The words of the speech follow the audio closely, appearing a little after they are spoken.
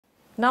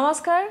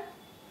নমস্কাৰ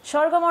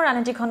স্বৰ্গমৰ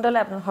আনটি খণ্ডলৈ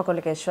আপোনাক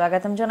সকলোকে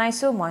স্বাগতম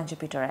জনাইছো মই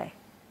জুপিতৰাই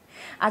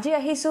আজি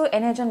আহিছো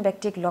এনে এজন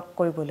ব্যক্তিক লগ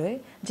কৰিবলৈ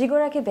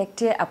যিগৰাকী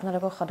ব্যক্তিয়ে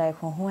আপোনালোকক সদায়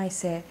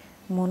হহুৱাইছে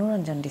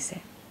মনোৰঞ্জন দিছে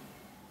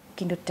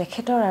কিন্তু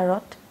তেখেতৰ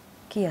আৰত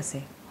কি আছে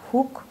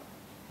হুক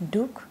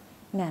দুখ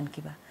নে আন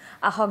কিবা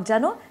আহক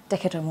জানো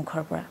তেখেতৰ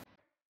মুখৰ পৰা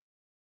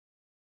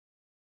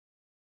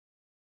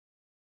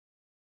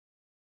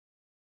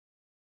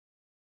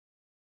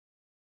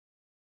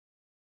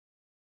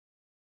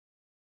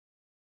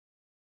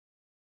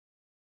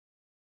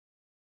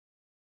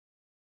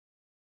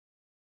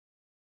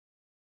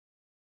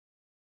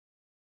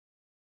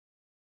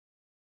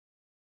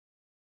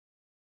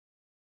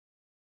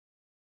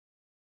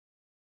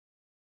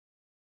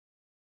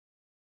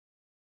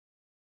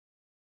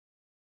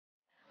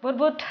বহুত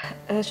বহুত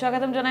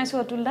স্বাগতম জনাইছো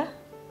অতুল দা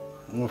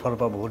মোৰ ফালৰ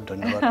পৰা বহুত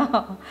ধন্যবাদ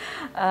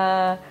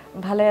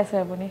ভালে আছে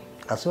আপুনি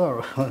আছো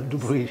আৰু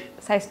দুবৰি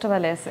স্বাস্থ্য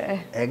ভালে আছে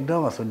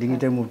একদম আছো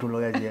ডিঙিতে মুৰটো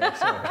লগাই দিয়া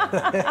আছে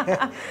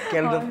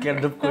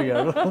কেলডপ কৰি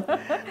আৰু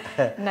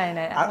নাই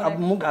নাই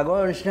মোক আগৰ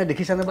নিচিনা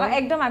দেখিছানে বাৰু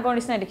একদম আগৰ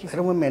নিচিনা দেখিছো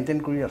এটা মই মেইনটেইন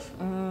কৰি আছো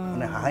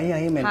মানে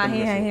হাঁহি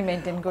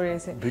মেইনটেইন কৰি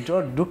আছে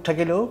ভিতৰত দুখ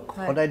থাকিলেও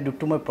সদায়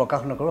দুখটো মই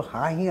প্ৰকাশ নকৰো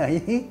হাঁহি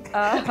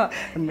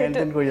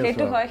মেইনটেইন কৰি আছো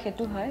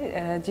সেইটো হয়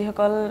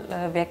যিসকল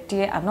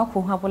ব্যক্তিয়ে আনক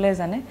হুহাবলৈ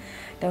জানে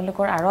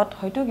তেওঁলোকৰ আৰত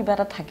হয়তো কিবা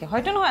এটা থাকে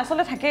হয়তো নহয়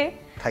আসলে থাকে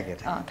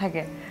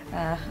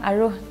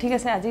আৰু ঠিক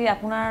আছে আজি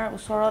আপোনাৰ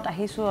ওচৰত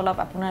আহিছো অলপ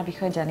আপোনাৰ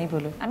বিষয়ে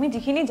জানিবলৈ আমি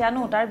যিখিনি জানো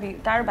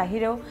তাৰ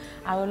বাহিৰেও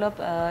আৰু অলপ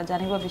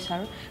জানিব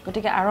বিচাৰো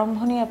গতিকে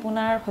আৰম্ভণি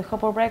আপোনাৰ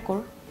শৈশৱৰ পৰাই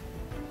কৰো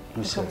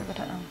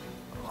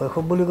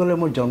শৈশৱ বুলি ক'লে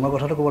মোৰ জন্মৰ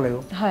কথাটো ক'ব লাগিব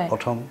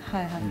প্ৰথম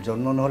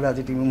জন্ম নহ'লে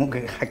আজি তুমি মোক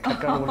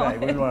সাক্ষাৎকাৰ কৰিবলৈ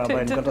আহিবই নোৱাৰা বা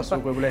এনেকুৱা এটা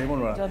শ্ব' কৰিবলৈ আহিব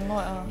নোৱাৰা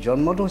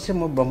জন্মটো হৈছে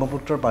মোৰ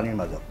ব্ৰহ্মপুত্ৰৰ পানীৰ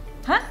মাজত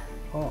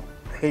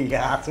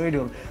আচৰিত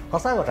হ'ল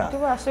সঁচা কথা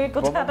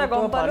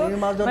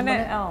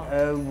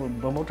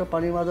ব্ৰহ্মপুত্ৰৰ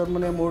পানীৰ মাজত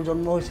মানে মোৰ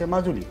জন্ম হৈছে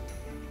মাজুলী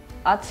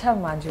আচ্ছা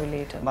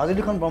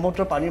মাজুলীখন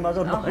ব্ৰহ্মপুত্ৰৰ পানীৰ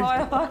মাজত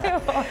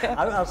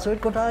আৰু আচৰিত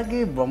কথা কি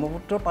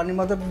ব্ৰহ্মপুত্ৰৰ পানীৰ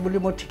মাজত বুলি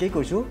মই ঠিকেই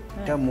কৈছোঁ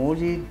এতিয়া মোৰ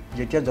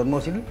যেতিয়া জন্ম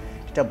হৈছিল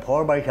তেতিয়া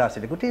ভৰ বাৰিষা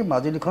আছিলে গোটেই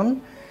মাজুলীখন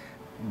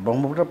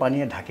ব্ৰহ্মপুত্ৰৰ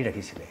পানীয়ে ঢাকি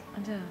ৰাখিছিলে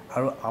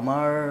আৰু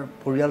আমাৰ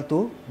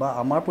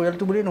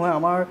পৰিয়ালটো বুলি নহয়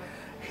আমাৰ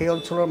সেই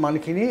অঞ্চলৰ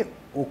মানুহখিনি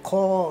ওখ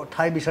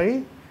ঠাই বিচাৰি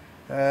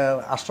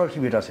আশ্ৰয়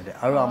শিবিৰত আছিলে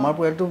আৰু আমাৰ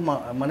পৰিয়ালটো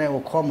মানে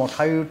ওখ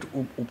মথাউৰিৰ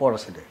ওপৰত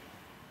আছিলে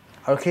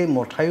আৰু সেই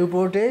মথাউৰিৰ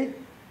ওপৰতেই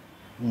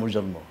মোৰ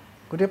জন্ম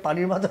গোটেই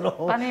পানীৰ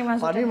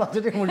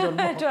মাজতে মোৰ জন্ম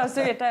এইটো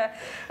আছে এটা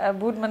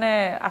বহুত মানে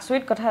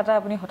আচৰিত কথা এটা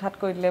আপুনি হঠাৎ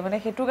কৈ দিলে মানে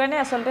সেইটো কাৰণে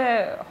আচলতে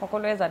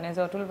সকলোৱে জানে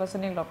যে অতুল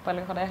পাচনিক লগ পালে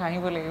সদায়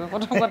হাঁহিব লাগিব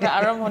প্ৰথম কথা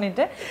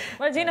আৰম্ভণিতে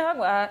বাৰু যি নহওক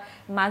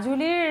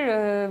মাজুলীৰ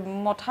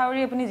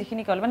মথাউৰি আপুনি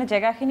যিখিনি ক'লে মানে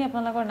জেগাখিনি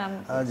আপোনালোকৰ নাম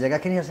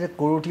জেগাখিনি আছিলে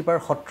কৰতিপাৰ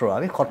সত্ৰ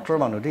আমি সত্ৰৰ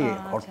মানুহ দেই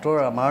সত্ৰৰ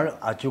আমাৰ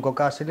আজু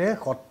ককা আছিলে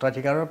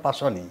সত্ৰাধিকাৰৰ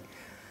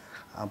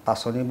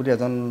পাচনি বুলি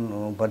এজন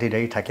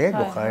উপাধিধাৰী থাকে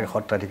গোসাঁইৰ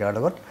সত্ৰাধিকাৰৰ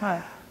লগত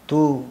তো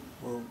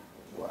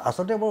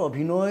আচলতে মোৰ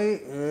অভিনয়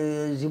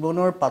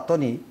জীৱনৰ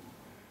পাতনি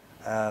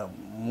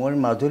মোৰ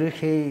মাজুলীৰ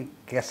সেই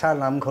কেঁচা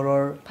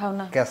নামঘৰৰ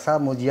কেঁচা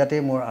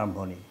মজিয়াতেই মোৰ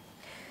আৰম্ভণি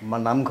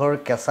নামঘৰ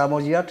কেঁচা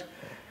মজিয়াত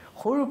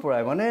সৰুৰ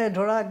পৰাই মানে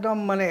ধৰা একদম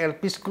মানে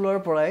LP স্কুলৰ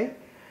পৰাই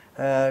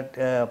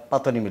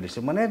পাতনি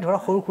মেলিছোঁ মানে ধৰা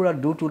সৰু সুৰা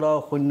দুট ওলাওঁ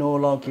সৈন্য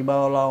ওলাওঁ কিবা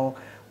ওলাওঁ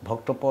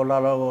ভক্ত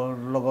পলাৰ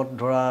লগত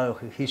ধৰা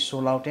শিষ্য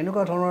ওলাওঁ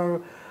তেনেকুৱা ধৰণৰ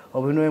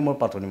অভিনয়ে মোৰ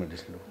পাতনি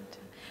মেলিছিলোঁ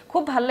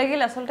খুব ভাল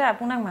লাগিল আচলতে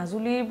আপোনাক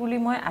মাজুলীৰ বুলি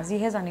মই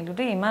আজিহে জানিলোঁ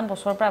দেই ইমান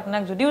বছৰৰ পৰা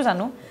আপোনাক যদিও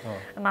জানো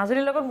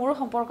মাজুলীৰ লগত মোৰো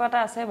সম্পৰ্ক এটা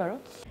আছে বাৰু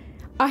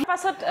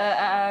পাছত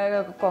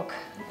কওক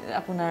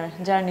আপোনাৰ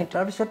জাৰ্ণি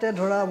তাৰপিছতে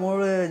ধৰা মোৰ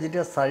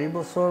যেতিয়া 4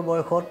 বছৰ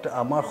বয়সত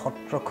আমাৰ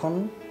সত্ৰখন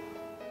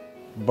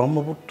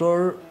ব্ৰহ্মপুত্ৰৰ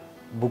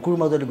বুকুৰ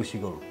মাজলৈ গুচি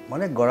গ'ল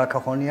মানে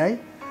গৰাখহনীয়াই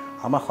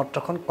আমাৰ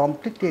সত্ৰখন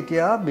কমপ্লিটলি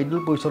এতিয়া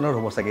বিদ্যুৎ পৰিচালনাৰ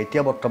হ'ব চাগে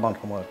এতিয়া বৰ্তমান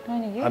সময়ত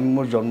আমি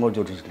মোৰ জন্ম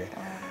য'ত হৈছিলে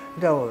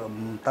এতিয়া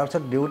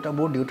তাৰপিছত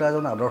মোৰ দেউতা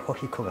এজন আদৰ্শ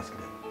শিক্ষক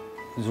আছিলে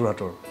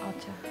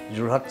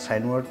যোৰহাট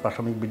চাইনৱাৰ্ড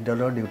প্ৰাথমিক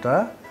বিদ্যালয়ৰ দেউতা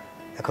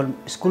এখন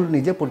স্কুল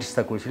নিজে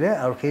প্ৰতিষ্ঠা কৰিছিলে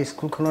আৰু সেই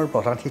স্কুলখনৰ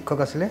প্ৰধান শিক্ষক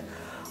আছিলে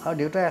আৰু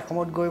দেউতাই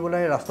এসময়ত গৈ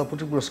পেলাই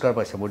ৰাষ্ট্ৰপতি পুৰস্কাৰ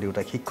পাইছে মোৰ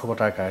দেউতাই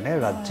শিক্ষকতাৰ কাৰণে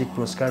ৰাজ্যিক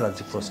পুৰস্কাৰ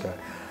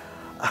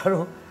আৰু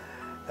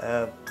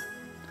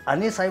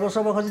আনি 4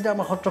 বছৰ বয়সত যেতিয়া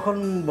আমাৰ সত্ৰখন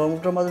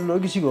ব্ৰহ্মপুত্ৰৰ মাজত লৈ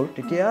গুচি গ'ল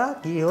তেতিয়া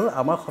কি হ'ল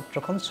আমাৰ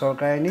সত্ৰখন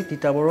চৰকাৰে নি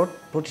তিতাবৰত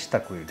প্ৰতিষ্ঠা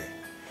কৰিলে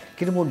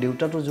কিন্তু মোৰ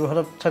দেউতাটো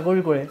যোৰহাটত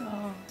চাকৰি কৰে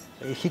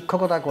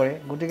শিক্ষকতা কৰে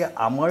গতিকে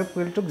আমাৰ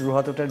পৰিয়ালটোক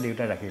যোৰহাটতে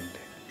দেউতাই ৰাখি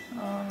দিলে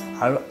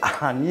আৰু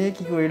আনিয়ে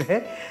কি কৰিলে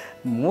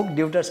মোক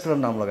দেউতাৰ স্কুলত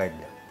নাম লগাই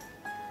দিলে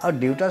আৰু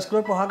দেউতাৰ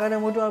স্কুলত পঢ়াৰ কাৰণে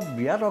মইতো আৰু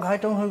বিৰাট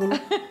অঘাইতং হৈ গ'লোঁ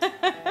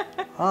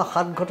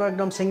 7 ঘটা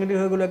একদম চেঙেলি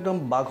হৈ গ'লোঁ একদম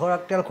বাঘৰ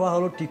আগতেল খোৱা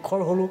হ'লোঁ তীখৰ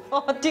হ'লোঁ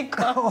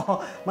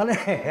মানে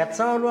হেড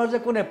ছাৰৰ ল'ৰা যে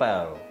কোনে পায়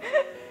আৰু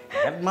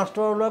হেড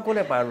মাষ্টৰৰ ল'ৰা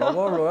কোনে পায়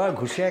লগৰ ল'ৰা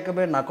ঘুচিয়াই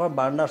একেবাৰে নাকৰ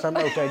বাৰ্ণা চাৰ্ণা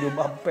উঠাই দিওঁ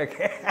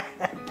বাপেকে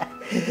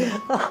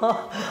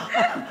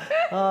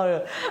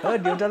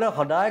দেউতালৈ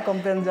সদায়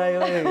কমপ্লেইন যায়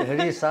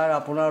হেৰি ছাৰ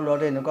আপোনাৰ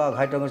ল'ৰাটো এনেকুৱা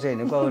অঘাইতং হৈছে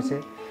এনেকুৱা হৈছে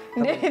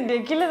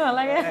দেখিলে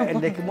নালাগে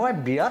মই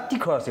বিৰাট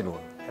তীখৰ আছিলোঁ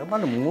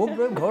মানে মোক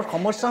লৈ ঘৰত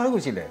সমস্যা হৈ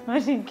গৈছিলে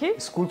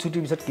স্কুল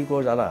ছুটিৰ পিছত কি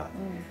কৰোঁ জানা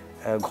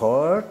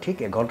ঘৰ ঠিক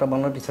 1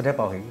 ঘণ্টামানৰ পিছতহে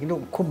পাওঁহি কিন্তু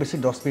খুব বেছি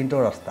 10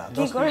 মিনিটৰ ৰাস্তা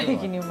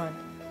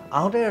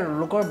আহোঁতে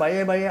লোকৰ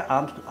বাৰীয়ে বাৰীয়ে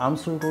আম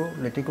চুৰ কৰোঁ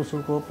লেটেকু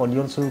চুৰ কৰোঁ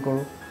পনিয়ল চুৰ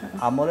কৰোঁ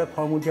আমলে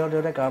ফৰ্মুটিয়াৰ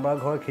দেওঁতে কাৰোবাৰ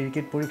ঘৰ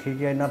খিৰিকীত পৰি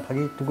খিৰিকী আইনা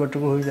ভাগি টুকুৰ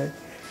হৈ যায়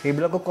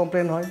সেইবিলাকো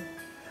কমপ্লেইন হয়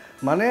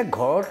মানে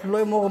ঘৰত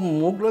লৈ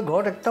মোক লৈ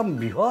ঘৰত একদম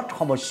বৃহৎ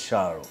সমস্যা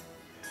আৰু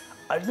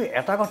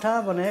এটা কথা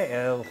মানে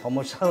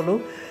সমস্যা হ'লেও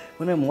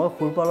মানে মই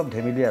সৰুৰ পৰা অলপ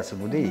ধেমেলীয়া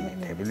আছিলোঁ দেই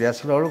ধেমেলীয়া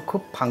আছিলোঁ আৰু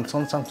খুব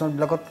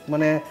ফাংচনবিলাকত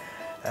মানে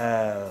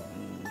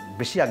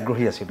বেছি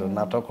আগ্ৰহী আছিলোঁ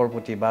নাটকৰ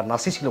প্ৰতি বা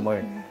নাচিছিলোঁ মই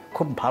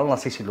খুব ভাল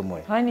নাচিছিলোঁ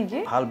মই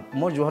ভাল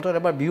মই যোৰহাটত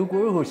এবাৰ বিহু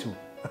কৰিও গৈছোঁ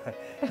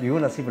বিহু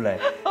নাচি পেলাই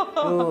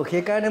তো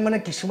সেইকাৰণে মানে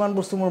কিছুমান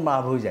বস্তু মোৰ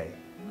মাফ হৈ যায়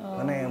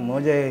মানে মই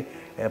যে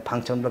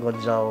ফাংচনবিলাকত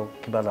যাওঁ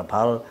কিবা এটা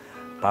ভাল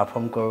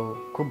পাৰফৰ্ম কৰোঁ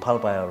খুব ভাল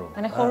পায় আৰু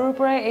মানে সৰুৰ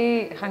পৰাই এই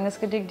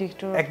সাংস্কৃতিক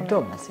দিশটো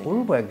একদম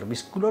সৰুৰ পৰা একদম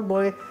স্কুলত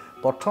মই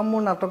প্ৰথম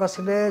মোৰ নাটক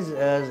আছিলে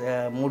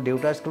মোৰ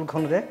দেউতাৰ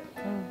স্কুলখনতে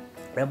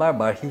এবাৰ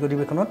বাৰ্ষিক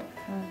অধিৱেশনত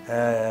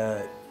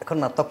এখন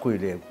নাটক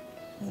কৰিলে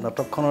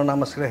নাটকখনৰ নাম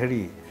আছিলে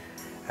হেৰি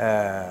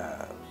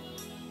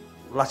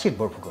লাচিত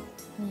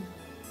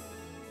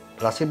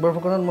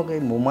বৰফুকনত মোক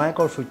এই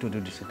মোমায়েকৰ চৰিত্ৰটো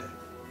দিছিলে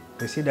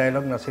বেছি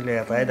ডাইলগ নাছিলে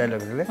এটাই ডাইলগ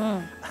আছিলে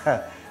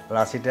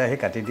লাচিতে আহি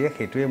কাটি দিয়ে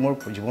সেইটোৱে মোৰ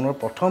জীৱনৰ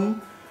প্ৰথম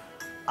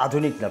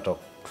আধুনিক নাটক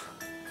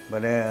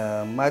মানে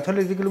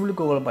মাইথলজিকেল বুলি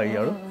ক'ব পাৰি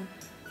আৰু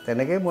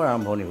তেনেকৈ মোৰ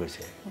আৰম্ভণি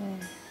হৈছে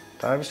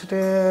তাৰপিছতে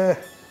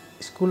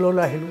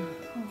স্কুললৈ আহিলোঁ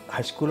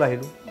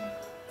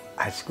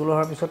হাইস্কুল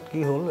অহাৰ পিছত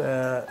কি হ'ল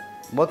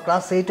মই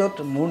ক্লাছ 8ত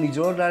মোৰ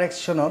নিজৰ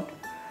ডাইৰেকশ্যনত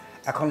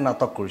এখন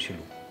নাটক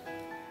কৰিছিলোঁ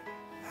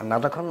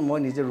নাটকখন মই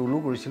নিজে ৰোলো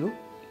কৰিছিলোঁ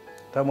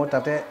তাৰ মই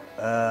তাতে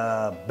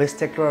বেষ্ট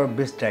এক্টৰ আৰু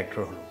বেষ্ট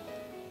ডাইৰেক্টৰ হ'লোঁ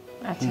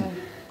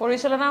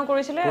পৰিচালনাও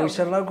কৰিছিলোঁ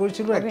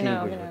এক্টিং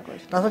কৰিছিলোঁ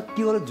তাৰপিছত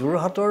কি হ'ল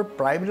যোৰহাটৰ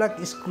প্ৰায়বিলাক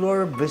স্কুলৰ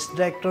বেষ্ট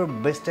ডাইৰেক্টৰ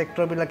বেষ্ট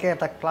এক্টৰবিলাকে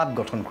এটা ক্লাব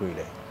গঠন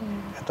কৰিলে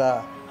এটা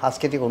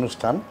সাংস্কৃতিক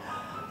অনুষ্ঠান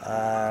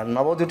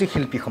নৱজ্যোতি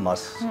শিল্পী সমাজ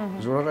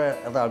যোৰহাটৰ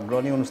এটা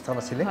অগ্ৰণী অনুষ্ঠান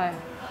আছিলে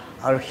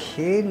আৰু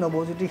সেই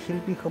নৱজ্যোতি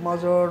শিল্পী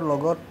সমাজৰ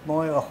লগত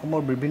মই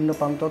অসমৰ বিভিন্ন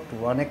প্ৰান্তত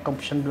ওৱান এক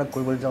কম্পিটিশ্যনবিলাক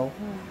কৰিবলৈ যাওঁ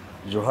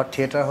যোৰহাট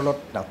থিয়েটাৰ হলত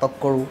নাটক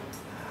কৰোঁ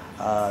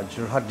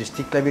যোৰহাট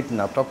ডিষ্ট্ৰিক্ট লাইব্ৰেৰীত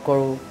নাটক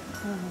কৰোঁ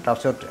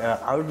তাৰপিছত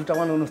আৰু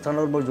দুটামান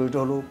অনুষ্ঠানত মই জড়িত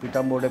হ'লোঁ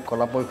পীতাম্বৰদেৱ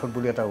কলা পৰিষদ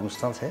বুলি এটা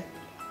অনুষ্ঠান আছে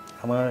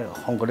আমাৰ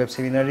শংকৰদেৱ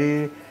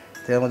ছেমিনাৰীৰ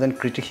তেওঁ এজন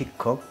কৃতি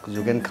শিক্ষক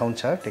যোগেন খাউন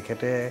ছাৰ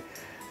তেখেতে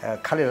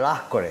খালি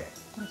ৰাস কৰে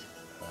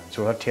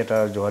যোৰহাট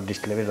থিয়েটাৰ যোৰহাট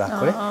ডিষ্ট্ৰিক্ট লাইব্ৰেৰীত ৰাস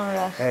কৰে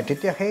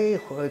তেতিয়া সেই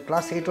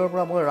ক্লাছ 8ৰ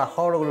পৰা মই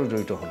ৰাসৰ লগত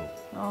জড়িত হ'লোঁ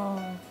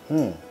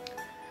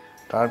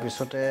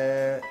তাৰপিছতে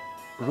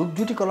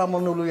ৰূপজ্যোতি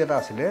কলামণ্ডলী এটা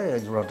আছিলে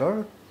যোৰহাটৰ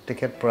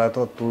তেখেত প্ৰয়াত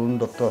তৰুণ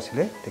দত্ত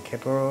আছিলে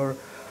তেখেতৰ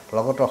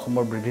লগত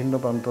অসমৰ বিভিন্ন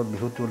প্ৰান্তত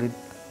বিহুতলিত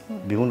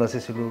বিহু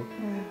নাচিছিলোঁ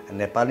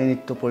নেপালী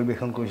নৃত্য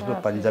পৰিৱেশন কৰিছিলোঁ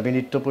পাঞ্জাবী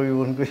নৃত্য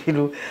পৰিৱেশন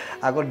কৰিছিলোঁ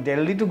আগত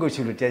দিল্লীতো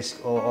গৈছিলোঁ এতিয়া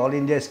অল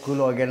ইণ্ডিয়া স্কুল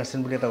অৰ্গেনাইজেশ্যন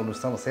বুলি এটা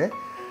অনুষ্ঠান আছে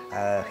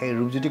সেই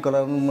ৰূপজ্যোতি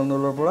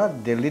কলামণ্ডলৰ পৰা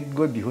দিল্লীত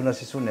গৈ বিহু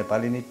নাচিছোঁ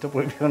নেপালী নৃত্য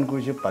পৰিৱেশন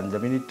কৰিছোঁ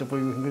পাঞ্জাবী নৃত্য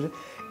পৰিৱেশন কৰিছোঁ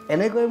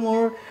এনেকৈ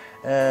মোৰ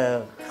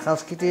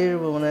সাংস্কৃতিৰ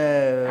মানে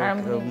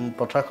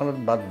পথাৰখনত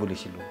বাট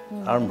বুলিছিলোঁ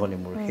আৰম্ভণি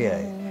মোৰ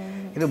সেয়াই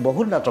কিন্তু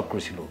বহুত নাটক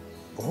কৰিছিলোঁ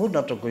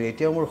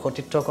এতিয়াও মোৰ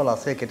সতীৰ্থসকল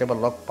আছে কেতিয়াবা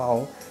লগ পাওঁ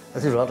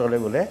যোৰহাটলৈ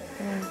গ'লে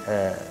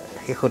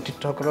সেই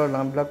সতীৰ্থসকলৰ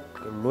নামবিলাক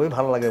লৈ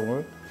ভাল লাগে মোৰ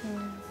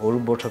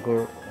অৰূপ বৰঠাকুৰ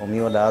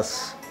অমিয় দাস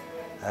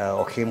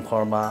অসীম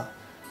শৰ্মা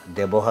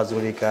দেৱ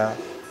হাজৰিকা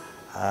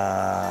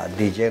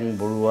দ্বিজেন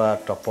বৰুৱা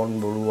তপন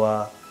বৰুৱা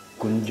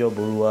কুঞ্জ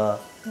বৰুৱা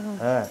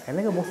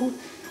এনেকৈ বহুত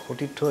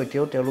সতীৰ্থ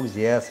এতিয়াও তেওঁলোক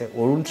জীয়াই আছে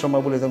অৰুণ শৰ্মা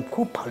বুলি এজন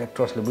খুব ভাল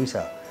এক্টৰ আছিলে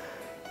বুজিছা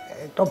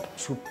একদম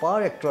ছুপাৰ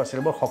এক্টৰ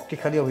আছিলে বৰ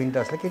শক্তিশালী অভিনেতা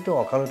আছিলে কিন্তু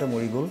অকালতে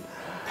মৰি গ'ল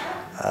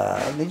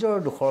নিজৰ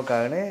দুখৰ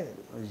কাৰণে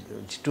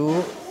যিটো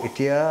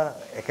এতিয়া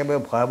একেবাৰে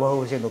ভয়াৱহ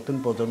হৈছে নতুন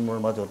প্ৰজন্মৰ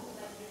মাজত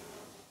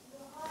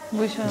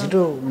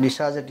যিটো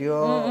নিচাজাতীয়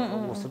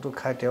বস্তুটো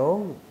খাই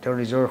তেওঁৰ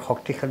নিজৰ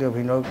শক্তিশালী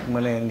অভিনয়ক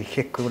মানে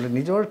নিশেষ কৰিবলৈ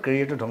নিজৰ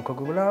কেৰিয়াৰটো ধ্বংস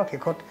কৰিবলৈ আৰু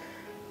শেষত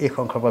এই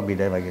সংসাৰৰ পৰা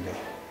বিদায় মাগিলে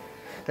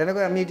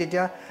তেনেকৈ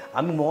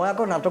মই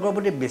আকৌ নাটকৰ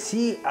প্ৰতি বেছি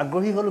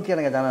আগ্ৰহী হ'লোঁ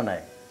কেনেকৈ জানা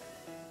নাই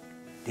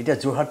তেতিয়া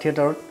যোৰহাট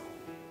থিয়েটাৰত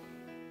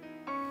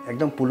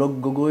একদম পুলক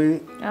গগৈ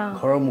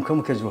ঘৰৰ মুখে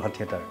মুখে যোৰহাট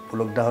থিয়েটাৰ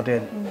পুলকদাহঁতে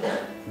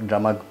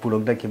ড্ৰামা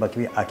পুলকদা কিবা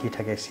কিবি আঁকি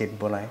থাকে ছেট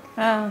বনায়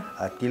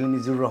তিল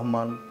মিজুৰ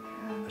ৰহমান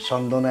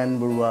চন্দনায়ন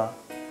বৰুৱা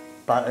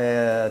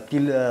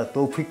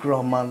তৌফিক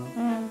ৰহমান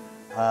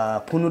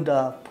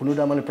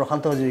ফুনুদা মানে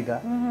প্ৰশান্ত হাজৰিকা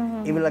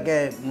এইবিলাকে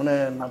মানে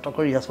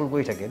নাটকৰ ৰিহাৰ্চেল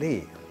কৰি থাকে দেই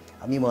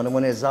আমি মনে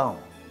মনে যাওঁ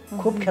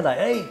খুব খেদাই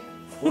এই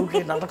সৰুকৈ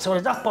নাটক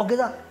চাবলৈ যা পকে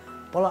যা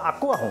পলা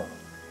আকৌ আহোঁ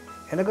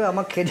এনেকৈ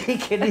আমাক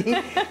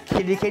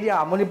খেদি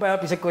আমনি পাই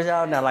পিছত কৈছে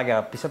আৰু নালাগে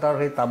আৰু পিছত আৰু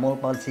সেই তামোল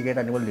পাণ চিগাৰেট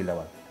আনিবলৈ দিলে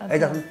বাৰু এই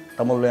যাচোন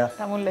তামোল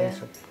লৈ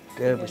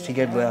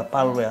চিগাৰেট লৈ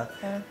পাণ লৈ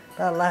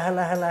তাৰ লাহে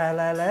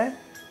লাহে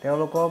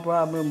তেওঁলোকৰ পৰা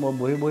আমি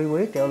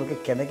বহি তেওঁলোকে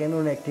কেনেকৈনো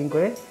এক্টিং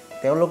কৰে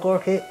তেওঁলোকৰ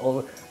সেই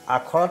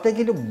আখৰতে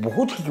কিন্তু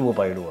বহুত শিকিব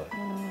পাৰিলোঁ আৰু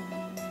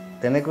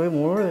তেনেকৈ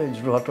মোৰ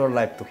যোৰহাটৰ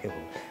লাইফটো শেষ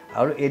হ'ল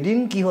আৰু এদিন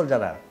কি হ'ল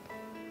জানা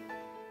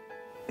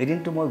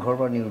এদিনটো মই ঘৰৰ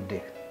পৰা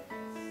নিৰুদ্দেশ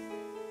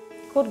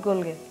ক'ত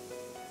গ'লগৈ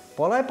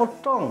পলাই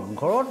পত্তং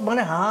ঘৰত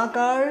মানে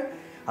হাহাকাৰ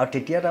আৰু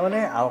তেতিয়া তাৰমানে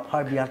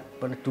আলফাৰ বিয়াত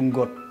মানে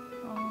তুংগত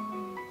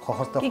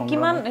সহস্ত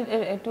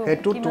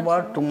সেইটো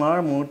তোমাৰ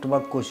মই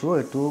তোমাক কৈছোঁ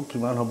এইটো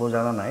কিমান হ'ব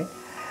জানা নাই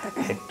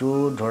এইটো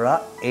ধৰা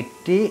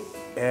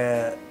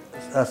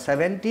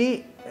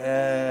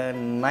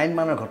 79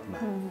 মানৰ ঘটনা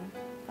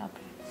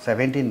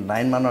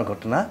 79 মানৰ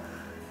ঘটনা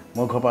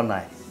মোৰ ঘৰৰ পৰা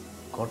নাই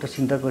ঘৰতে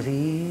চিন্তা কৰিছে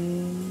ই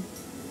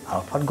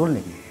আলফাত গ'ল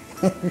নেকি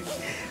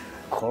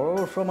ঘৰৰ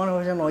ওচৰৰ মানুহ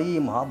হৈছে ন ই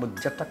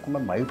মহাবজ্যাত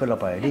কোনোবাই মাৰি পেলাব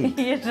পাৰে দেই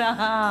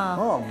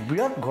অঁ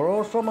বিৰাট ঘৰৰ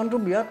ওচৰৰ মানুহটো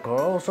বিৰাট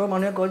ঘৰৰ ওচৰৰ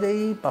মানুহে কয় যে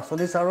এই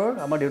পাচনি ছাৰৰ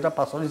আমাৰ দেউতা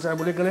পাচনি ছাৰ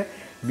বুলি ক'লে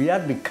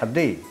বিৰাট বিখ্যাত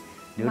দেই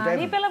দেউতাই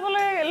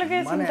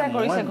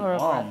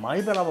অঁ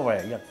মাৰি পেলাব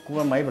পাৰে ইয়াক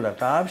কোনোবাই মাৰি পেলাব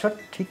তাৰপিছত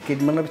ঠিক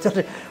কেইদিনমানৰ পিছত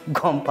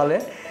গম পালে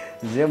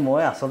যে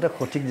মই আচলতে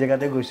সঠিক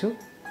জেগাতে গৈছোঁ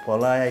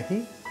পলাই আহি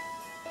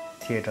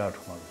থিয়েটাৰত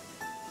সোমালোঁ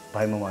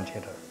ভ্ৰাম্যমান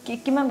থিয়েটাৰ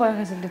কিমান বয়স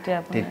আছিল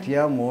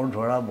তেতিয়া মোৰ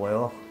ধৰা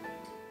বয়স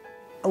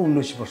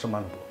 19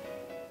 বছৰমান হ'ব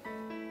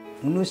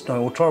 19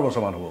 নহয় 18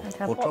 বছৰমান হ'ব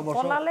 18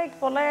 বছৰ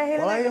পলাই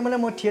মানে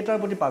মই থিয়েটাৰৰ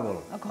প্ৰতি পাগল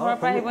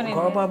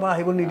ঘৰৰ পৰা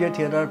আহিব নিদিয়ে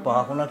থিয়েটাৰত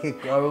পঢ়া শুনা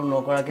আৰু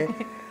নকৰাকৈ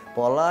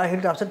পলাই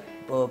আহিলোঁ তাৰপিছত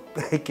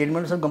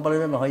কেইদিনমান পিছত গম পালোঁ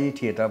যে নহয় এই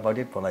থিয়েটাৰ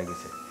পাৰ্টিত পলাই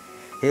গৈছে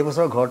সেই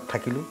বছৰ ঘৰত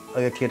থাকিলোঁ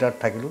থিয়েটাৰত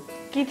থাকিলোঁ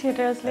কি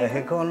থিয়েটাৰ আছিলে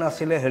সেইখন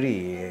আছিলে হেৰি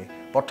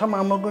প্ৰথম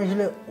আৰম্ভ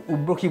কৰিছিলে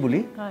উদ্ৰসী বুলি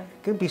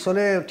কিন্তু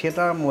পিছলৈ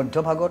থিয়েটাৰ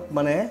মধ্যভাগত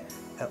মানে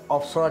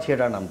অপ্সৰা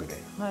থিয়েটাৰ নাম দিলে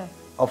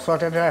অপ্সৰা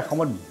থিয়েটাৰ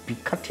এসময়ত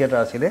বিখ্যাত থিয়েটাৰ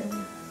আছিলে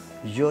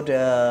য'ত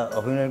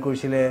অভিনয়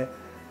কৰিছিলে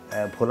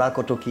ভোলা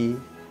কটকী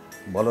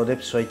বলদেৱ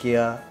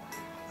শইকীয়া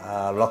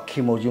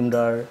লক্ষী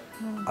মজুমদাৰ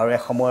আৰু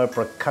এসময়ৰ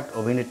প্ৰখ্যাত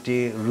অভিনেত্ৰী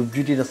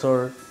ৰূপজ্যোতি দাসৰ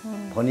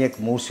ভনীয়েক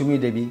মৌচুমী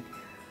দেৱী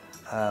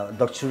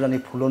দক্ষুৰাণী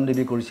ফুলন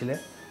দেৱী কৰিছিলে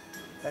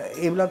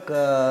এইবিলাক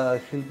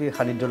শিল্পীৰ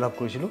সান্নিধ্য লাভ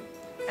কৰিছিলোঁ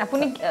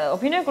আপুনি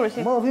অভিনয়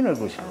কৰিছিল মই অভিনয়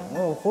কৰিছিলোঁ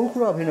মই সৰু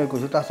সুৰা অভিনয়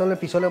কৰিছিলোঁ তাৰপিছতে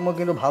পিছলৈ মই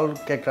কিন্তু ভাল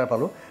কেৰেক্টাৰ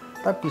পালোঁ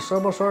তাৰ পিছৰ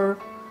বছৰ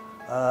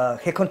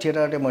সেইখন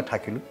থিয়েটাৰতে মই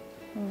থাকিলোঁ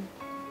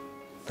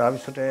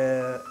তাৰপিছতে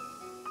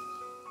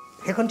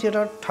সেইখন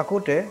থিয়েটাৰত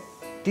থাকোঁতে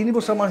 3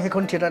 বছৰমান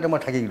সেইখন থিয়েটাৰতে মই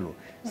থাকি গ'লোঁ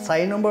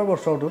 4 নম্বৰ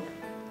বছৰটোত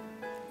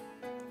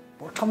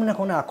প্ৰথম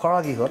দিনাখনে আখৰা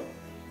গৃহত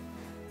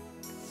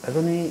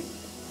এজনী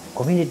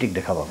অভিনেত্ৰীক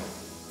দেখা পালোঁ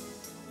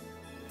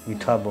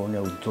মিঠা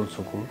বৰণীয়া উজ্জ্বল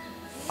চকুৰ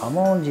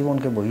আমন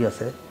জীৱনকৈ বহি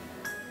আছে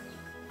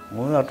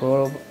মই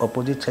আঁতৰৰ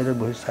অপজিট ছাইডত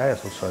বহি চাই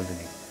আছোঁ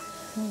ছোৱালীজনীক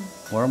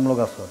মৰম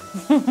লগা ছোৱালী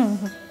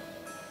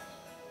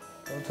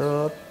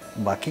তাৰপিছত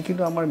বাকী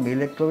কিন্তু আমাৰ মেইল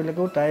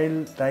এক্টৰবিলাকেও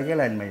তাইকে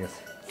লাইন মাৰি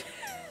আছে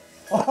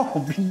অঁ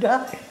বিদ্যা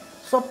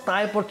চব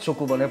তাইৰ ওপৰত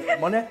চকু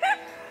মানে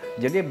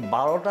যদি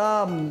 12টা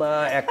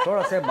এক্টৰ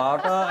আছে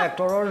 12টা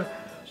এক্টৰৰ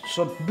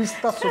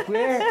 24টা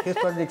চকুৱে সেই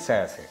ছোৱালীজনীক চাই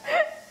আছে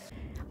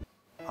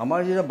আমাৰ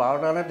যেতিয়া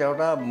 12টা নে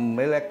 13টা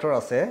মেইল এক্টৰ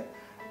আছে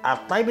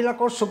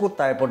আটাইবিলাকৰ চকু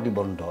তাইৰ ওপৰত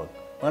নিবন্ধ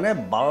মানে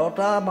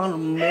 12টা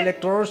মেইল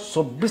এক্টৰৰ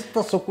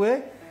 24টা চকুৱে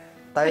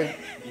তাই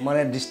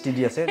মানে দৃষ্টি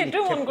দি আছে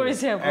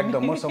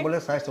একদম মই চবলৈ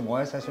চাইছোঁ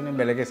মই চাইছোঁ নে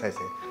বেলেগে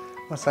চাইছে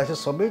মই চাইছোঁ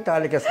চবেই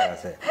তালৈকে চাই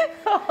আছে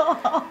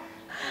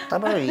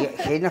তাৰপৰা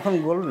সেইদিনাখন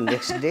গ'ল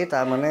নেক্সট ডে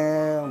তাৰমানে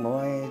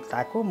মই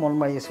তাকো মন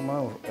মাৰি আছোঁ মই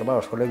এবাৰ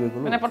ওচৰলৈ গৈ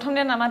গ'লোঁ প্ৰথম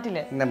দিনা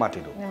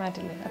নেমাতিলোঁ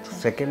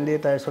ছেকেণ্ড ডে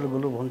তাইৰ ওচৰলৈ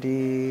গ'লোঁ ভণ্টি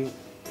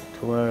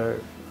তোমাৰ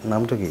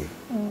নামটো কি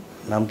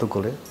নামটো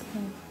ক'লে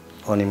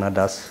অনিমা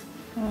দাস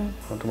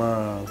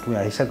তুমি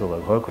আহিছা ক'ৰবাৰ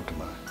ঘৰ ক'ত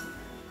তোমাৰ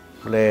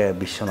বোলে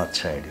বিশ্বনাথ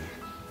চাৰিআলি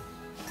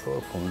বৰ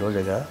সুন্দৰ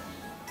জেগা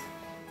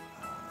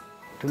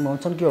তুমি মন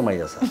চন কিয় মাৰি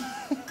আছা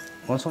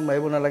মন চন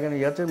মাৰিব নালাগে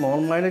ইয়াতে মন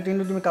মাৰিলে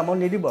কিন্তু তুমি কামত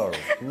নিদিবা আৰু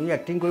তুমি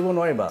এক্টিং কৰিব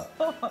নোৱাৰিবা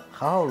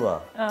সাহস লোৱা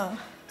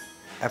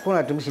একো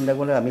নাই তুমি চিন্তা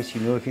কৰিলে আমি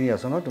চিনিয়ৰখিনি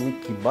আছোঁ ন তুমি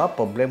কিবা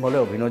প্ৰব্লেম হ'লে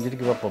অভিনয় যদি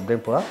কিবা প্ৰব্লেম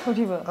পোৱা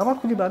আমাক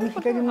সুধিবা আমি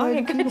শিকাই দিম নহয়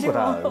কি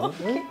কথা আৰু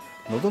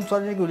নতুন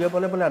ছোৱালীজনীক উলিয়াই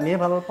পালে বোলে আমিহে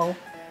ভাল পাওঁ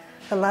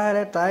লাহে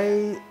লাহে তাই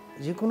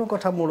যিকোনো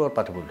কথা মোৰ লগত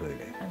পাতিবলৈ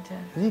ধৰিলে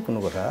যিকোনো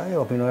কথা এই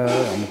অভিনয়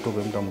আমুকটো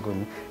কৰিম তামুক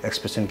কৰিম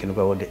এক্সপ্ৰেশ্যন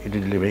কেনেকুৱা হ'ব এইটো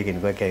ডেলিভাৰী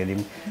কেনেকুৱা কেৰি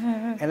দিম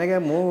এনেকৈ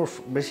মোৰ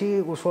বেছি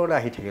ওচৰলৈ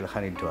আহি থাকিল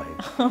সান্নিধ্য আহি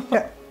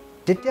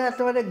তেতিয়া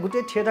একেবাৰে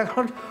গোটেই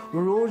থিয়েটাৰখনত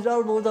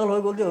ৰৌজাল বৌজাল হৈ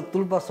গ'ল যে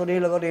অতুল পাচনিৰ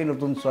লগত এই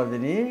নতুন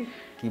ছোৱালীজনীৰ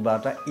কিবা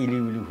এটা ইলি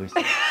উলি হৈছে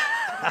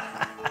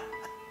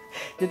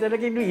তেতিয়াহ'লে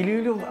কিন্তু ইলি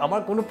উলি আমাৰ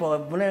কোনো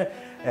মানে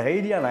হেৰি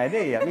দিয়া নাই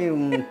দেই আমি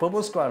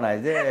প্ৰপ'জ কৰা নাই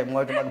যে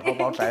মই তোমাক ভাল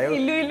পাওঁ তাইও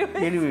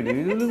ইলি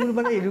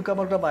মানে ইলু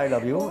কামত পাই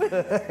লাভ ইউ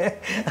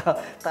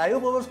তাইও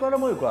প্ৰপ'জ কৰা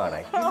ময়ো কৰা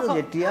নাই কিন্তু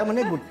যেতিয়া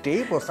মানে গোটেই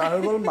প্ৰচাৰ হৈ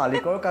গ'ল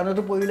মালিকৰ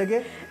কাণতো পৰিলেগৈ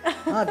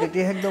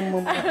তেতিয়া একদম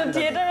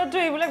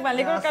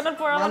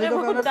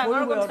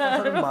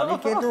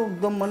মালিকেতো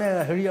একদম মানে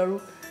হেৰি আৰু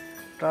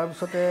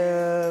তাৰপিছতে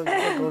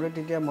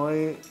তেতিয়া মই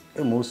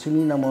এই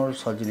মৌচুমী নামৰ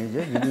ছোৱালীজনী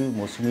যে যিটো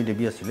মৌচুমী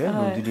দেৱী আছিলে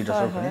ৰূপজ্যোতি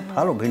দাসৰ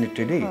ভাল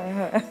অভিনেত্ৰী দেই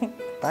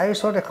তাইৰ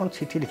ওচৰত এখন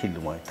চিঠি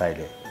লিখিলোঁ মই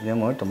তাইলৈ যে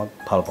মই তোমাক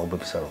ভাল পাব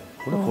বিচাৰোঁ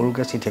বোলে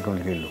সৰুকৈ চিঠি এখন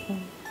লিখিলোঁ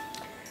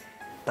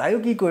তাইও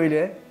কি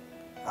কৰিলে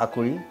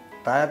আকৰি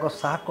তাই আকৌ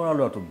চাহ কৰা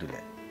ল'ৰাটোক দিলে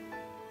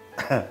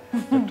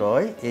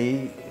তই এই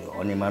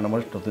অনিমা নামৰ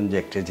নতুন যে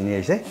এক্ট্ৰেছজনী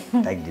আহিছে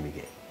তাইক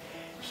দিবিগৈ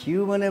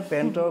সিও মানে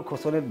পেণ্টৰ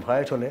খোচনিত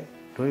ভৰাই থ'লে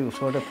ধৰি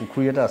ওচৰতে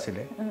পুখুৰী এটা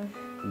আছিলে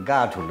গা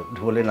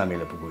ধুবলৈ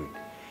নামিলে পুখুৰীত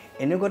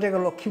এনেকুৱাতে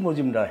লক্ষী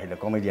মজুমদাৰ আহিলে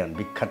কমেডিয়ান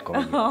বিখ্যাত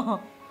কমেডিয়ান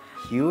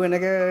সিও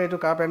এনেকৈ এইটো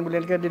কাৰ পেণ্ট বুলি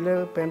এনেকৈ দিলে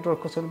পেণ্টৰ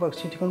খোচল বা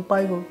চিঠিখন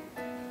পাই গ'ল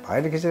পাই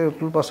দেখিছে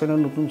অতুল পাচনিৰ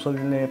নতুন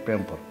চলিলে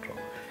প্ৰেম পত্ৰ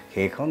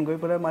সেইখন গৈ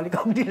পেলাই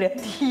মালিকক দিলে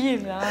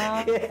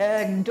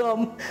একদম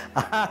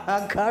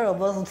আকাৰ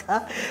অৱস্থা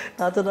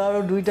তাৰপিছত আৰু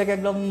দুইটাকে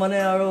একদম মানে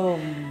আৰু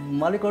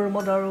মালিকৰ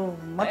ৰুমত আৰু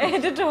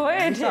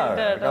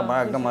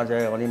একদম মাজে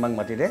অনিমাক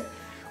মাতি দে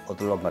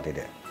অতুলক মাতি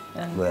দে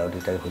গৈ আৰু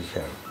দুইটাকে খুজিছে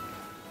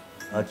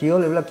আৰু কি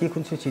হ'ল এইবিলাক কি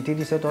শুনিছোঁ চিঠি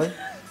দিছ তই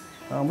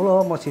বোলো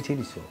মই চিঠি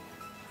দিছোঁ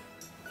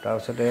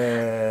তাৰপিছতে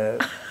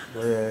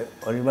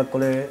অনিমাক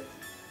ক'লে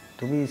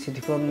তুমি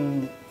চিঠিখন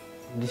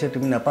দিছে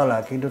তুমি নাপালা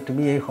কিন্তু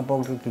তুমি এই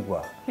সম্পৰ্কটো কি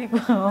কোৱা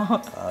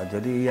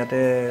যদি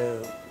ইয়াতে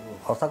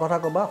সঁচা কথা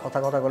ক'বা সঁচা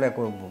কথা ক'লে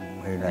একো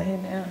হেৰি নাই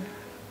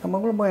মই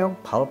বোলো মই এওঁক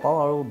ভাল পাওঁ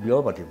আৰু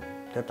বিয়াও পাতিম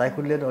তাই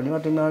সুধিলে অনিমা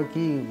তুমি আৰু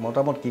কি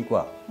মতামত কি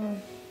কোৱা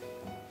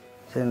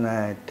যে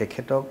নাই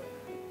তেখেতক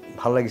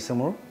ভাল লাগিছে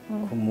মোৰ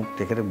মোক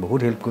তেখেতে বহুত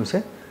হেল্প কৰিছে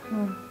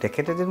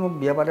তেখেতে যদি মোক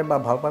বিয়া পাতে বা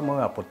ভাল পায় মই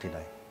আপত্তি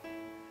নাই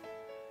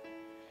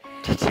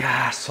তেতিয়া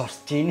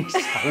ষষ্ঠী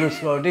চালোঁ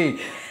আৰু দেই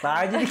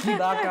তাই যদি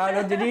কিবা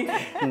কাৰণত যদি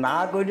না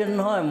কৰি দিয়ে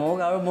নহয় মোক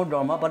আৰু মোৰ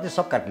দৰমহা পাতি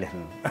চব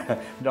কাটিলেহেঁতেন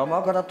দৰমহা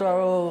কথাটো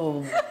আৰু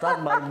তাক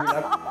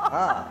মানুহবিলাক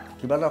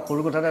কিবা এটা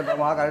সৰু কথাতে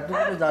দৰমহা কাটিটো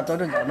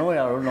তইতো জানোৱেই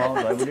আৰু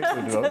নহয় বুলি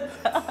কৈ দিওঁ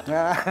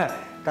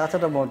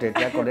তাৰপিছতে মই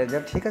তেতিয়া ক'লে যে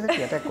ঠিক আছে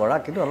ইয়াতে কৰা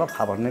কিন্তু অলপ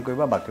সাৱধানে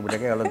কৰিবা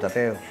বাকীবিলাকে অলপ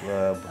যাতে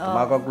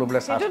তোমাকক লৈ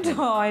পেলাই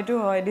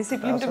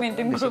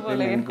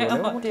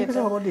ঠিক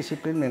আছে হ'ব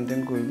ডিচিপ্লিন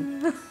মেইনটেইন কৰিম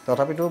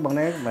তথাপিতো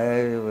মানে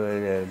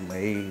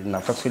এই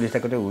নাটক চলি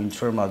থাকোঁতে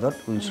উইন্সৰ মাজত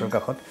উইন্সৰ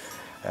কাষত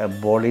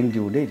বৰলিন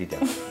দিওঁ দেই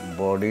তেতিয়া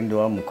বৰলিন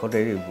দিয়াৰ মুখত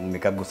এই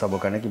মেকআপ গুচাবৰ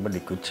কাৰণে কিবা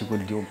লিকুইড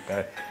চিকুইড দিওঁ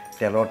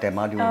তেলৰ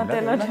টেমা দিওঁ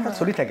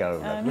চলি থাকে আৰু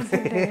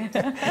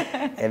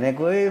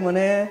এনেকৈ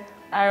মানে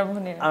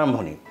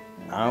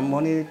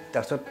আৰম্ভণি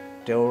তাৰপিছত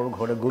তেওঁৰ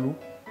ঘৰলৈ গ'লোঁ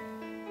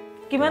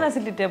কিমান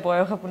আছিল তেতিয়া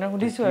বয়স আপোনাৰ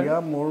সুধিছোঁ এতিয়া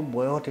মোৰ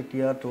বয়স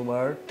তেতিয়া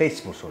তোমাৰ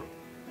 23 বছৰ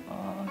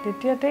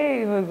তেতিয়াতেই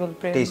হৈ গ'ল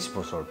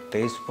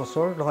 23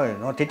 বছৰ নহয়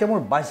তেতিয়া মোৰ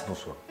 22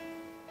 বছৰ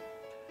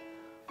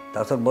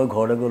তাৰপিছত মই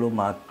ঘৰলৈ গ'লোঁ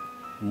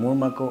মোৰ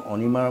মাকো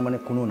অনিমাৰ মানে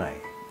কোনো নাই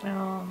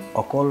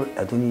অকল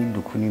এজনী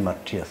দুখুনী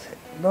মাতৃ আছে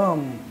একদম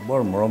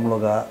বৰ মৰম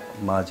লগা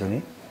মাজনী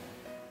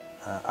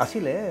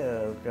আছিলে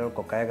তেওঁৰ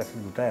ককায়েক আছিল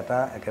দুটা এটা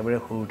একেবাৰে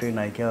সৰুতেই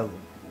নাইকিয়া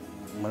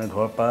মানে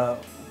ঘৰৰ পৰা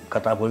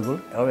কাটা হৈ গ'ল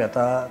আৰু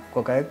এটা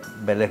ককায়েক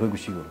বেলেগ হৈ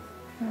গুচি গ'ল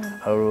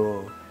আৰু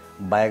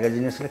বায়েক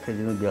এজনী আছিলে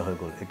সেইজনী বিয়া হৈ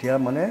গ'ল এতিয়া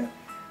মানে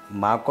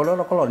মাকৰ লগত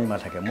অকল অনিমা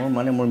থাকে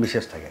মোৰ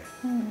মিছেছ থাকে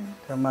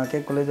মাকে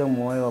ক'লে যে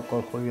মই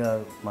অকলশৰীয়া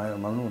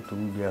মানুহ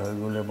তুমি বিয়া হৈ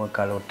গ'লে মই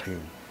কাৰ লগত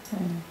থাকিম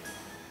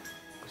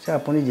কৈছে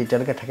আপুনি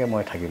যেতিয়ালৈকে থাকে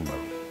মই থাকিম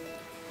বাৰু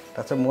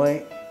তাৰপিছত মই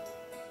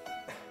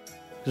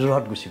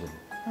যোৰহাট গুচি গ'লোঁ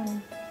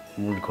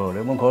মোৰ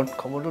ঘৰলৈ মই ঘৰত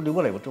খবৰটো দিব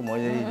লাগিবতো মই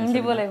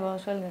দিব লাগিব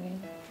ছোৱালীজনী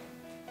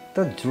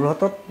তো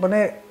যোৰহাটত মানে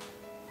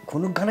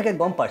ঘুনুকঘানেকৈ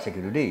গম পাইছে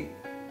কিন্তু দেই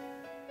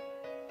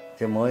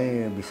যে মই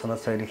বিশ্বনাথ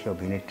চাৰিআলি সেই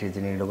অভিনেত্ৰী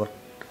এজনীৰ লগত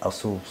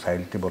আছোঁ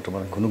চাৰিআলিতে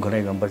বৰ্তমান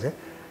ঘুনুকঘানেকৈ গম পাইছে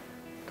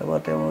তাৰপৰা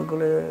তেওঁ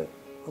ক'লে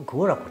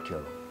ঘোৰ আপত্তি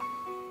আৰু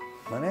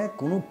মানে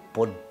কোনো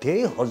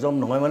পধ্যেই হজম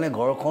নহয় মানে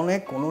ঘৰখনে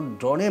কোনো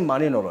ধৰণে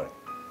মানি নলয়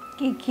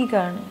কি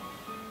কাৰণে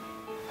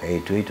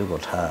সেইটোৱেইটো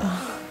কথা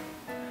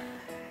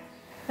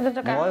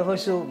মই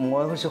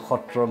হৈছোঁ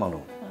সত্ৰৰ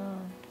মানুহ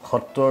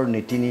সত্ৰৰ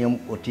নীতি নিয়ম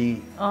অতি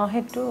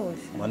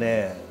মানে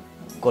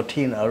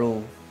কঠিন আৰু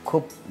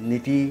খুব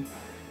নীতি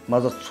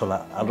মাজত চলা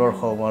আদৰ্শ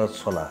মাজত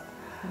চলা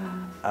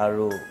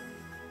আৰু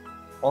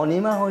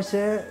অনিমা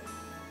হৈছে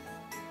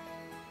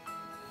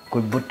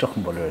কৈৱৰ্ত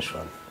সম্প্ৰদায়ৰ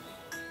ছোৱালী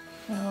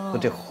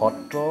গতিকে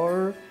সত্ৰৰ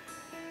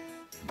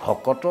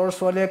ভকতৰ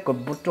ছোৱালীয়ে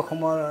কৈৱৰ্ত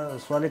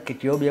ছোৱালীয়ে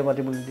কেতিয়াও বিয়া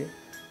পাতিব নিদিয়ে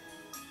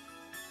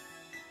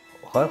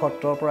হয়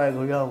সত্ৰৰ পৰা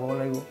এঘৰীয়া হ'ব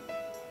লাগিব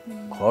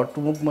ঘৰটো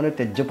মোক মানে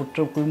তেজ্যপুত্ৰ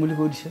কৰিম বুলি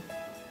কৈ দিছে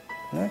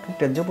নাই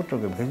তেজ্যপুত্ৰ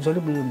কৰিম সেই ছোৱালী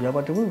বিয়া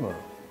পাতিবই বাৰু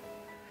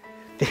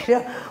তেতিয়া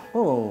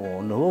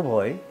অনুভৱ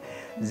হয়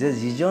যে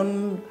যিজন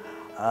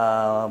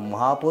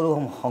মহাপুৰুষ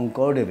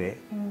শংকৰদেৱে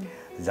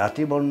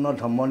জাতি বৰ্ণ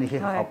ধৰ্ম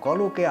নিৰ্বিশেষে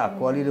সকলোকে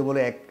আঁকোৱালি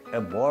ল'বলৈ এক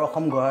বৰ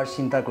অসম গঢ়াৰ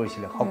চিন্তা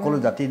কৰিছিলে সকলো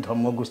জাতি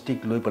ধৰ্মগোষ্ঠীক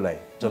লৈ পেলাই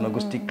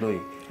জনগোষ্ঠীক লৈ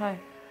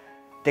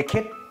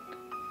তেখেত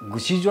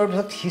গুচি যোৱাৰ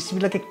পিছত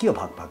শিষ্যবিলাকে কিয়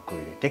ভাগ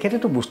কৰিলে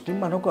তেখেতেতো মুছলিম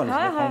মানুহকো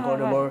আনিছিলে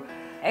শংকৰদেৱৰ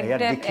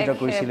ইয়াত দীক্ষিত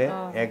কৰিছিলে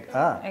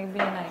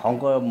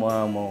শংকৰ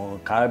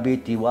কাৰ্বি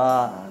তিৱা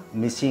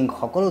মিচিং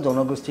সকলো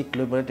জনগোষ্ঠীক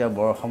লৈ পেলাই তেওঁ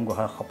বৰ অসম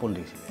গঢ়াৰ সপোন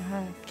দিছিলে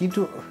কিন্তু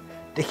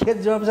তেখেত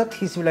যোৱাৰ পিছত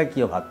শিষ্যবিলাক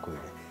কিয় ভাগ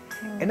কৰিলে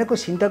এনেকৈ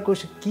চিন্তা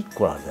কৰিছোঁ কি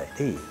কৰা যায়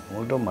দেই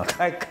মোৰতো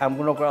মাথাই কাম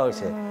নকৰা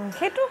হৈছে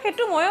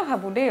সেইটো ময়ো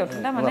ভাবোঁ দেই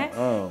মানে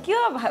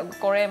কিয়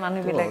কৰে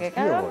মানুহবিলাকে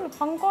কাৰণ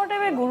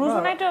শংকৰদেৱে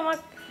গুৰুজনাইতো আমাক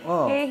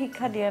সেই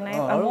শিক্ষা দিয়া নাই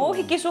ময়ো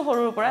শিকিছোঁ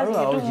সৰুৰ পৰা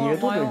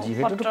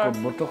যিহেতু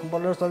কৈৱৰ্ত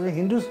সম্প্ৰদায়ৰ ছোৱালী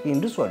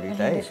হিন্দু ছোৱালী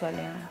তাই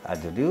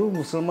যদিও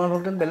মুছলমান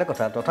হ'লহেঁতেন বেলেগ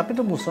কথা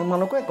তথাপিতো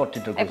মুছলমানকো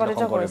একত্ৰিত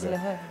কৰিছিলে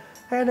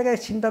সেই এনেকৈ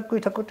চিন্তা কৰি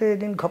থাকোঁতে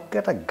এদিন ঘপকৈ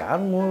এটা গান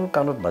মোৰ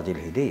কাণত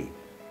বাজিলহি দেই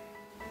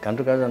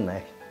গানটো কাৰণ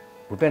নাই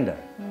ভূপেন দাৰ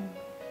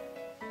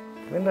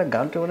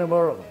গানটো মানে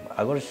বৰ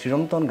আগৰ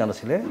চিৰন্তন গান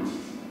আছিলে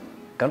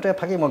গানটো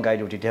এফাকি মই গাই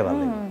দিওঁ তেতিয়াহে ভাল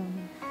লাগে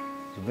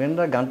ভূপেন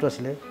দাৰ গানটো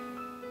আছিলে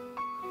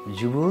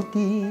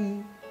যুৱতী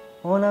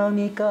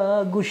অনামিকা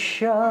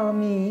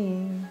গোস্বামী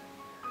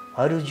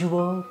আৰু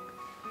যুৱক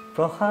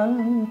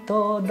প্ৰশান্ত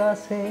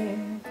দাসে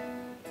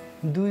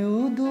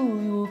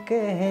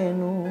দুয়োকে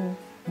হেনো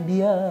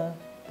বিয়া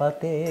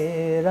পাতে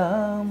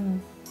ৰাম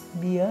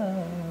বিয়া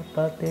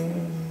পাতে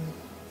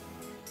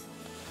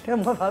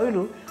মই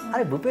ভাবিলোঁ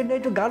আৰে ভূপেন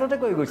দাইটো গানতে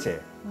কৈ গৈছে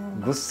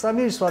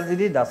গোস্বামীৰ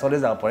ছোৱালীজনী দাসলৈ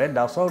যাব পাৰে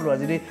দাসৰ ল'ৰা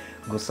যদি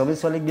গোস্বামীৰ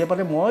ছোৱালীক বিয়া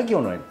পাতে মই কিয়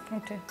নোৱাৰিম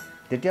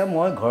তেতিয়া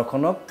মই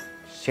ঘৰখনক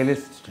চেলেঞ্জ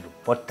দিছিলোঁ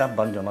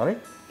প্ৰত্যাহ্বান জনালে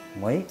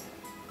মই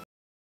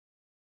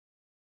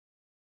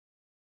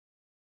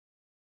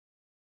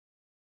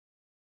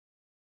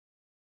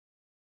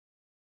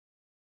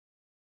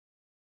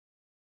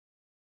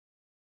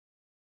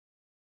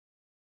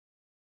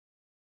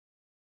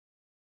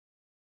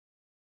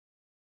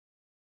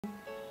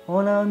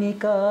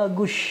অনামিকা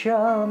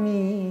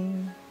গোস্বামী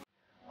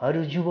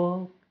আৰু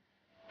যুৱক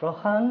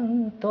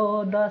প্ৰশান্ত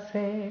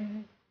দাসে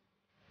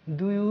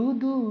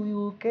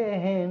দুয়োকে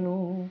হেনো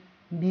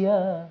বিয়া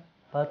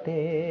পাতে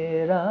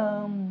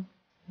ৰাম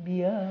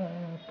বিয়া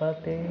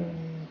পাতে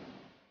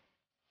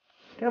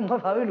মই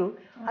ভাবিলোঁ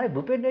আৰে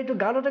ভূপেন দাইটো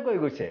গানতে কৈ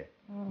গৈছে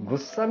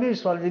গোস্বামীৰ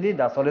ছোৱালীজনী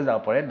দাসলৈ যাব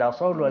পাৰে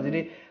দাসৰ ল'ৰা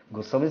যদি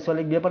গোস্বামীৰ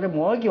ছোৱালীক বিয়া পাতে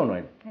মই কিয়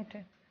নোৱাৰিম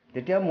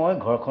তেতিয়া মই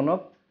ঘৰখনক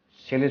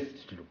চেলেঞ্জ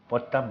দিছিলোঁ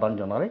প্ৰত্যাহ্বান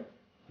জনালে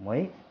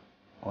মই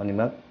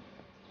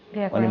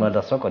অনিমা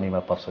দাসক অনিমা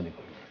পাচনি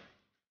কৰিলোঁ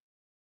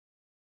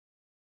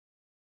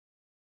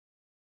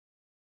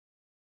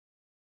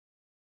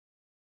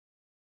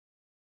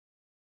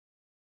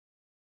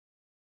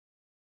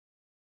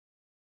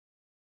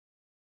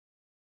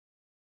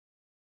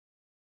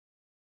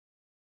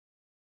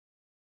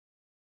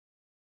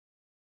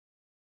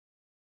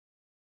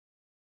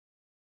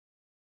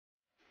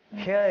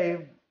সেয়াই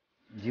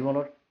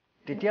জীৱনত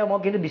তেতিয়া মই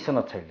কিন্তু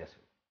বিশ্বনাথ চাৰিআলিত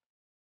আছোঁ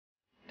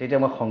তেতিয়া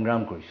মই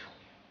সংগ্ৰাম কৰিছোঁ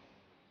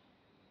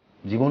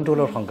জীৱনটোৰ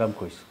লগত সংগ্ৰাম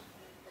কৰিছোঁ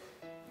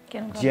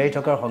জীয়াই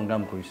থকাৰ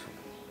সংগ্ৰাম কৰিছোঁ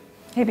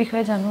সেই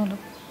বিষয়ে জানো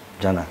অলপ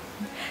জানা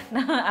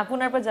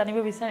আপোনাৰ পৰা জানিব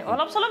বিচাৰিম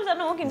অলপ চলপ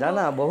জানো কিন্তু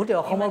জানা বহুতে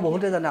অসমৰ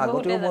বহুতে জানে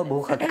আগতেও মই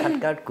বহু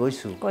সাক্ষাৎকাৰ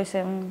কৈছোঁ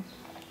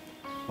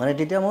মানে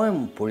তেতিয়া মই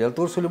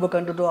পৰিয়ালটোৰ চলিবৰ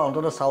কাৰণেতো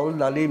অন্ততঃ চাউল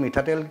দালি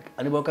মিঠাতেল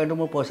আনিবৰ কাৰণেতো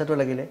মোৰ পইচাটো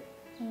লাগিলে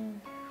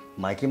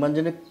মাইকী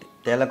মানুহজনীক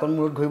তেল অকণ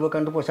মূৰত ঘঁহিবৰ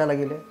কাৰণেতো পইচা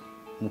লাগিলে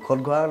মুখত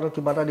ঘঁহা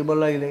কিবা এটা দিব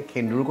লাগিলে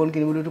সেন্দুৰকণ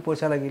কিনিবলৈতো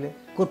পইচা লাগিলে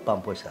ক'ত পাম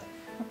পইচা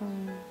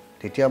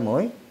তেতিয়া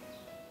মই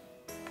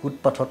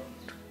ফুটপাথত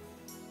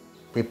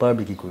পেপাৰ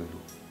বিক্ৰী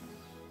কৰিলোঁ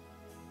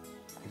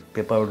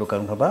পেপাৰৰ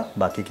দোকান ভাবা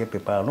বাকীকৈ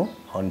পেপাৰ আনো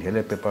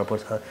সন্ধিয়ালৈ পেপাৰ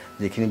পইচা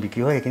যিখিনি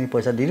বিক্ৰী হয় সেইখিনি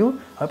পইচা দি দিওঁ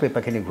আৰু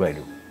পেপাৰখিনি ঘূৰাই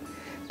দিওঁ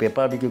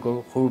পেপাৰ বিক্ৰী কৰোঁ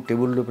সৰু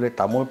টেবুল লৈ পেলাই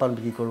তামোল পাণ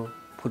বিক্ৰী কৰোঁ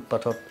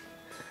ফুটপাথত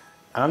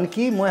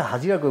আনকি মই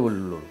হাজিৰা কৰিবলৈ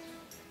ল'লোঁ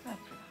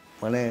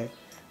মানে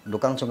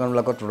দোকান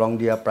চোকানবিলাকত ৰং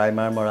দিয়া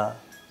প্ৰাইমাৰ মৰা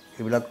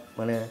এইবিলাক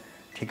মানে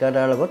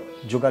ঠিকাদাৰৰ লগত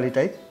যোগালী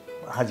টাইপ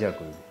হাজিৰা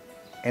কৰিব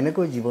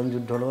এনেকৈ জীৱন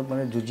যুদ্ধৰ লগত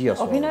মানে যুঁজি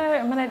আছোঁ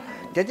মানে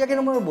তেতিয়া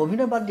কিন্তু মই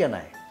অভিনয় বাদ দিয়া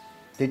নাই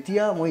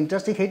তেতিয়া মই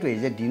ইণ্টাৰেষ্টিং সেইটোৱেই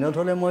যে দিনত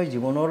হ'লে মই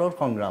জীৱনৰ লগত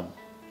সংগ্ৰাম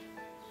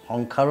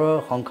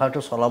সংসাৰটো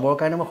চলাবৰ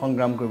কাৰণে মই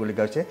সংগ্ৰাম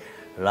কৰিবলগীয়া হৈছে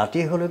ৰাতি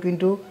হ'লেও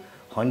কিন্তু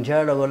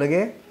সন্ধিয়াৰ লগে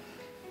লগে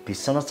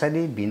বিশ্বনাথ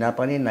চাৰিআলি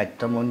বীণাপানী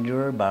নাট্য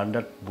মন্দিৰৰ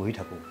বাৰাণ্ডাত বহি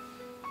থাকোঁ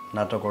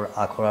নাটকৰ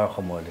আখৰাৰ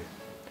সময়লৈ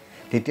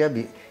তেতিয়া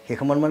সেই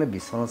সময়ত মানে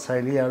বিশ্বনাথ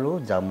চাৰিআলি আৰু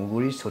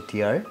জামুগুৰি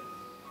চতিয়াৰ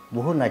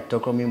বহু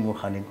নাট্যকৰ্মী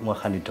মই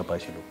সান্নিধ্য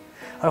পাইছিলোঁ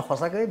আৰু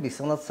সঁচাকৈ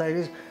বিশ্বনাথ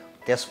চাৰিআলি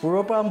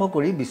তেজপুৰৰ পৰা আৰম্ভ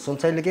কৰি বিশ্বনাথ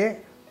চাৰিআলিলৈকে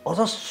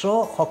অজস্ৰ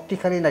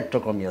শক্তিশালী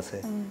নাট্যকৰ্মী আছে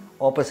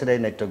অপেচাদাৰী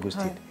নাট্য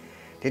গোষ্ঠীত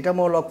তেতিয়া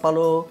মই লগ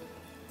পালোঁ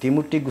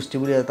ত্ৰিমূৰ্তি গোষ্ঠী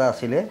বুলি এটা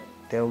আছিলে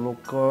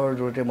তেওঁলোকৰ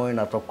জৰিয়তে মই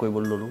নাটক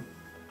কৰিবলৈ ল'লোঁ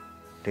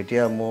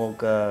তেতিয়া মোক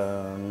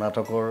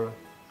নাটকৰ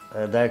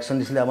ডাইৰেকশ্যন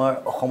দিছিলে আমাৰ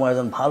অসমৰ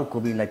এজন ভাল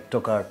কবি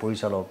নাট্যকাৰ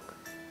পৰিচালক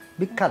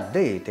বিখ্যাত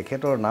দেই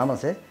তেখেতৰ নাম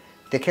আছে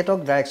তেখেতক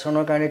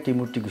ডাইৰেকশ্যনৰ কাৰণে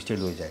ত্ৰিমূৰ্তি গোষ্ঠীয়ে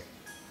লৈ যায়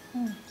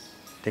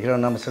তেখেতৰ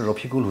নাম আছে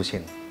ৰফিকুল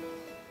হুছেইন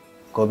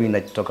কবি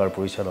নাট্যকাৰ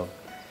পৰিচালক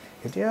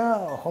এতিয়া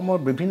অসমৰ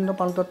বিভিন্ন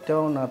প্ৰান্তত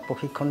তেওঁ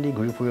প্ৰশিক্ষণ দি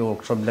ঘূৰি ফুৰে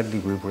ৱৰ্কশ্বপবিলাক দি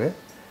ঘূৰি ফুৰে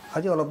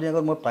আজি অলপ দিন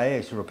আগত মই পাই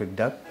আহিছোঁ ৰফিক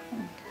দাক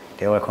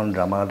তেওঁ এখন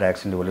ড্ৰামা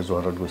ডাইৰেকশ্যন দিবলৈ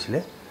যোৰহাটত গৈছিলে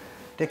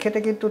তেখেতে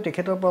কিন্তু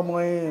তেখেতৰ পৰা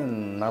মই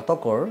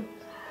নাটকৰ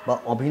বা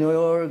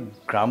অভিনয়ৰ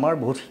গ্ৰামাৰ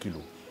বহুত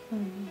শিকিলোঁ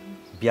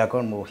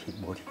ব্যাকৰণ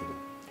বহুত শিকিলোঁ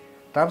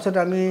তাৰপিছতে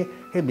আমি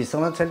সেই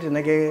বিশ্বনাথ চাৰিআলিত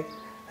তেনেকৈ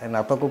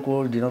নাটকো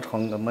কৰোঁ দিনত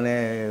মানে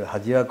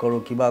হাজিৰা কৰোঁ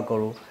কিবা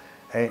কৰোঁ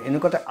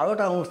এনেকুৱাতে আৰু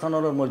এটা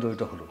অনুষ্ঠানৰ লগত মই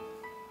জড়িত হ'লোঁ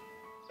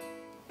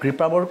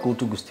কৃপাবৰ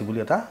কৌতুক গোষ্ঠী বুলি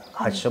এটা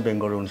হাস্য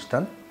ব্যংগৰ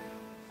অনুষ্ঠান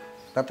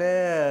তাতে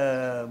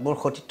মোৰ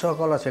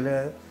সতীৰ্থসকল আছিলে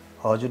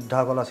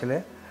সহযোদ্ধাসকল আছিলে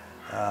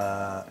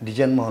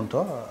দ্বিজেন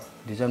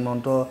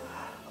মহন্ত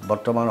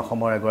বৰ্তমান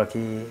অসমৰ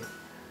এগৰাকী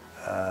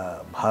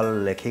ভাল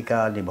লেখিকা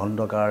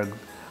নিবন্ধকাৰ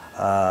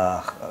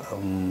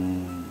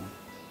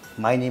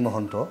মাইনী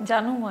মহন্ত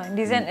জানো মই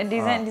ডিজেন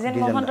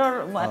মহন্তৰ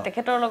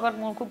তেখেতৰ লগত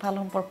মোৰ খুব ভাল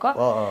সম্পৰ্ক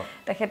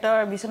তেখেতৰ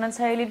বিশ্বনাথ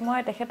চাৰিআলিত মই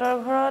তেখেতৰ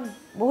ঘৰত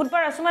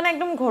বহুতবাৰ আছোঁ মানে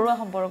একদম ঘৰুৱা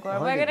সম্পৰ্ক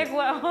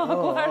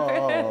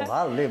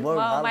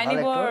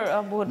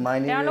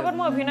তেওঁৰ লগত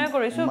মই অভিনয়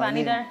কৰিছোঁ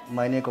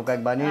বাণীৰ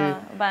ককাইক বাণীৰ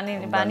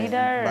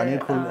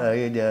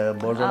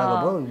বৰজনা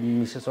গাব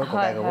মিছেছৰ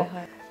ককাইক গাব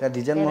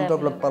দ্বিজেন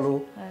মন্ত্ৰক লগ পালোঁ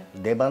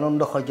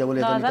দেৱানন্দ শইকীয়া বুলি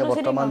এজন এতিয়া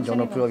বৰ্তমান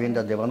জনপ্ৰিয়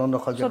অভিনেতা দেৱানন্দ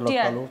শইকীয়াক লগ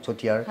পালোঁ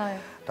চতিয়াৰ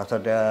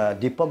তাৰপিছত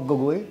দীপক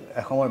গগৈ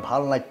এসময়ৰ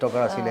ভাল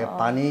নাট্যকাৰ আছিলে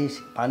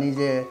পানী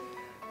যে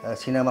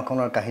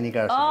চিনেমাখনৰ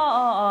কাহিনীকাৰ আছিলে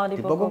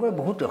দীপক গগৈ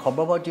বহুত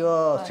সৰ্বভাৰতীয়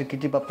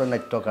স্বীকৃতিপ্ৰাপ্ত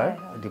নাট্যকাৰ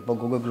দীপক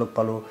গগৈক লগ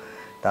পালোঁ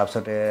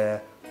তাৰপিছতে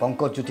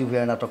পংকজজ্যোতি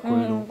ভূঞাৰ নাটক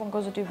কৰিলোঁ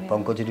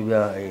পংকজজ্যোতি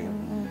ভূঞা এই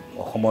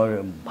অসমৰ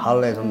ভাল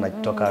এজন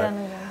নাট্যকাৰ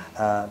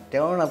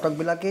তেওঁৰ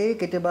নাটকবিলাকেই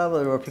কেতিয়াবা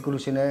ৰফিকুল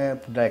হুছেইনে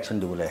ডাইৰেকশ্যন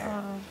দিবলৈ আহে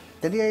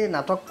তেতিয়া এই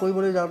নাটক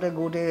কৰিবলৈ যাওঁতে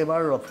গৌতে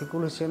এবাৰ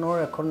ৰফিকুল হুছেইনৰ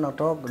এখন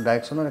নাটক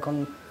ডাইৰেকশ্যনৰ এখন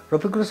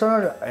ৰফিকুল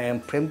হুছেইনৰ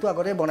ফ্ৰেমটো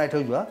আগতে বনাই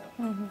থৈ যোৱা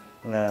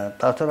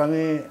তাৰপিছত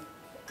আমি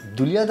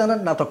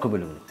দুলীয়াজানত নাটক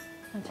কৰিবলৈ গ'লোঁ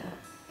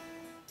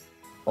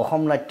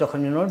অসম নাট্য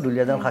সন্মিলনৰ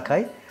দুলীয়াজান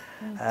শাখাই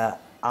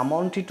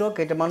আমন্ত্ৰিত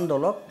কেইটামান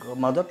দলক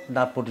মাজত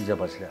নাট প্ৰতিযোগিতা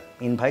পাইছিলে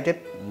ইনভাইটেড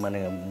মানে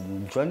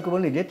জইন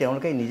কৰিবলৈ নিদিয়ে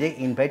তেওঁলোকে নিজে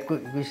ইনভাইট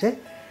কৰিছে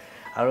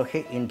আৰু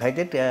সেই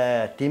ইনভাইটেড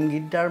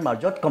টিমকেইটাৰ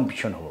মাজত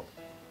কম্পিটিশ্যন হ'ব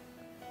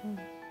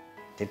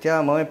তেতিয়া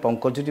মই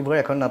পংকজজ্যোতি ভূঞাৰ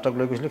এখন নাটক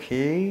লৈ গৈছিলোঁ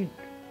সেই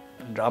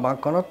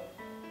ড্ৰামাখনত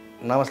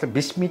নাম আছিলে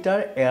 ২০ মিটাৰ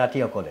এৰাতি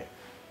অকলে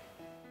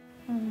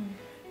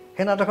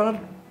সেই নাটকখনত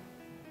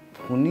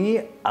শুনি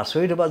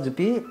আচৰিত হ'বা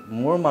জুপি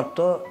মোৰ মাত্ৰ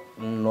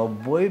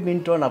 ৯০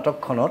 মিনিটৰ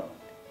নাটকখনত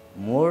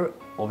মোৰ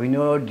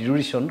অভিনয়ৰ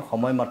ডিউৰেশ্যন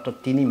সময় মাত্ৰ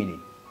 ৩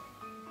 মিনিট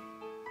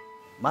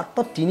মাত্ৰ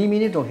 ৩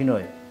 মিনিট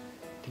অভিনয়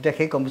তেতিয়া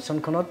সেই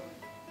কম্পিটিশ্যনখনত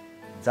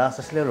জাজ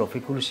আছিলে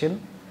ৰফিকুল হুছেইন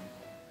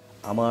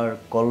আমাৰ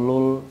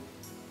কল্লোল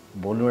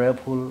বনৰীয়া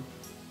ফুল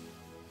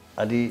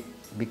আদি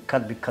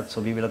বিখ্যাত বিখ্যাত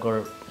ছবিবিলাকৰ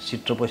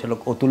চিত্ৰ পৰিচালক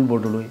অতুল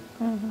বৰদলৈ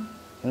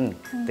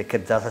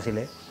তেখেত জাজ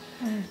আছিলে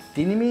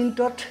 ৩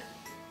 মিনিটত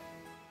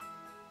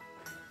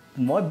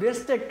মই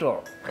বেষ্ট এক্টৰ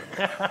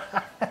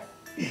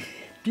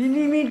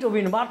 ৩ মিনিট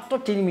অভিনয় মাত্ৰ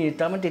 ৩ মিনিট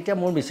তাৰমানে তেতিয়া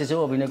মোৰ মিছেছেও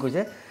অভিনয়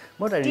কৰিছে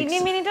মই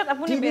 ৩ মিনিটত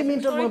আপুনি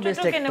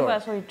বেষ্ট কেনেকুৱা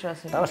চৰিত্ৰ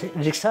আছে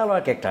ৰিক্সা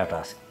লোৱাৰ কেৰেক্টাৰ এটা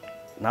আছে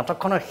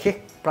নাটকখনৰ শেষ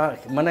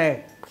মানে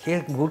শেষ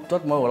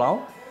মুহূৰ্তত মই ওলাওঁ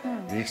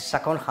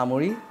ৰিক্সাখন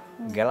সামৰি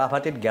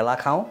গেলাভাটিত গেলা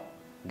খাওঁ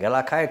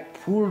গেলা খাই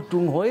ফুল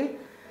টুং হৈ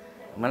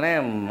মানে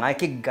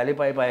মাইকীক গালি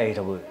পাই পাই আহি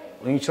থাকোঁ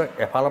উইংছৰ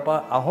এফালৰ পৰা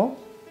আহোঁ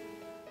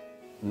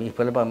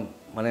ইফালৰ পৰা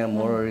মানে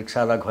মোৰ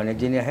ৰিক্সাৱালা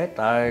ঘৈণীয়েকজনী আহে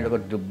তাৰ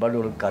লগত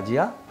দুব্বাদুল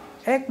কাজিয়া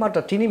একমাত্ৰ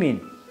 ৩ মিনিট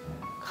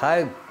খাই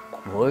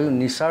হৈ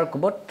নিচাৰ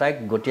কোবত তাইক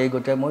গতিয়াই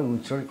গতিয়াই মই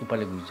উইংছৰ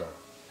ইফালে গুচি যাওঁ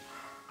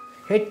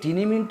সেই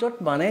 ৩ মিনিটত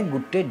মানে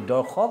গোটেই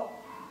দৰ্শক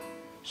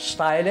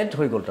চাইলেণ্ট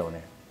হৈ গ'ল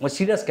তাৰমানে মই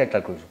চিৰিয়াছ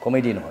কেৰেক্টাৰ কৰিছোঁ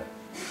কমেডি নহয়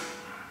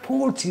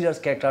ফুল চিৰিয়াছ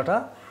কেৰেক্টাৰ এটা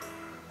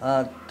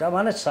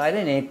তাৰমানে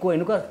চাইলেণ্ট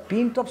এনেকুৱা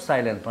প্ৰিণ্ট অফ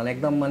চাইলেণ্ট মানে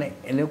একদম মানে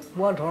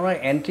এনেকুৱা ধৰণৰ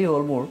এণ্ট্ৰি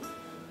হ'ল মোৰ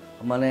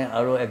মানে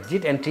আৰু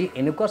এক্সিট এণ্ট্ৰি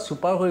এনেকুৱা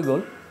ছুপাৰ হৈ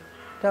গ'ল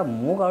এতিয়া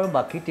মোক আৰু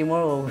বাকী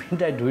টীমৰ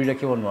অভিনেতাই ধৰি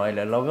ৰাখিব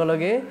নোৱাৰিলে লগে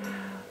লগে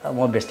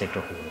মই বেষ্ট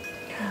এক্টৰ হৈ গ'লোঁ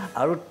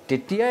আৰু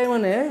তেতিয়াই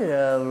মানে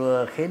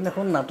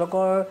সেইদিনাখন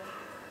নাটকৰ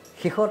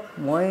শেষত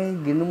মই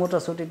গিনুমত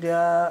আছোঁ তেতিয়া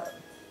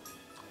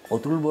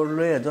অতুল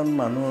বৰদলৈ এজন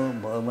মানুহ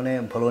মানে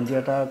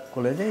ভলণ্টিয়াৰ এটা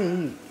ক'লে যে এই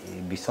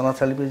বিশ্বনাথ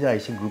চাৰিআলিৰ যে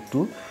আহিছে গ্ৰুপটো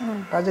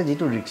তাৰ যে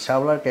যিটো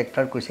ৰিক্সাৱালাৰ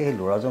কেৰেক্টাৰ কৰিছে সেই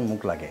ল'ৰাজন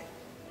মোক লাগে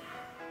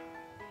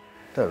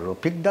তো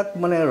ৰফিক দাক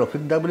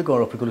বুলি কওঁ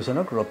ৰফিকুল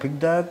হুছেইনক ৰফিক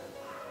দাক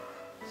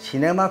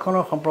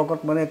চিনেমাখনৰ সম্পৰ্কত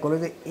মানে ক'লে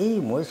যে এই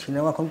মই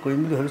চিনেমাখন কৰিম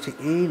বুলি ভাবিছোঁ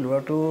এই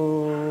ল'ৰাটো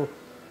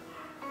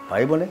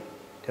পাৰিবনে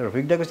এতিয়া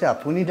ৰফিক দাই কৈছে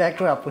আপুনি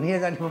ডাইৰেক্টৰ আপুনিহে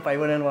জানিব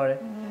পাৰিবনে নোৱাৰে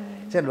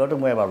যে ল'ৰাটো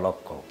মই এবাৰ লগ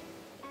কৰোঁ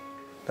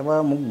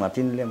তাৰপৰা মোক মাতি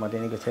নিলে মাতি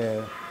নি কৈছে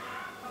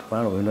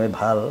তোমাৰ অভিনয়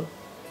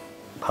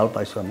ভাল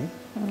পাইছোঁ আমি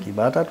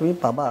কিবা এটা তুমি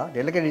পাবা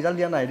তেতিয়ালৈকে ৰিজাল্ট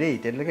দিয়া নাই দেই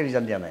তেতিয়ালৈকে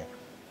ৰিজাল্ট দিয়া নাই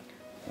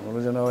বোলো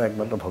যেন আৰু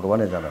একমাত্ৰ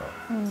ভগৱানে জানো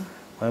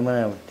মই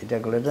মানে তেতিয়া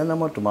ক'লে যে না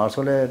মই তোমাৰ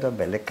ওচৰলৈ এটা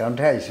বেলেগ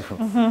কাৰণতহে আহিছোঁ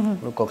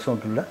বোলো কওকচোন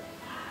অতুলদা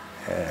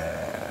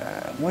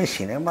মই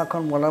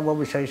চিনেমাখন বনাব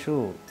বিচাৰিছোঁ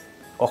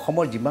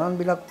অসমৰ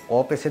যিমানবিলাক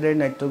অপেচাদাৰী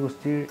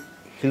নাট্যগোষ্ঠীৰ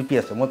শিল্পী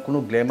আছে মই কোনো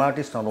গ্লেমাৰ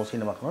আৰ্টিষ্ট নলওঁ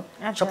চিনেমাখনত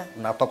চব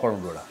নাটকৰ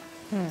ল'ৰা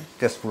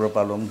তেজপুৰৰ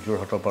পৰা ল'ম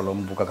যোৰহাটৰ পৰা ল'ম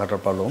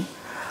বোকাখাটৰ পৰা ল'ম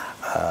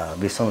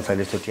বিশ্বনাথ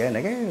চাৰিআলি চতিয়া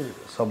এনেকৈ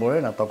চবৰে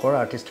নাটকৰ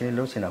আৰ্টিষ্টখিনি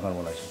লৈ চিনেমাখন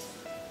বনাইছোঁ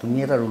তুমি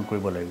এটা ৰোল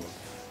কৰিব লাগিব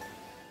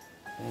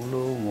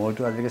বোলো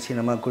মইতো আজিলৈকে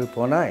চিনেমা কৰি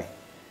পোৱা নাই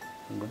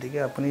গতিকে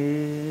আপুনি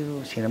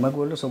চিনেমা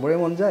কৰিলে চবৰে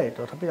মন যায়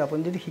তথাপি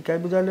আপুনি যদি শিকাই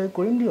বুজাই লৈ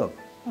কৰিম দিয়ক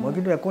মই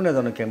কিন্তু একো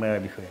নাজানো কেমেৰাৰ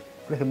বিষয়ে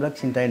বোলে সেইবিলাক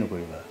চিন্তাই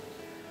নকৰিবা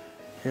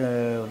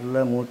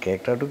বোলে মোৰ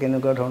কেৰেক্টাৰটো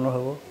কেনেকুৱা ধৰণৰ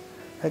হ'ব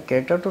সেই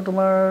কেৰেক্টাৰটো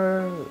তোমাৰ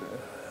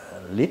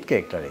লিড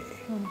কেৰেক্টাৰেই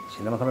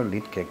চিনেমাখনৰ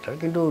লিড কেৰেক্টাৰ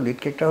কিন্তু লিড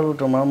কেৰেক্টাৰ হ'ল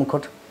তোমাৰ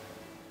মুখত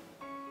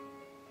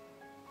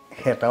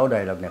এটাও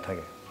ডাইলগ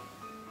নাথাকে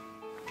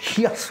কি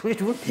আচৰিত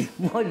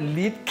মই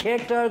লিড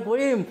কেৰেক্টাৰ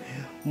কৰিম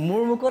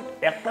মোৰ মুখত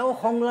এটাও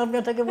সংলাপ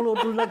নাথাকে বোলো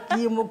অতুলদা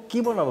মোক কি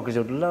বনাব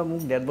খুজিছে অতুলদা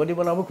মোক ডেড বডি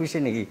বনাব খুজিছে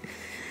নেকি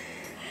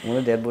মোৰ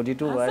ডেড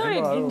বডিটো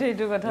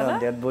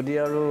ডেড বডি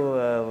আৰু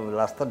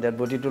লাষ্টত ডেড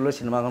বডিটো লৈ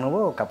চিনেমাখন হ'ব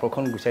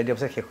কাপোৰখন গুচাই দিয়াৰ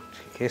পিছত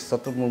সেই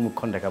শ্বটটোত মোৰ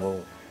মুখখন দেখাব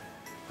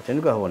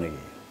তেনেকুৱা হ'ব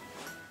নেকি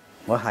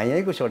মই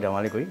হাঁহিয়াই কৈছোঁ আৰু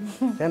ধেমালি কৰি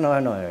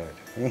নহয়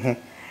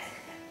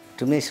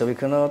তুমি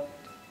ছবিখনত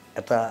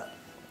এটা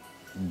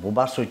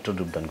বোবা চৰিত্ৰ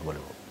যোগদান কৰিব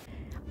লাগিব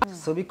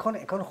ছবিখন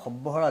এখন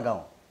সৰ্বহাৰা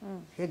গাঁও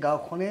সেই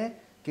গাঁওখনে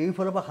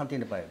কেইফালৰ পৰা শান্তি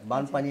নাপায়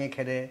বানপানীয়ে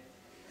খেদে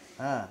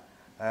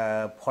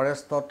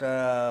ফৰেষ্টত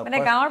মানে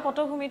গাঁৱৰ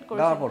পটভূমিত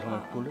কৰিছে গাঁৱৰ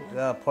পটভূমিত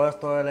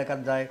ফৰেষ্টৰ এলেকাত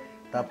যায়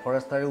তাত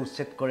ফৰেষ্টাৰে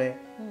উচ্ছেদ কৰে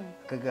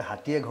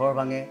হাতীয়ে ঘৰ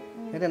ভাঙে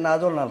সিহঁতে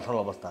নাজল নাথল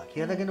অৱস্থা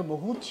সিহঁতে কিন্তু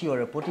বহুত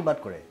চিঞৰে প্ৰতিবাদ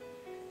কৰে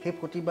সেই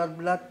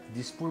প্ৰতিবাদবিলাক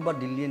দিছপুৰ বা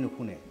দিল্লীয়ে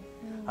নুশুনে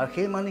আৰু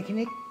সেই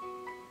মানুহখিনিক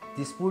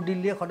দিছপুৰ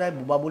দিল্লীয়ে সদায়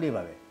বোবা বুলি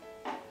ভাবে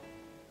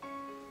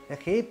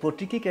সেই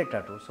প্ৰতীকী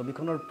কেৰেক্টাৰটো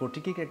ছবিখনৰ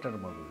প্ৰতীকী কেৰেক্টাৰটো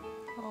মই বুজিলোঁ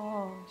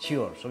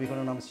চিঞৰ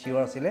ছবিখনৰ নাম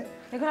চিঞৰ আছিলে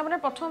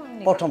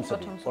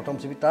প্ৰথম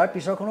ছবি তাৰ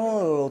পিছৰখনো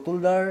অতুল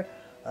দাৰ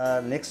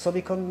নেক্সট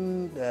ছবিখন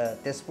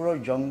তেজপুৰৰ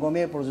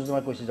জংগমে প্ৰযোজনা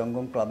কৰিছে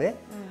জংগম ক্লাবে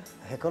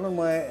সেইখনত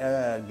মই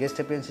গেষ্ট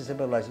এপিয়াৰেঞ্চ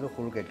হিচাপে ওলাইছিলোঁ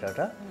সৰু কেৰেক্টাৰ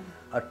এটা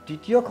আৰু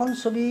তৃতীয়খন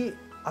ছবি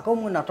আকৌ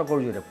মই নাটকৰ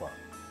জৰিয়তে পোৱা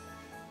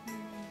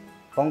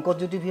পংকজ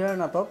জ্যোতিভিয়াৰ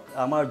নাটক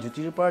আমাৰ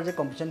জ্যোতিৰপাৰ যে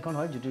কম্পিটিশ্যনখন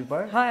হয়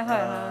জ্যোতিৰপাৰ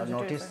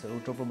নৰ্থ ইষ্ট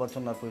উত্তৰ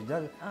পূৰ্বাঞ্চল নাটক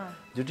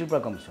জ্যোতিৰপাৰ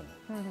কম্পিটিশ্যন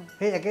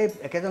সেই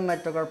একেজন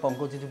নাট্যকাৰ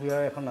পংকজ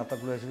জ্যোতিভিয়াৰ এখন নাটক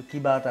লৈ আহিছিলোঁ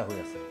কিবা এটা হৈ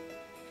আছে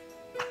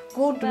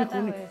আকৌ তুমি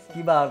শুনি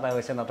কিবা এটা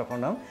হৈছে নাটকৰ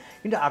নাম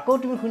কিন্তু আকৌ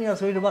তুমি শুনি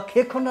আচৰিত হ'বা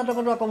সেইখন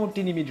নাটকতো আকৌ মোৰ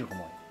 3 মিনিট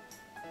সময়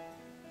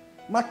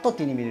মাত্ৰ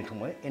 3 মিনিট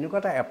সময় এনেকুৱা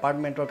এটা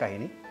এপাৰ্টমেণ্টৰ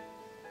কাহিনী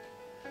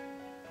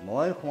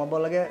মই সোমাব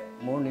লাগে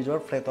মোৰ নিজৰ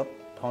ফ্লেটত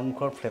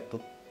ধনখৰ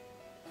ফ্লেটটোত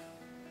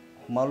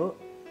সোমালোঁ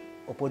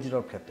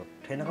অপজিটৰ ফ্লেটটোত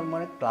সেইদিনাখন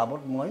মানে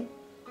ক্লাবত মই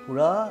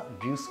পূৰা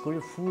ড্ৰিংকছ কৰি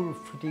ফুল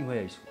ফিটিং হৈ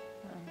আহিছোঁ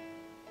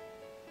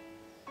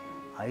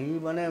আহি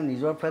মানে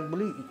নিজৰ ফ্লেট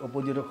বুলি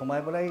অপজিটত সোমাই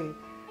পেলাই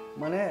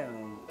মানে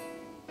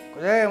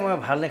মই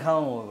ভাল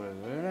নাখাওঁ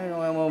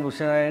মই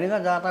বুজি নাই এনেকুৱা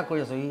যা তা কৰি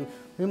আছোঁ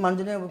সি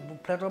মানুহজনে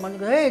ফ্লেটৰ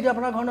মানুহজনে এই এতিয়া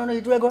আপোনাৰ ঘৰ নহয়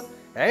এইটোৱে ঘৰ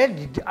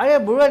আৰে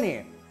বৰুৱানী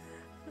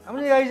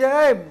আপুনি আহিছে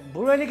এই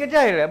বৰুৱানী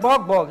কেতিয়া আহিলে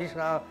বক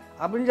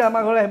আপুনি যে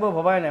আমাৰ ঘৰলৈ আহিব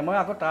ভবাই নাই মই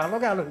আকৌ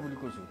তাহাঁতকে আলহী বুলি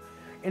কৈছোঁ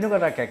এনেকুৱা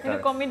এটা কেৰেক্টাৰ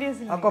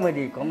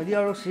কমেডি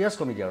আৰু চিৰিয়াছ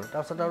কমেডি আৰু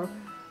তাৰপিছত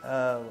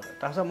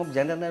মোক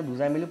যেনে তেনে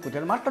বুজাই মেলি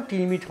পঠিয়ালে মাত্ৰ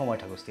 3 মিনিট সময়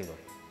থাকোঁ ষ্টেজত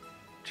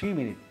 3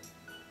 মিনিট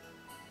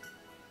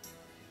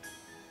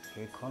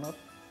সেইখনত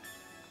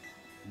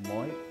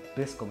মই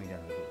বেষ্ট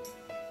কমেডিয়ান হৈ গ'লোঁ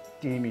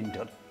 3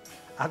 মিনিটত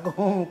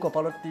আকৌ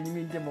কপালত 3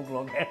 মিনিটে মোক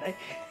লগাই নাই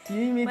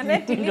 3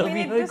 মিনিট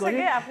অভিনয় কৰি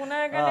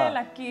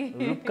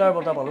ৰূপকাৰ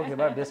বঁটা পালোঁ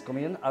সেইবাৰ বেষ্ট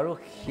কমেডিয়ান আৰু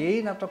সেই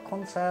নাটকখন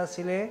চাই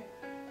আছিলে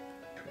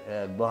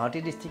গুৱাহাটী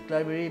ডিষ্ট্ৰিক্ট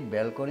লাইব্ৰেৰী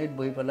বেলকনিত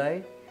বহি পেলাই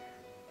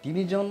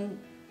 3জন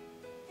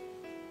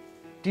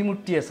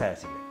ত্ৰিমূৰ্তিয়ে চাই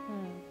আছিলে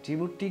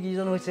ত্ৰিমূৰ্তি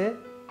কেইজন হৈছে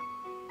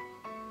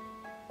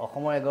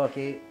অসমৰ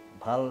এগৰাকী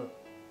ভাল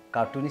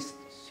কাৰ্টুনিষ্ট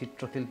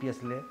চিত্ৰশিল্পী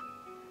আছিলে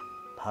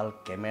ভাল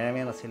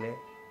কেমেৰামেন আছিলে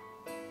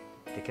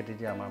তেখেত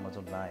এতিয়া আমাৰ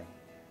মাজত নাই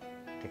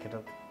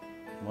তেখেতক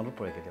মনত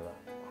পৰে কেতিয়াবা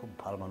খুব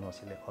ভাল মানুহ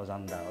আছিলে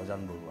অজান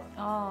বৰুৱা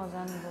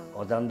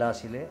অজান দা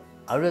আছিলে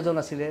আৰু এজন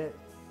আছিলে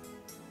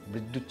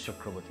বিদ্যুৎ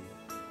চক্ৰৱৰ্তী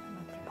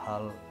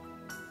ভাল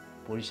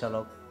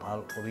পৰিচালক ভাল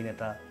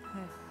অভিনেতা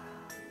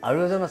আৰু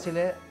এজন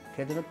আছিলে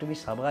সেইজনক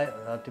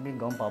তুমি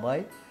গম পাবাই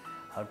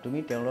আৰু তুমি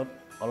তেওঁৰ লগত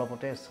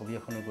অলপতে ছবি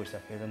এখনো কৰিছা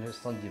সেইজন হৈছে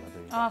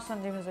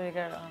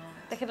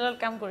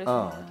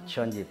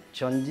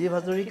সঞ্জীৱ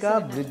হাজৰিকা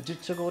বিদ্যুৎ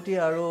চক্ৰৱৰ্তী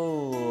আৰু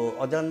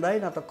অজান দাই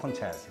নাটকখন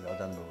চাই আছিলে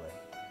অজান বৰুৱাই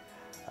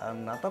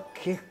নাটক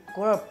শেষ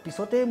কৰাৰ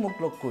পিছতেই মোক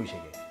লগ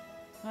কৰিছেগৈ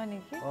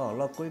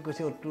লগ কৰি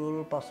কৈছে অতুল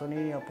পাচনি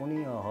আপুনি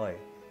হয়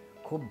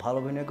খুব ভাল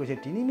অভিনয় কৰিছে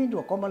 3 মিনিট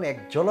অকণমান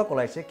একজলক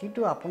ওলাইছে কিন্তু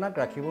আপোনাক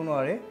ৰাখিব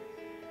নোৱাৰে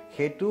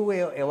সেইটো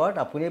এৱাৰ্ড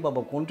আপুনিয়ে পাব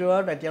কোনটো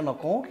এৱাৰ্ড এতিয়া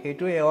নকওঁ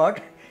সেইটো এৱাৰ্ড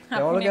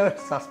তেওঁলোকে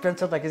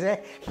ছাছপেন্সত ৰাখিছে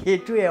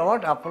সেইটো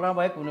এৱাৰ্ড আপোনাৰ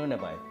বাহিৰে কোনেও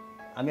নাপায়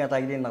আমি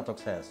আটাইকেইদিন নাটক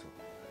চাই আছোঁ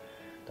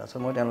তাৰপিছত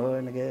মই তেওঁলোকক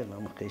এনেকৈ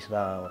কৈছোঁ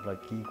আপোনাক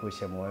কি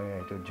কৈছে মই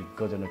সেইটো যোগ্য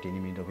জানো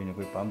 3 মিনিট অভিনয়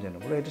কৰি পাম জানো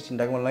বোলে সেইটো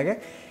চিন্তা কৰিব নালাগে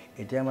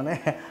এতিয়া মানে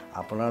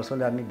আপোনাৰ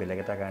ওচৰলৈ আমি বেলেগ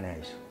এটা কাৰণে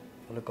আহিছোঁ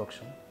বোলে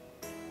কওকচোন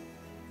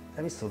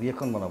আমি ছবি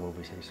এখন বনাব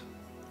বিচাৰিছোঁ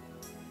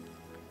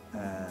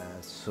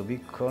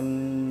ছবিখন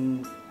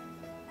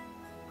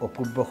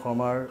অপূৰ্ব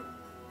শৰ্মাৰ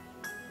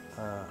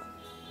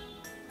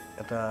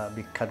এটা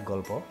বিখ্যাত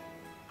গল্প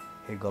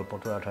সেই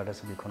গল্পটোৰ আধাৰতে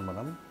ছবিখন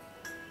বনাম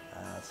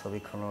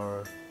ছবিখনৰ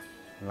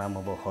নাম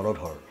হ'ব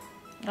হলধৰ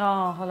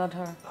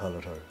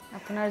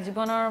আপোনাৰ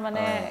জীৱনৰ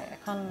মানে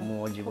এখন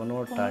মোৰ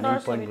জীৱনৰ টাৰ্ণিং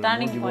পইণ্ট মোৰ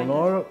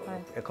জীৱনৰ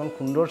এখন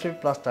সুন্দৰ ছবি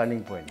প্লাছ টাৰ্ণিং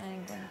পইণ্ট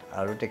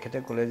আৰু তেখেতে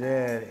ক'লে যে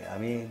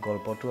আমি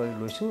গল্পটো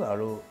লৈছোঁ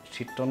আৰু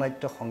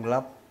চিত্ৰনাট্য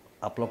সংলাপ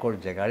আপোনালোকৰ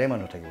জেগাৰে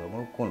মানুহ থাকিব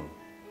মোৰ কোন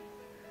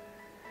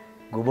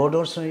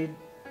গোবৰ্ধন শ্ৰেণীত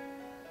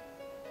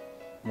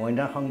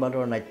মইনা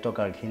সংবাদৰ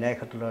নাট্যকাৰ ঘিনাই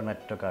খাটুলৰ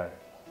নাট্যকাৰ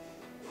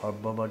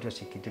সৰ্বভাৰতীয়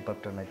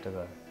স্বীকৃতিপ্ৰাপ্ত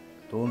নাট্যকাৰ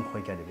তৰুণ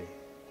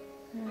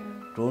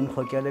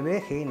শইকীয়াদেৱে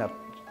সেই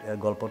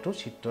গল্পটো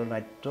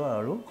চিত্ৰনাট্য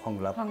আৰু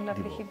সংলাপ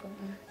দিব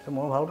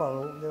মই ভাল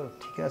পালোঁ যে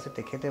ঠিকে আছে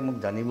তেখেতে মোক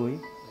জানিবই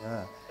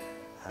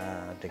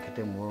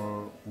তেখেতে মোৰ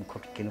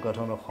মুখত কেনেকুৱা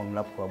ধৰণৰ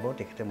সংলাপ খুৱাব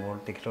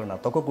তেখেতৰ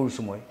নাটকো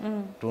কৰিছোঁ মই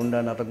তৰুণ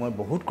দাৰ নাটক মই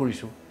বহুত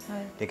কৰিছোঁ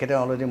তেখেতে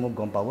অলৰেডি মোক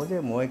গম পাব যে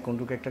মই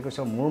কোনটো কেৰেক্টাৰ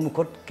কৰিছোঁ মোৰ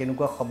মুখত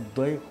কেনেকুৱা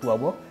শব্দই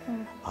খুৱাব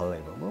ভাল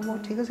লাগিব মই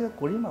ঠিক আছে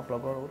কৰিম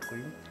আপোনালোকৰ লগত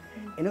কৰিম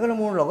এনেকুৱা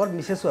মোৰ লগত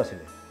মিছেছো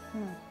আছিলে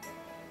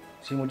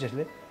শ্ৰীমতী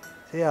আছিলে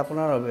সেই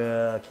আপোনাৰ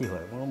কি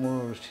হয় মোৰ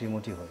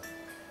শ্ৰীমতী হয়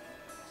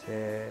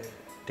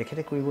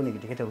তেখেতে কৰিব নেকি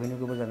তেখেতে অভিনয়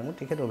কৰিব জানে মোৰ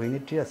তেখেত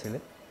অভিনেত্ৰী আছিলে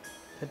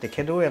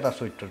তেখেতেও এটা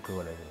চৰিত্ৰত কৰিব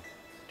লাগিব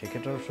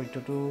তেখেতৰ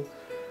চৰিত্ৰটো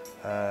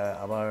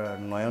আমাৰ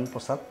নয়ন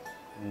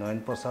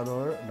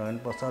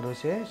প্ৰসাদ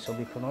হৈছে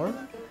ছবিখনৰ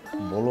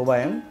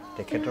বলবায়ন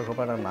তেখেতৰ ঘৰৰ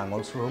পৰা এটা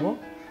নাঙল চুৰ হ'ব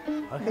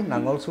আৰু সেই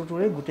নাঙল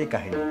চুৰটোৰে গোটেই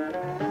কাহিনী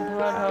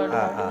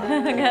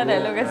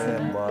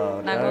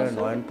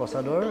নয়ন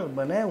প্ৰসাদৰ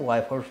মানে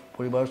ৱাইফৰ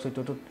পৰিবাৰৰ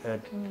চৰিত্ৰটো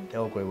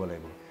তেওঁ কৰিব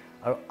লাগিব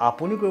আৰু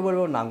আপুনি কৰিব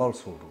লাগিব নাঙল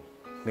চুৰটো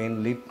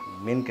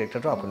মেইন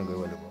কেৰেক্টাৰটো আপুনি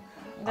কৰিব লাগিব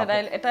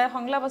এটা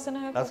সংলাপ আছে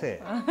নহয় আছে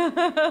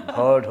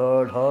ধৰ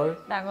ধৰ ধৰ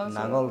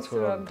নাঙল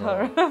চুৰক ধৰ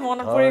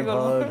মনত পৰি গ'ল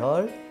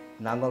ধৰ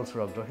নাঙল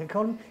চুৰক ধৰ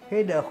সেইখন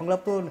সেই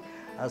সংলাপটো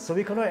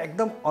ছবিখনৰ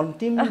একদম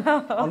অন্তিম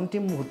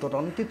মুহূৰ্তত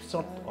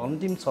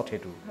অন্তিম শ্বট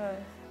সেইটো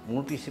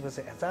মোৰ পিছে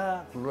পিছে এটা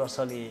ল'ৰা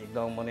ছোৱালী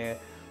একদম মানে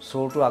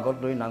চোৰটো আগত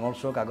লৈ নাঙল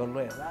চোৰক আগত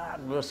লৈ এটা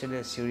ল'ৰা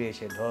ছোৱালীয়ে চিঞৰি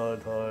আহিছে ধৰ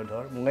ধৰ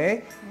ধৰ ময়ে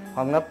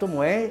সংলাপটো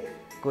ময়ে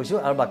কৈছোঁ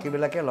আৰু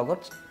বাকীবিলাকে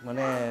লগত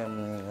মানে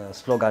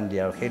শ্লোগান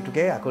দিয়ে আৰু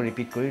সেইটোকে আকৌ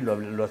ৰিপিট কৰি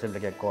ল'ৰা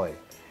ছোৱালীবিলাকে কয়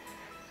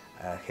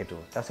সেইটো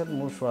তাৰপিছত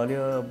মোৰ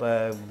ছোৱালীয়ে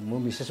মোৰ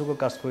মিছেছকো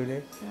কাষ্ট কৰিলে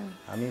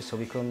আমি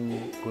ছবিখন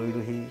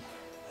কৰিলোঁহি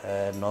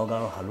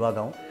নগাঁৱৰ হালোৱা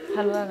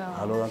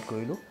গাঁৱত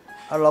কৰিলোঁ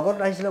আৰু লগত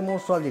আহিছিলে মোৰ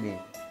ছোৱালীজনী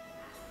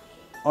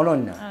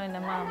অনন্যা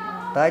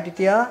তাই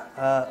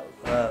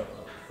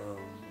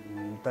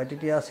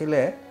তেতিয়া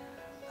আছিলে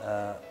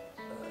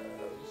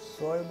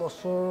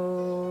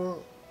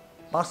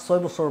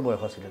 5-6 বছৰ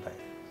বয়স আছিলে তাই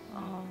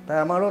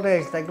আমাৰ লগতে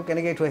আহিছে তাইকতো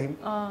কেনেকৈ থৈ আহিম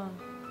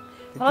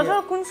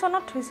কোন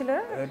চনত হৈছিলে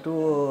এইটো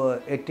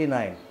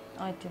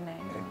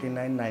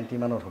 89-90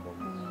 মানত হ'ব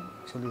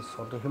একচুৱেলি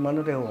চনটো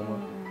সিমানতে হ'ব মোৰ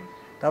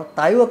তাৰ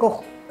তাইও আকৌ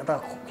এটা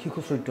শিশু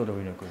চৰিত্ৰত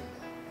অভিনয় কৰিলে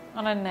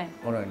অনন্যাই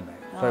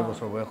 6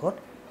 বছৰ বয়সত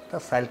এটা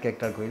চাইল্ড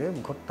কেৰেক্টাৰ কৰিলে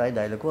মুখত তাই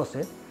ডাইলগো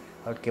আছে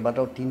আৰু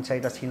কেইবাটাও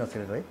 3-4টা চিন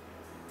আছিলে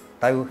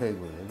তাইও সেই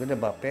কৰিলে গতিকে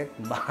বাপেক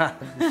মা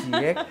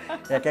জীয়েক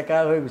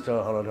একেকাৰ হৈ গৈছে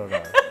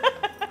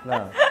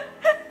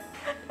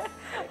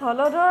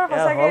হলধৰ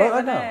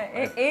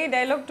এই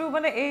ডাইলগটো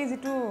মানে এই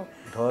যিটো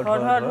ধৰ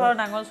ধৰ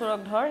নাঙল চোৰক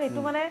ধৰ সেইটো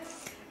মানে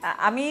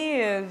আমি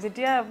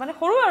যেতিয়া মানে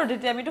সৰু আৰু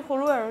তেতিয়া আমিতো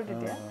সৰু আৰু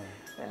তেতিয়া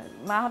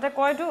মাহঁতে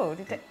কয়তো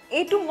তেতিয়া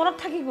এইটো মনত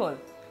থাকি গ'ল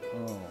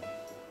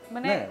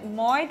মানে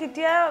মই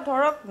তেতিয়া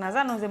ধৰক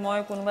নাজানো যে মই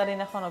কোনোবা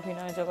দিনাখন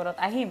অভিনয় জগতত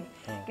আহিম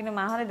কিন্তু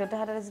মাহঁতে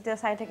দেউতাহঁতে যেতিয়া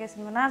চাই থাকে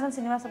চিনেমা না এজন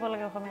চিনেমা চাব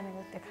লাগে অসমীয়া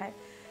এনেকৈ দেখায়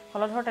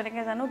হলধৰ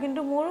তেনেকৈ জানো কিন্তু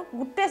মোৰ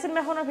গোটেই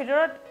চিনেমাখনৰ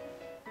ভিতৰত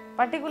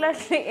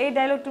পাৰ্টিকুলাৰলি এই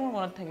ডাইলগটো মোৰ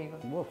মনত থাকি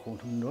গ'ল বৰ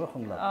সুন্দৰ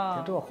সংলাপ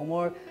সেইটো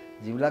অসমৰ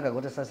যিবিলাক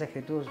আগতে চাইছে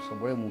সেইটো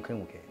চবৰে মুখে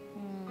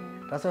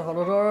তাৰপিছত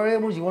হলধৰৰে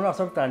মোৰ জীৱনৰ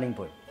আচলতে টাৰ্ণিং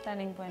পইণ্ট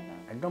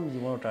একদম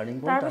জীৱনৰ টাৰ্ণিং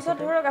পইণ্ট তাৰপিছত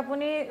ধৰক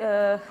আপুনি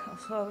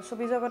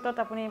ছবি জগতত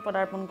আপুনি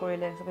পদাৰ্পণ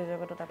কৰিলে ছবি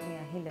জগতত আপুনি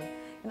আহিলে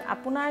কিন্তু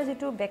আপোনাৰ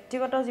যিটো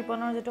ব্যক্তিগত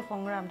জীৱনৰ যিটো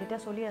সংগ্ৰাম তেতিয়া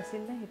চলি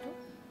আছিল নে সেইটো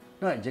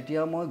নহয়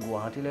যেতিয়া মই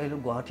গুৱাহাটীলৈ আহিলোঁ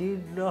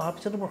গুৱাহাটীলৈ অহাৰ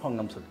পিছতো মোৰ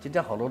সংগ্ৰাম চলি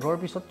যেতিয়া হলধৰৰ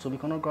পিছত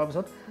ছবিখনৰ কৰাৰ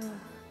পিছত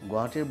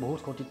গুৱাহাটীৰ বহুত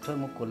সতীৰ্থই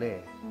মোক ক'লে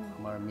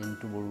আমাৰ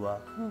মিণ্টু বৰুৱা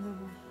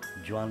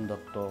জোৱান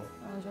দত্ত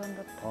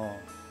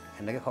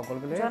এনেকৈ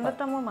সকলোকে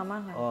মোৰ মামা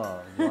হয়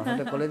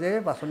জোৱানহঁতে ক'লে যে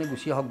পাচনি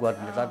গুচি আহক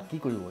গুৱাহাটীলৈ তাত কি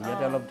কৰিব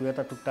ইয়াতে অলপ দুই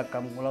এটা টুকটাক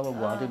কাম ওলাব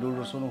গুৱাহাটী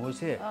দূৰদৰ্শনো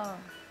হৈছে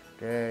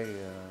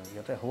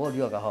ইয়াতে হ'ব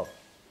দিয়ক আহক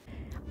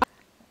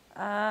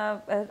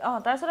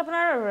তাৰপিছত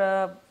আপোনাৰ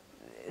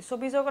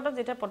ছবি জগতত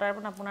যেতিয়া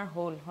পদাৰ্পণ আপোনাৰ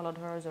হ'ল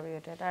হলধৰৰ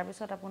জৰিয়তে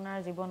তাৰপিছত আপোনাৰ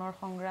জীৱনৰ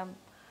সংগ্ৰাম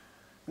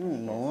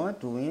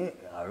তুমি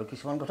আৰু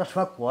কিছুমান কথা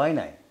তোমাক কোৱাই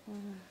নাই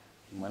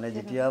মানে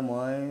যেতিয়া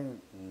মই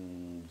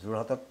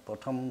যোৰহাটত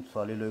প্ৰথম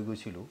ছোৱালী লৈ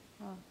গৈছিলোঁ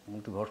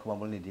মোকতো ঘৰত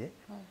সোমাবলৈ নিদিয়ে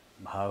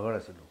ভাড়াঘৰ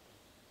আছিলোঁ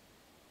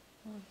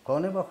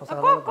কওঁনে বাৰু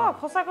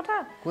সঁচা কথা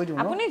কৈ দিওঁ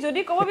আপুনি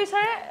যদি ক'ব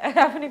বিচাৰে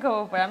আপুনি ক'ব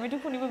পাৰে আমিতো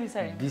শুনিব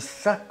বিচাৰিম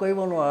বিশ্বাস কৰিব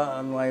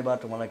নোৱাৰিবা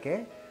তোমালোকে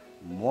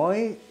মই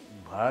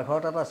ভাড়াঘৰ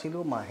এটাত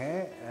আছিলোঁ মাহে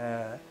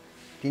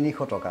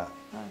 300 টকা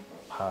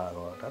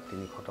ভাড়াঘৰ এটাত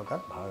 300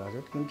 টকাত ভাড়া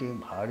আছিলোঁ কিন্তু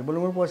ভাড়া দিবলৈ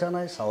মোৰ পইচা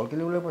নাই চাউল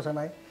কিনিবলৈ পইচা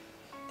নাই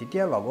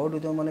তেতিয়া লগৰ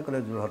দুজন মানে ক'লে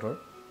যোৰহাটৰ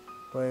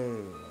তই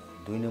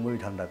 2 নম্বৰী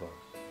ধান্দা কৰ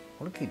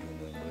বোলো কি 2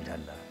 নম্বৰী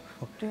ধান্দা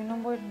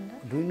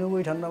 2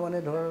 নম্বৰী ধান্দা মানে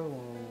ধৰ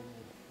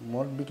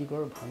মদ বিক্ৰী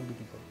কৰ ভাং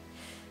বিক্ৰী কৰ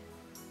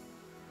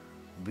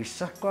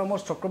বিশ্বাস কৰা মই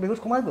চক্ৰবিহুত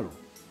সোমাই গ'লোঁ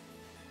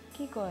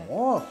কি কয়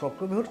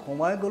চক্ৰবিহুত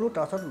সোমাই গ'লোঁ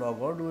তাৰপিছত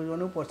লগৰ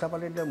দুজনেও পইচা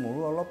পাতি দিলে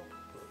মোৰো অলপ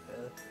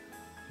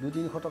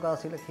 200-300 টকা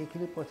আছিলে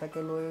সেইখিনি পইচাকে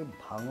লৈ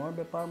ভাঙৰ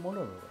বেপাৰ মই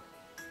ল'লোঁ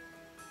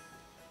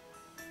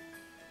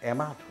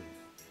এমাহ ধৰি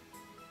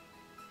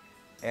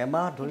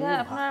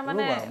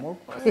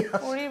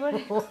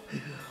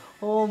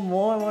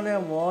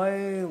মই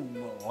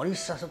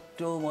অনিচ্ছা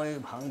সত্ত্বেও মই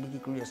ভাং বিক্ৰী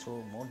কৰি আছোঁ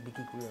মদ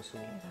বিক্ৰী কৰি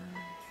আছোঁ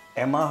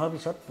এমাহৰ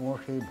পিছত মোৰ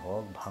সেই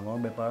ভাঙৰ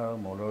বেপাৰ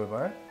মদৰ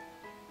বেপাৰ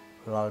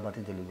লাল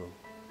বাতি জ্বলি গ'ল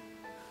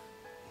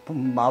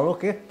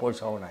মালকে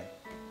পইচাও নাই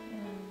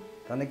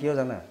তাৰমানে কিয়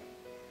জানা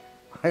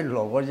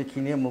লগৰ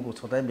যিখিনিয়ে মোক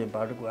ওচৰতে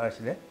বেপাৰটো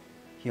কৰাইছিলে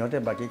সিহঁতে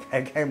বাকী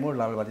খাই মোৰ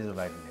লাল বাতি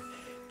জ্বলাই দিলে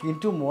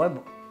কিন্তু মই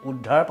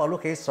উদ্ধাৰ পালোঁ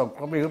সেই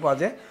চক্ৰবিহুৰ পৰা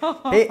যে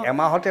সেই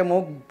এমাহতে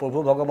মোক প্ৰভু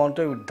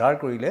ভগৱন্তই উদ্ধাৰ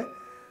কৰিলে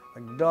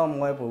একদম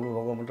মই প্ৰভু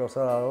ভগৱন্তৰ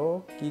ওচৰত আৰু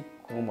কি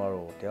ক'ম আৰু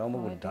তেওঁ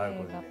মোক উদ্ধাৰ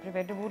কৰিলে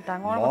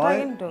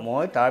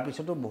মই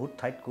তাৰপিছতো বহুত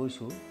ঠাইত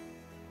কৈছোঁ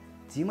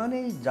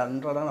যিমানেই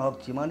যন্ত্ৰণা নহওক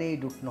যিমানেই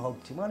দুখ নহওক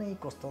যিমানেই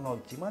কষ্ট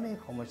নহওক যিমানেই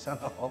সমস্যা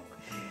নহওক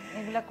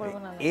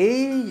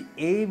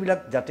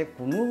এইবিলাক যাতে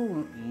কোনো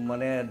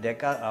মানে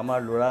ডেকা আমাৰ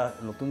ল'ৰা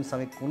নতুন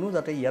স্বামীক কোনো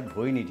যাতে ইয়াত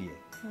ভৰি নিদিয়ে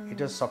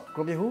এইটো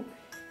চক্ৰবিহু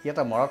ই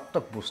এটা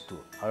মাৰাত্মক বস্তু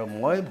আৰু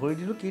মই ভৰি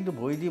দিলোঁ কিন্তু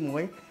ভৰি দি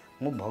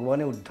মোক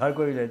ভগৱানে উদ্ধাৰ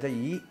কৰিলে যে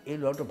এই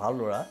ল'ৰাটো ভাল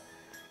ল'ৰা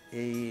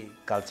এই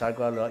কালচাৰ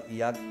কৰা ল'ৰা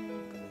ইয়াক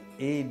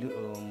এই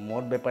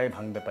মদ বেপাৰী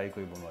ভাং বেপাৰী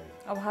কৰিব নোৱাৰি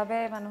অভাৱে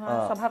মানুহৰ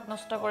স্বভাৱ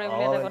নষ্ট কৰে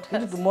বুলি এটা কথা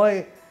কিন্তু মই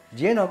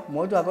যিয়ে নহওক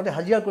মইতো আগতে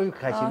হাজিৰা কৰি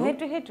খাইছিলোঁ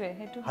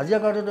হাজিৰা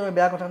কৰাটোতো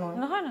বেয়া কথা নহয়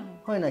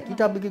হয় নাই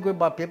কিতাপ বিক্ৰী কৰি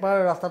বা পেপাৰ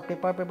ৰাস্তাত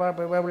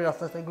পেপাৰ বুলি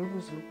ৰাস্তা চাই ঘূৰি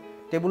ফুৰিছিলোঁ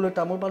টেবুল লৈ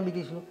তামোল পাণ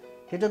বিকিছিলোঁ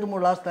তেতিয়াতো মোৰ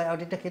লাজ নাই আৰু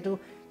তেতিয়া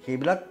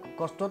সেইবিলাক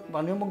কষ্টত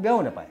মানুহে মোক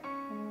বেয়াও নাপায়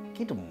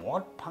কিন্তু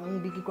মদ ভাং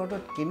বিক্ৰী কৰাটো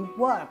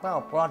কেনেকুৱা এটা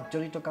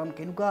অপৰাধজনিত কাম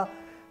কেনেকুৱা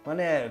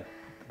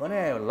মানে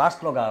লাজ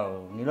লগা আৰু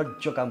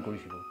নিলজ্জ কাম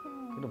কৰিছিলোঁ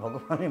কিন্তু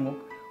ভগৱানে মোক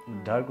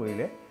উদ্ধাৰ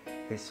কৰিলে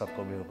সেই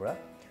চক্ৰবিহুৰ পৰা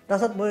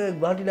তাৰপিছত মই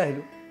গুৱাহাটীলৈ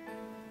আহিলোঁ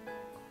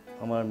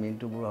আমাৰ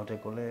মিণ্টু বুঢ়াহঁতে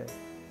ক'লে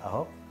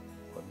আহক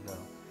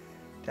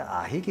এতিয়া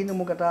আহি কিন্তু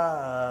মোক এটা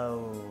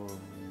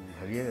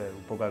হেৰিয়ে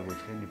উপকাৰ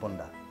কৰিছিলে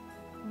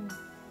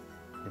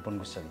নিপন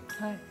গোস্বামী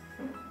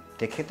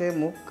তেখেতে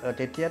মোক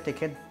তেতিয়া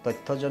তেখেত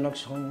তথ্যজনক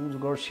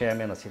সংযোগৰ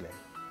চেয়াৰমেন আছিলে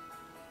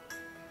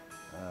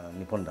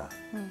নিপন দা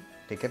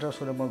তেখেতৰ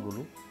ওচৰলৈ মই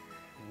গ'লোঁ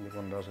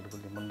নিপন দাৰ ওচৰত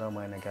নিপন দা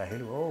মই এনেকৈ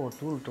আহিলোঁ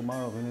অতুল তোমাৰ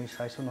অভিনয়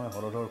চাইছোঁ নহয়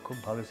হলধৰ খুব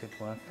ভাল হৈছে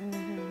তোমাৰ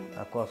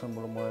আকৌ আচোন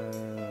বোলো মই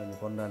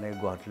নিপন দা এনেকৈ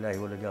গুৱাহাটীলৈ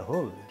আহিবলগীয়া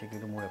হ'ল এতিয়া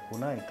কিন্তু মোৰ একো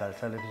নাই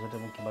কালচাৰেল অফিচতে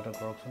মোক কিবা এটা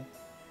কৰকচোন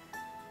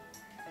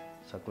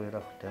চাকৰি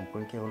এটা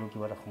টেম্পৰেৰীকৈ হ'লেও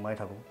কিবা এটা সোমাই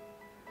থাকোঁ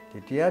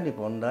তেতিয়া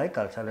নিপন দাই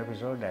কালচাৰেল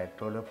অফিচৰ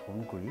ডাইৰেক্টৰলৈ ফোন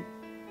কৰি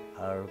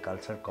আৰু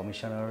কালচাৰ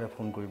কমিশ্যনাৰলৈ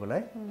ফোন কৰি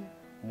পেলাই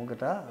মোক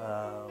এটা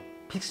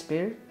ফিক্স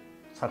পে'ৰ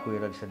চাকৰি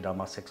এটা দিছে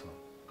ড্ৰামা ছেকশ্যনত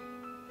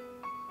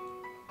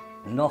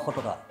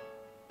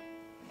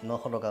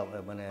 900 টকা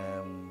মানে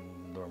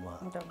দৰমহা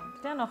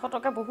 900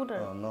 টকা বহুত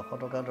আৰু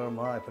 900 টকা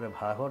দৰমহা এইফালে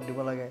ভাড়াঘৰত দিব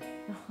লাগে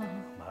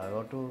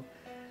ভাড়াটো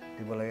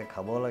দিব লাগে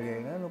খাব লাগে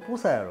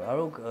নোপোচায়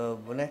আৰু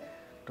মানে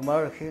তোমাৰ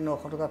সেই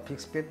 900 টকা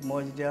ফিক্স পে'ত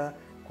মই যেতিয়া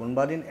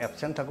কোনোবা দিন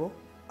এবচেণ্ট থাকোঁ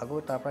আকৌ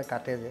তাৰ পৰাই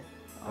কাটে যে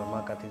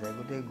দৰমহা কাটি যায়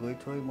গতিকে গৈ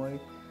থৈ মই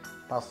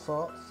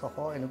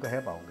 500-600 এনেকুৱাহে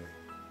পাওঁগৈ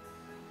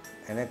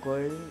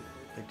এনেকৈ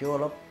তেতিয়াও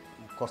অলপ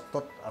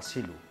কষ্টত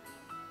আছিলোঁ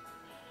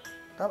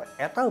তাৰ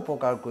এটা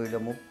উপকাৰ কৰিলে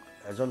মোক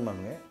এজন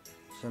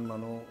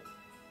মানুহ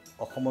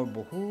অসমৰ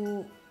বহু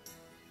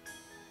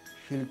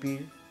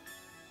শিল্পীৰ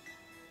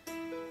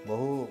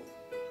বহু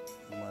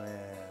মানে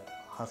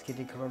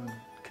সাংস্কৃতিক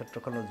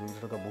ক্ষেত্ৰখনত জড়িত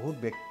থকা বহুত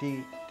ব্যক্তি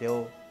তেওঁ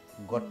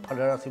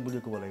গডফাদাৰ আছে বুলি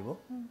ক'ব লাগিব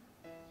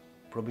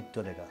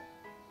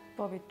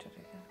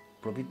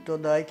পবিত্ৰ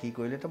দাই কি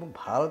কৰিলে তেওঁ মোক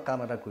ভাল কাম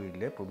এটা কৰি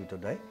দিলে পবিত্ৰ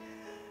দাই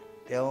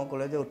তেওঁ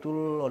ক'লে যে অতুল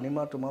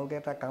অনিমা তোমালোকে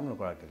এটা কাম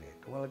নকৰা কেলে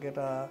তোমালোকে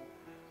এটা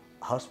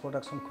হাউচ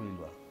প্ৰডাকশ্যন খুলি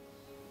লোৱা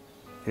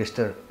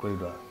ৰেজিষ্টাৰ কৰি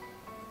লোৱা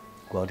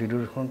গুৱাহাটী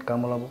দূৰদৰ্শনত কাম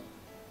ওলাব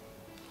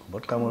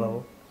বহুত কাম ওলাব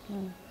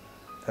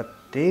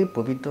তাতেই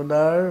পবিত্ৰ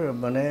দাৰ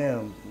মানে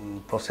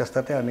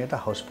প্ৰচেষ্টাতে আমি এটা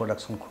হাউচ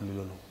প্ৰডাকশ্যন খুলি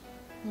ল'লোঁ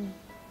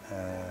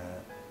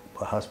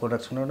হাউচ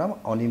প্ৰডাকশ্যনৰ নাম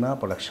অনিমা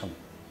প্ৰডাকশ্যন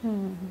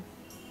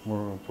মোৰ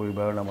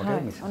পৰিবাৰৰ নামতে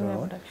মিছেছৰ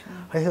নামত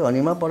সেই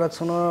অনিমা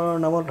প্ৰডাকশ্যনৰ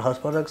নামত হাউচ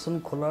প্ৰডাকশ্যন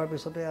খোলাৰ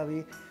পিছতে আমি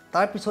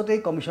তাৰপিছতেই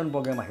কমিশ্যন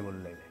প্ৰগ্ৰেম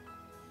আহিবলৈ লাগিলে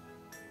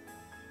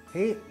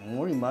সেই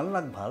মোৰ ইমান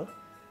লাগ ভাল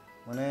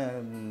মানে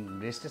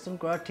ৰেজিষ্ট্ৰেশ্যন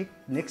কৰাৰ ঠিক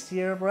নেক্সট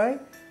ইয়েৰৰ পৰাই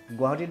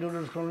গুৱাহাটী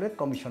দূৰদৰ্শনলৈ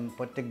কমিশ্যন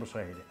প্ৰত্যেক বছৰ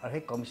আহিলে আৰু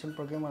সেই কমিশ্যন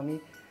প্ৰগ্ৰেম আমি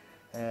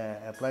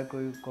এপ্লাই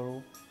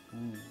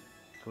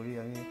কৰি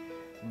আমি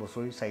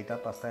বছৰি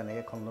 4-5টা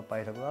এনেকৈ খণ্ড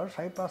পাই থাকোঁ আৰু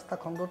 4-5টা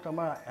খণ্ডত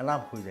আমাৰ এলাভ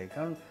হৈ যায়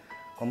কাৰণ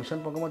কমিশ্যন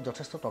প্ৰগ্ৰেমত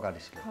যথেষ্ট টকা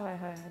দিছিলে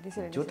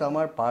য'ত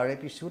আমাৰ পাৰ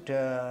এপিছ'ড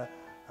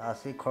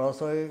খৰচ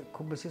হয়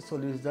খুব বেছি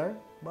 40,000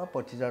 বা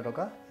 25,000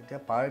 টকা এতিয়া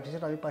পাৰ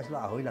এপিছ'ড আমি পাইছিলোঁ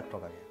 2.5 লাখ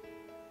টকাকৈ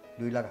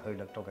 2 লাখ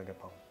 2.5 লাখ টকাকৈ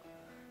পাওঁ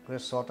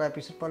গতিকে 6টা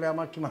এপিছ'ড পালে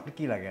আমাৰ কিমান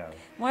কি লাগে আৰু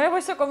মই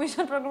অৱশ্যে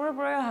কমিশ্যন প্ৰগ্ৰেমৰ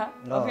পৰাই অহা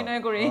অভিনয়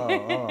কৰি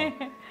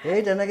এই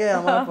তেনেকৈ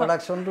আমাৰ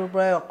প্ৰডাকশ্যনটোৰ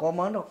পৰাই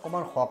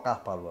অকণমান সকাহ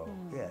পালোঁ আৰু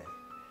সেয়াই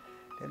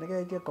তেনেকৈ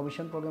এতিয়া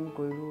কমিশ্যন প্ৰগ্ৰেম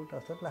কৰিলোঁ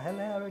তাৰপিছত লাহে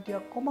লাহে আৰু এতিয়া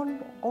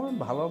অকণমান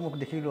ভালৰ মুখ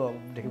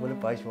দেখিবলৈ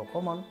পাইছোঁ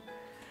অকণমান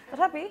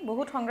তথাপি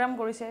বহুত সংগ্ৰাম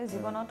কৰিছে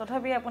জীৱনত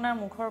তথাপি আপোনাৰ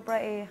মুখৰ পৰা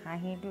এই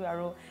হাঁহিটো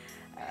আৰু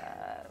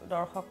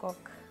দৰ্শকক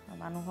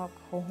মানুহক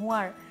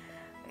হহুৱাৰ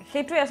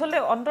সেইটোৱে আচলতে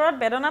অন্তৰত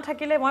বেদনা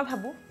থাকিলে মই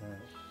ভাবোঁ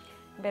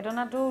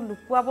বেদনাটো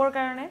লুকুৱাবৰ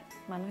কাৰণে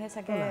মানুহে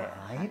চাগে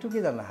হাঁহিটো কি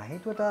জানা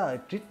হাঁহিটো এটা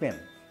ট্ৰিটমেণ্ট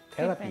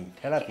থেৰাপি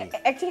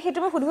একচুৱেলি সেইটো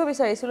মই সুধিব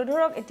বিচাৰিছিলোঁ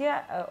ধৰক এতিয়া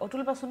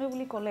অতুল পাচনি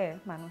বুলি ক'লে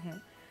মানুহে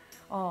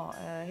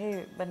সেই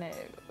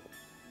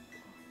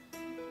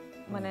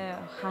মানে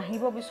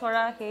হাঁহিব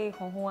বিচৰা সেই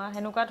হহুৱা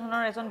সেনেকুৱা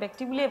ধৰণৰ এজন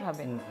ব্যক্তি বুলিয়ে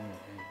ভাবে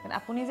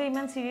আপুনি যে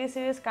ইমান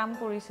চিৰিয়াছ কাম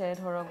কৰিছে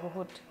ধৰক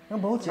বহুত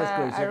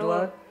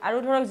আৰু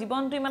ধৰক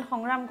জীৱনটো ইমান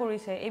সংগ্ৰাম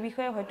কৰিছে এই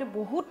বিষয়ে হয়তো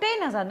বহুতেই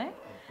নাজানে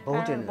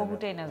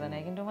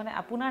কিন্তু মানে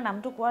আপোনাৰ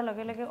নামটো কোৱাৰ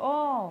লগে লগে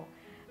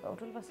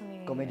অতুল পাচনি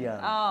কমেডিয়ান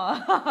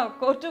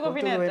কৌতুক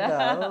অভিনেতা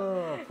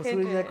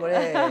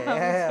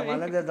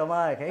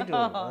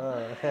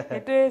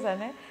সেইটোৱে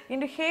জানে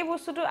কিন্তু সেই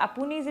বস্তুটো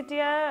আপুনি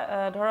যেতিয়া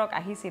ধৰক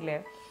আহিছিলে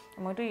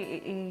মইতো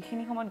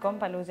এইখিনি সময়ত গম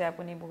পালোঁ যে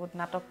আপুনি বহুত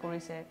নাটক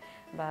কৰিছে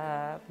বা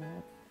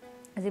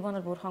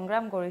জীৱনত বহুত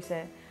সংগ্ৰাম কৰিছে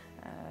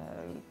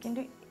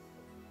কিন্তু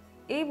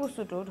এই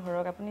বস্তুটো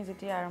ধৰক আপুনি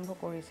যেতিয়া আৰম্ভ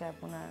কৰিছে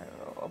আপোনাৰ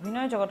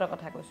অভিনয় জগতৰ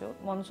কথা কৈছোঁ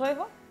মঞ্চই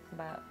হওক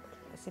বা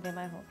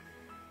চিনেমাই হওক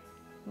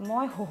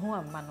মই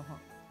হহুৱাম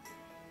মানুহক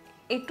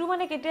এইটো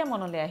মানে কেতিয়া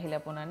মনলৈ আহিলে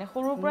আপোনাৰ নে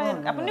সৰুৰ পৰা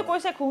আপুনি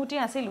কৈছে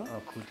খুহুতীয়া আছিলোঁ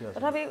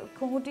তথাপি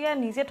খুহুতীয়া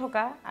নিজে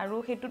থকা আৰু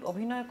সেইটোত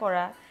অভিনয়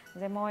কৰা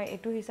যে মই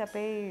এইটো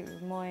হিচাপেই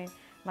মই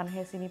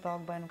মানুহে চিনি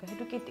পাওক বা এনেকুৱা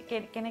সেইটো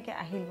কেনেকৈ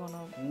আহিল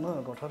মনৰ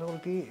নহয় কথাটো হ'ল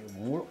কি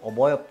মোৰ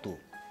অৱয়ৱটো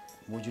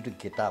মোৰ যিটো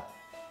গেটআপ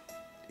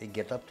এই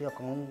গেটআপটো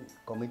অকণমান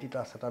কমেডিত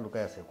আছে এটা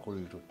লুকাই আছে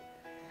শৰীৰটোত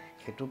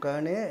সেইটো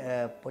কাৰণে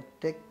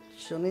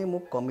প্ৰত্যেকজনেই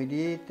মোক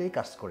কমেডিতেই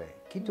কাষ্ট কৰে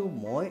কিন্তু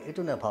মই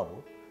এইটো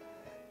নাভাবোঁ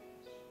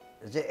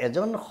যে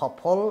এজন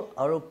সফল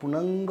আৰু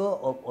পূৰ্ণাংগ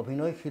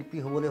অভিনয় শিল্পী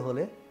হ'বলৈ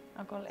হ'লে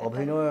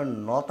অভিনয়ৰ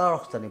 9টা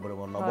ৰস জানিব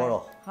লাগিব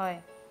নৱৰস হয়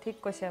ঠিক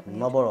কৈছে আপুনি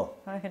নৱৰস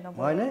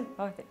হয়নে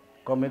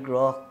কমিক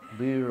ৰস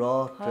বীৰ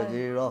ৰস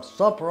ট্ৰেজেডি ৰস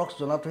চব ৰস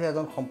জনাটোহে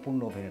এজন সম্পূৰ্ণ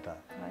অভিনেতা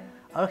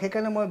আৰু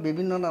সেইকাৰণে মই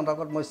বিভিন্ন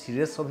নাটকত মই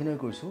চিৰিয়াছ অভিনয়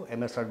কৰিছোঁ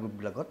MSR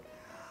গ্ৰুপবিলাকত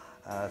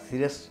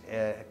চিৰিয়াছ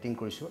এক্টিং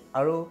কৰিছোঁ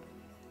আৰু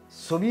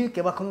ছবি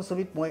কেইবাখনো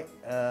ছবিত মই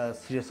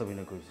চিৰিয়াছ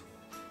অভিনয় কৰিছোঁ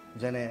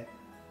যেনে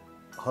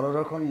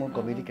হলধৰখন মোৰ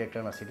কমেডি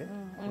কেৰেক্টাৰ নাছিলে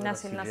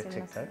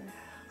কেৰেক্টাৰ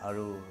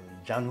আৰু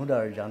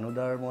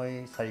জানুদাৰ মই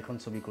 4খন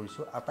ছবি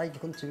কৰিছোঁ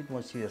আটাইকেইখন ছবিত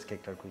মই চিৰিয়াছ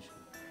কেৰেক্টাৰ কৰিছোঁ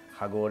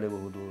সাগৰলৈ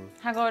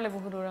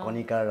বহুদূৰ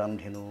কণিকাৰ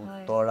ৰামধেনু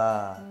তৰা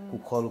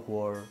কুশল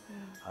কোঁৱৰ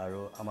আৰু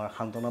আমাৰ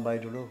শান্তনা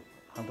বাইদেউ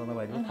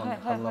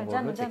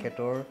বৰদলৈ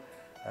তেখেতৰ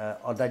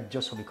অদাৰ্য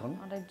ছবিখন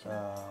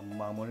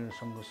মামণি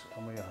ৰচম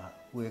গোস্বামী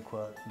উৱে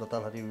খোৱা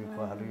দতাল হাতী উৱে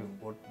খোৱা হাতীৰ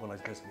ওপৰত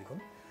বনাইছিলে ছবিখন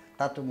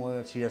তাতো মই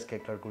চিৰিয়াছ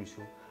কেৰেক্টাৰ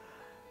কৰিছোঁ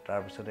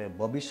তাৰপিছতে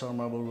ববি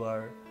শৰ্মা বৰুৱাৰ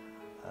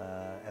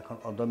এখন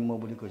অদম্য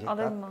বুলি কৈছে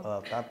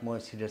তাত মই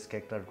চিৰিয়াছ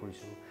কেৰেক্টাৰ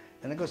কৰিছোঁ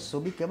এনেকৈ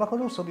ছবি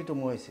কেইবাখনো ছবিতো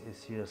মই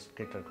চিৰিয়াছ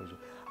কেৰেক্টাৰ কৰিছোঁ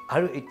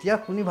আৰু এতিয়া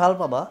শুনি ভাল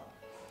পাবা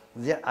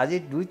যে আজি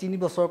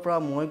 2-3 বছৰৰ পৰা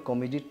মই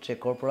কমেডি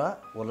ট্ৰেকৰ পৰা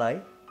ওলাই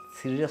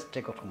চিৰিয়াছ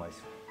ট্ৰেকত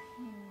সোমাইছোঁ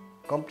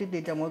কমপ্লিট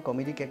এতিয়া মই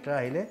কমেডি কেৰেক্টাৰ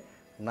আহিলে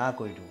না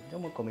কৰি দিওঁ যে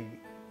মই কমেডি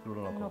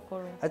নকৰোঁ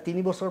আৰু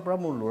 3 বছৰৰ পৰা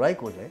মোৰ ল'ৰাই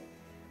ক'লে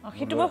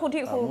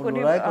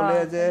ল'ৰাই ক'লে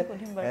যে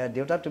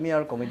দেউতা তুমি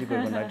আৰু কমেডি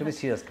কৰিব নোৱাৰে তুমি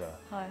চিৰিয়াছ কৰা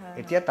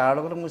এতিয়া তাৰ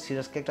লগতে মই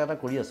চিৰিয়াছ কেৰেক্টাৰ এটা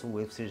কৰি আছোঁ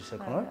ৱেব ছিৰিজ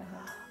এখনৰ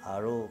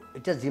আৰু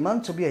এতিয়া যিমান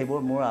ছবি আহিব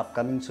মোৰ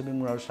আপকামিং ছবি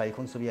মোৰ আৰু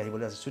 4খন ছবি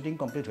আহিবলৈ আছে শ্বুটিং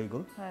কমপ্লিট হৈ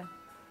গ'ল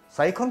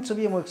 4খন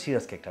ছবিয়ে মই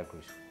চিৰিয়াছ কেৰেক্টাৰ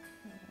কৰিছোঁ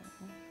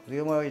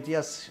গতিকে মই এতিয়া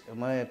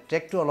মানে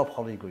ট্ৰেকটো অলপ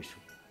সলনি কৰিছোঁ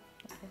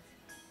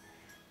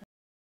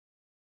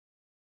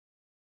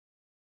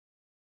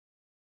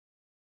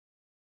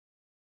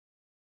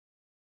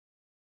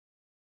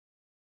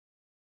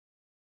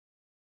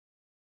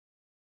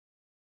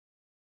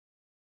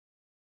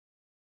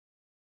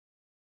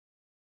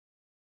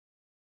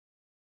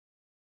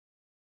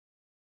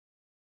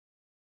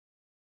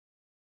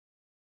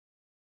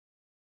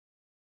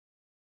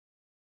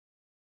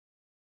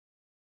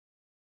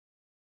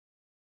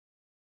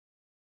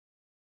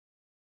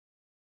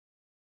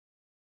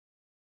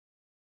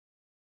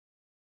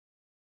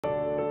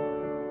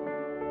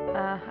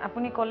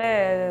আপুনি ক'লে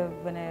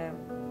মানে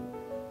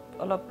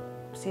অলপ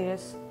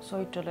চিৰিয়াছ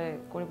চৰিত্ৰলৈ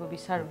কৰিব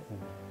বিচাৰোঁ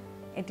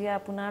এতিয়া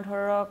আপোনাৰ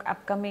ধৰক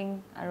আপকামিং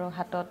আৰু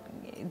হাতত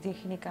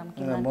যিখিনি কাম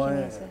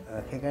কিমানখিনি আছে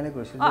সেইকাৰণে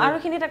কৈছোঁ আৰু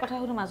খিনি এটা কথা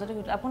সুধো মাজতে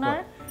সুধো আপোনাৰ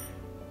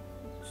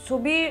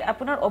ছবিৰ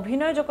আপোনাৰ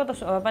অভিনয় জগত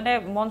মানে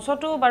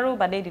মঞ্চটো বাৰু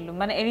বাদেই দিলোঁ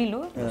মানে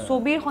এৰিলোঁ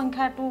ছবিৰ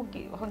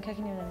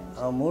সংখ্যাখিনি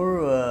মোৰ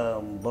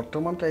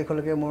বৰ্তমান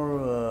তাৰিখলৈকে মোৰ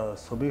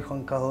ছবিৰ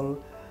সংখ্যা হ'ল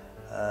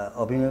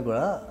অভিনয়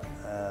কৰা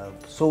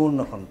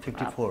 54খন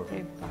 54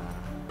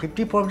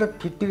 ভিতৰত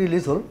 50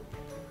 ৰিলিজ হ'ল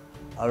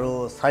আৰু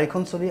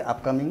 4খন ছবি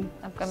আপকামিং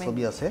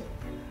ছবি আছে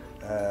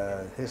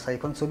সেই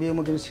 4খন ছবিয়ে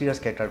মই কিন্তু চিৰিয়াছ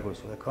কেৰেক্টাৰ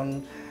কৰিছোঁ এখন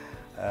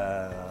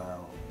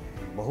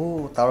বহু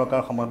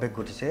তাৰকাৰ সমাৱেশ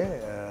ঘটিছে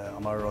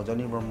আমাৰ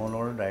ৰজনী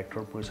বৰ্মনৰ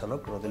ডাইৰেক্টৰ পৰিচালক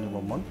ৰজনী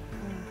বৰ্মন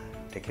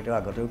তেখেতৰ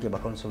আগতেও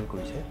কেইবাখন ছবি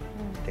কৰিছে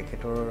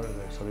তেখেতৰ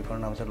ছবিখনৰ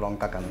নাম হৈছে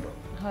লংকা কাণ্ড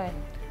হয়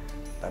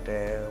তাতে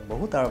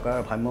বহু তাৰকাৰ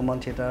ভ্ৰাম্যমান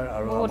থিয়েটাৰ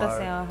আৰু আমাৰ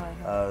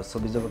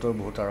ছবি জগতৰ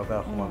বহু তাৰকাৰ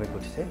সমাৱেশ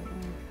ঘটিছে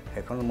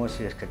সেইখন মই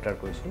চিৰিয়াছ কেৰেক্টাৰ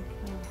কৰিছোঁ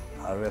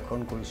আৰু এখন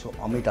কৰিছোঁ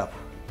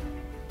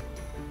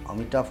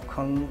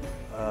অমিতাভখন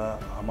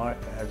আমাৰ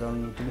এজন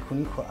তুমি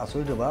শুনি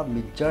আচৰিত হ'বা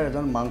মিৰ্জাৰ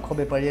এজন মাংস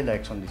বেপাৰীয়ে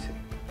ডাইৰেকশ্যন দিছে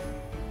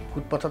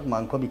ফুটপাথত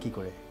মাংস বিক্ৰী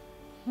কৰে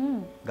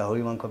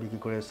গাহৰি মাংস বিক্ৰী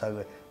কৰে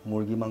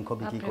মুৰ্গী মাংস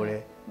বিক্ৰী কৰে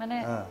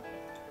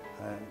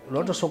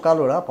ল'ৰাটো চোকা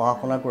ল'ৰা পঢ়া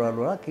শুনা কৰা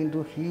ল'ৰা কিন্তু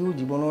সিও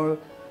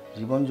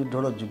জীৱন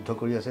যুদ্ধৰ যুদ্ধ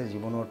কৰি আছে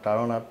জীৱনৰ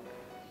তাৰণাত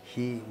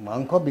সি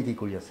মাংস বিক্ৰী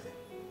কৰি আছে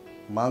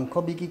মাংস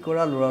বিক্ৰী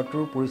কৰা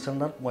ল'ৰাটোৰ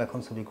পৰিচালনাত মই এখন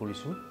ছবি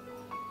কৰিছোঁ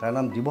তাৰ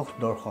নাম দিৱস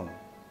দৰ্শন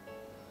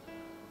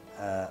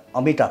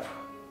অমিতাভ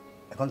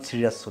এখন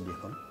চিৰিয়াছ ছবি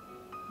এখন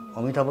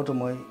অমিতাভতো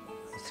মই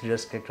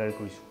চিৰিয়াছ কেৰেক্টাৰ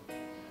কৰিছোঁ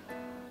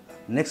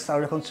নেক্সট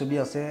আৰু এখন ছবি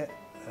আছে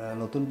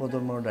নতুন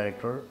প্ৰজন্মৰ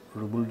ডাইৰেক্টৰ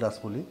ৰুবুল দাস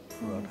বুলি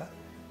ল'ৰা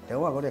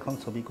তেওঁ আগতে এখন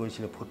ছবি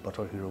কৰিছিলে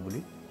ফুটপাথৰ হিৰো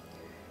বুলি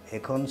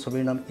এখন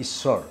ছবিৰ নাম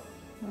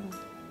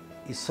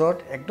ঈশ্বৰত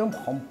একদম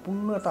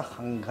সম্পূৰ্ণ এটা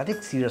সাংঘাতিক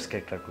চিৰিয়াছ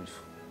কেৰেক্টাৰ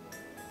কৰিছোঁ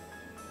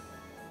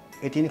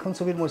এই তিনিখন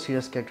ছবিত মই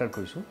চিৰিয়াছ কেৰেক্টাৰ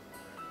কৰিছোঁ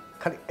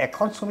খালি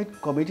এখন ছবিত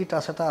কমেডি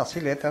টাচ এটা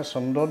আছিলে তাৰ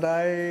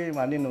চন্দ্ৰদাই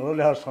মানি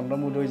নল'লে আৰু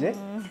চন্দ্ৰমোদয় যে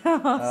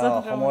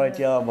অসমৰ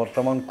এতিয়া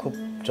বৰ্তমান খুব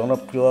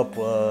জনপ্ৰিয়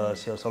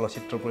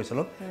চলচ্চিত্ৰ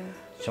পৰিচালক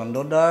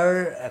চন্দ্ৰদাৰ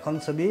এখন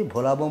ছবি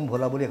ভোলা বম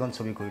ভোলা বুলি এখন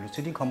ছবি কৰিলোঁ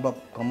শ্বুটিং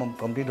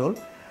কমপ্লিট হ'ল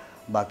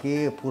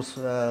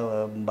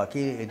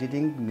বাকী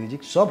এডিটিং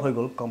মিউজিক চব হৈ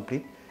গ'ল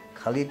কমপ্লিট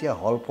খালি এতিয়া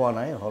হল পোৱা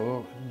নাই হল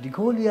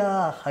দীঘলীয়া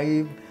শাৰী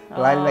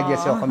লাইন লাগি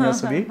আছে অসমীয়া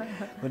ছবি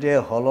গতিকে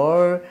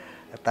হলৰ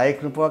তাৰিখ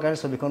নোপোৱাৰ কাৰণে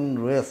ছবিখন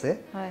ৰৈ আছে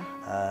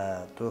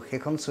তো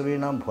সেইখন ছবিৰ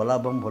নাম ভোলা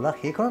বম ভোলা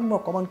সেইখনত মোৰ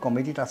অকণমান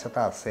কমেডি টাচ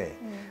এটা আছে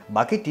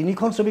বাকী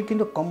তিনিখন ছবিত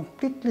কিন্তু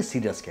কমপ্লিটলি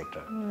চিৰিয়াছ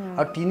কেৰেক্টাৰ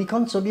আৰু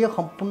তিনিখন ছবিয়ে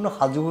সম্পূৰ্ণ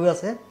সাজু হৈ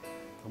আছে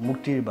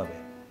মুক্তিৰ বাবে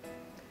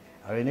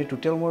আৰু এনেই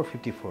টোটেল মোৰ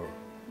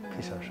 54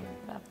 ফিচাৰ ছবি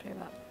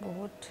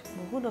বহুত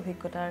বহুত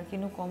অভিজ্ঞতা আৰু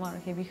কিনো কম আৰু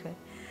সেই বিষয়ে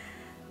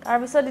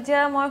তাৰপিছত এতিয়া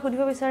মই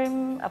সুধিব বিচাৰিম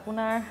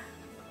আপোনাৰ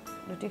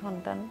দুটি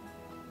সন্তান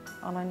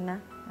অনন্যা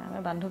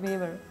আমাৰ বান্ধৱীয়ে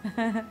বাৰু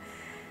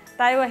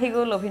তাইও আহি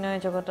গ'ল অভিনয়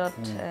জগতত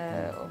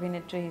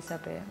অভিনেত্ৰী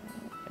হিচাপে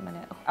মানে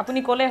আপুনি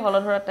ক'লে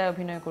হলধৰাত তাই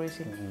অভিনয়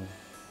কৰিছিল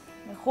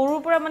সৰুৰ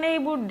পৰা মানে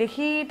এইবোৰ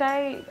দেখি তাই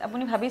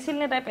আপুনি ভাবিছিল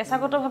নে তাই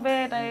পেছাগতভাৱে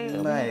তাই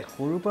নাই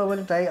সৰুৰ পৰা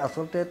মানে তাই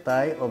আচলতে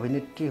তাই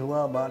অভিনেত্ৰী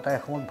হোৱা বা তাই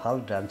এসময়ত ভাল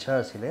ডান্সাৰ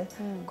আছিলে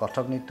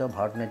কথক নৃত্য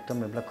ভাৰতনাট্যম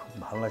এইবিলাক খুব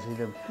ভাল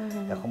আছিলে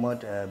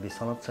এসময়ত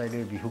বিশ্বনাথ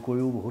চাৰিআলিৰ বিহু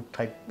কৰিও বহুত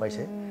ঠাইত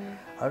পাইছে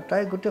আৰু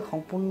তাই গোটেই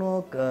সম্পূৰ্ণ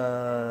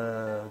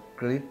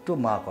ক্ৰেডিটটো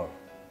মাকৰ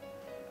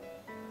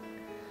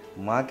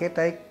মাকে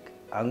তাইক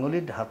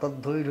আঙুলিত হাতত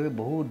ধৰি ধৰি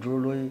বহুত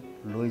দূৰলৈ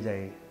লৈ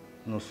যায়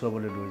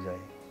নচুৱাবলৈ লৈ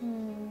যায়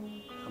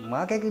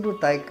মাকে কিন্তু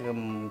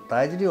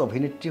তাই যদি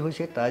অভিনেত্ৰী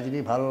হৈছে তাই যদি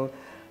ভাল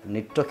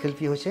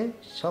নৃত্যশিল্পী হৈছে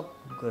চব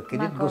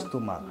ক্ৰেডিট বস্তু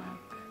মাক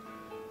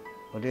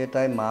গতিকে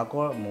তাই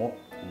মাকৰ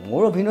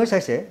মোৰ অভিনয়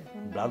চাইছে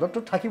ব্লাডতো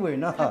থাকিবই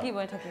ন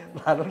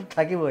ব্লাডতো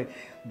থাকিবই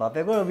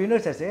বাপেকৰ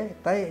অভিনয় চাইছে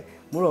তাই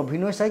মোৰ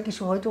অভিনয় চাই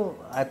কিছু হয়তো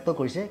আয়ত্ব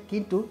কৰিছে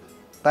কিন্তু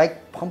তাইক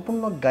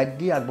সম্পূৰ্ণ গাইড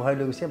দি আগবঢ়াই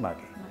লৈ গৈছে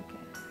মাকে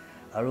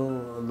আৰু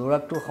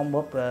ল'ৰাকটো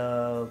সম্ভৱ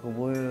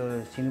ক'বই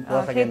চিনি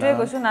পোৱা থাকে সেইটোৱে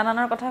কৈছোঁ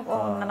নানানৰ কথা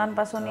নানান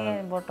পাচনিয়ে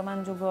বৰ্তমান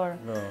যুগৰ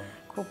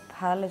খুব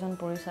ভাল এজন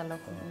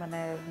পৰিচালক মানে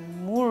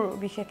মোৰ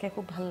বিশেষকৈ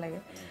খুব ভাল লাগে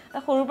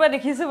সৰুৰ পৰা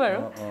দেখিছোঁ বাৰু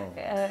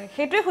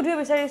সেইটোৱে সুধিব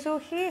বিচাৰিছোঁ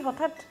সি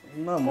হঠাৎ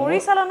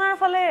পৰিচালনাৰ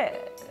ফালে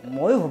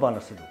ময়ো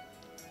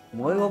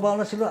ভবা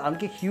নাছিলোঁ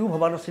আনকি সিও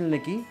ভবা নাছিল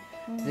নেকি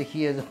যে সি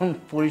এজন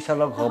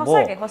পৰিচালক হ'ব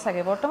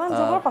সঁচাকৈ বৰ্তমান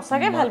যুগৰ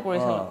সঁচাকৈ ভাল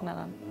পৰিচালক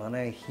নানান মানে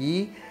সি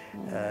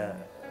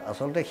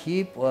আচলতে সি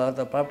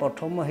তাৰ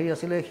প্ৰথম হেৰি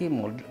আছিলে সি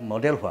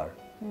মডেল হোৱাৰ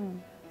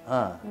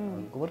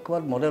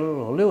ক'ৰবাত মডেল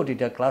হ'লেও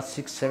তেতিয়া ক্লাছ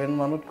 6-7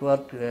 মানত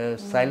ক'ৰবাত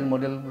চাইল্ড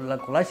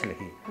মডেলবিলাক ওলাইছিলে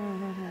সি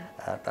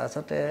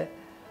তাৰপিছতে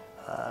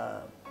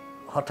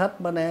হঠাৎ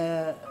মানে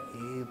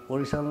এই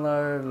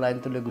পৰিচালনাৰ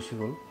লাইনটোলৈ গুচি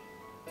গ'ল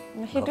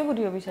সেইটো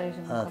সুধিব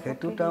বিচাৰিছোঁ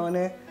সেইটো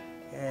তাৰমানে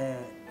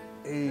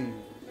এই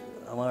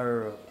আমাৰ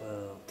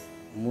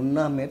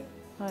মুন্না আহমেদ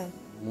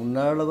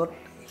মুন্নাৰ লগত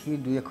সি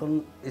দুই এখন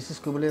এচিছ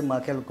কৰিবলৈ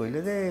মাকে কৰিলে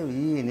যে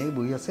ই এনেই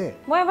বহি আছে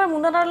মই এবাৰ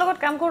মুন্নাদাৰ লগত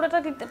কাম কৰোঁতে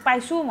এটা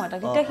পাইছোঁ মই তাক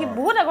তেতিয়া সি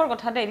বহুত আগৰ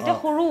কথা দেই তেতিয়া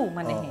সৰু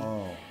মানে সি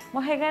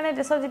মই সেইকাৰণে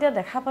দেশত যেতিয়া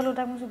দেখা পালোঁ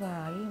তাক কৈছোঁ বা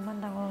ই ইমান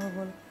ডাঙৰ হৈ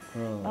গ'ল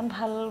ইমান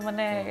ভাল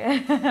মানে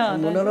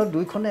মুন্নাদাৰ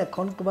দুইখনে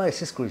এখন কিবা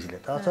এচিছ কৰিছিলে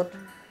তাৰপিছত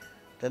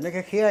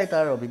তেনেকৈ সেয়াই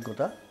তাৰ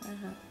অভিজ্ঞতা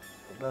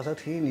তাৰপিছত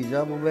সি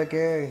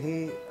নিজাববীয়াকৈ সি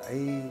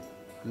এই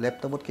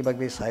লেপটপত কিবা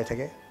কিবি চাই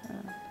থাকে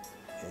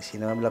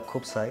চিনেমাবিলাক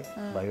খুব চাই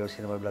বাহিৰৰ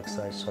চিনেমাবিলাক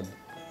চাই চব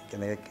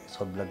কেনেকৈ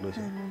শ্বটবিলাক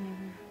লৈছে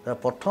তাৰ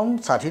প্ৰথম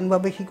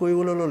স্বাধীনভাৱে সি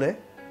কৰিবলৈ ল'লে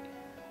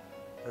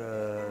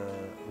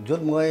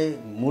য'ত মই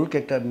মূল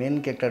মেইন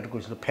কেৰেক্টাৰটো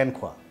কৰিছিলোঁ ফেন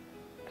খোৱা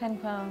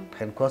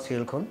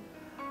চিৰিয়েলখন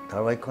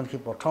ধাৰাবাহিকখন সি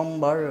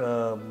প্ৰথমবাৰ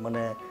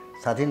মানে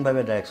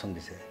স্বাধীনভাৱে ডাইৰেকশ্যন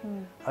দিছে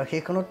আৰু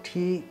সেইখনত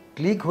সি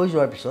ক্লিক হৈ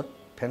যোৱাৰ পিছত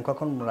ফেন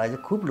খোৱাখন ৰাইজে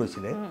খুব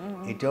লৈছিলে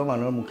এতিয়াও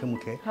মানুহৰ মুখে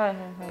মুখে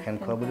ফেন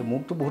খোৱা বুলি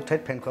মোকতো বহুত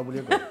ঠাইত ফেন খোৱা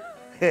বুলিয়ে কয়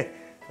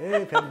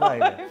এই ফেন খোৱা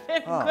আহিলে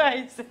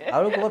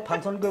আৰু ক'ৰবাত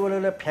ফাংচন কৰিবলৈ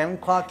হ'লে ফেন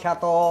খোৱা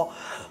খ্যাত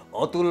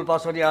অতুল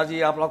পাচনি আজি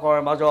আপোনালোকৰ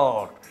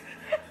মাজত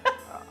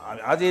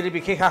আজিৰ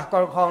বিশেষ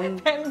আকৰ্ষণ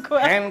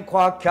ফেন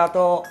খোৱা খ্যাত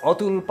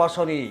অতুল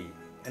পাচনি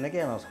এনেকৈ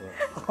এনাউন্স কৰে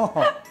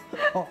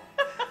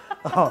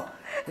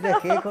এতিয়া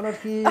সেইখনত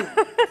সি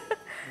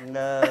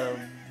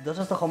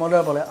যথেষ্ট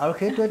সমদয় পালে আৰু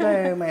সেইটো এটা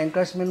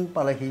এনকাৰেজমেণ্ট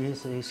পালে সি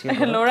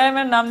ল'ৰাই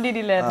মানে নাম দি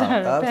দিলে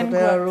তাৰপিছতে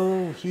আৰু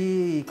সি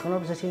ইখনৰ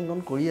পিছত সিখন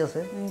কৰি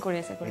আছে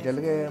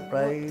এতিয়ালৈকে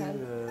প্ৰায়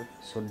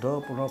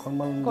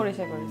 14-15খনমান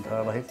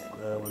ধাৰাবাহিক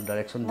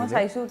ডাইৰেকশ্যন দিলে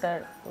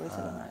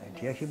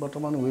এতিয়া সি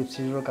বৰ্তমান ৱেব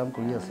ছিৰিজৰ কাম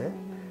কৰি আছে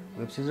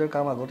ৱেব ছিৰিজৰ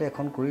কাম আগতে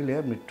এখন কৰিলে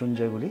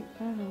মৃত্যুঞ্জয় বুলি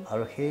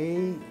আৰু সেই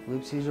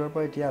ৱেব ছিৰিজৰ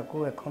পৰা এতিয়া আকৌ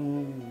এখন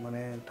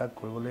মানে তাক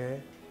কৰিবলৈ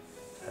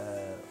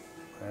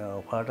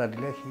অফাৰ এটা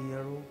দিলে সি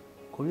আৰু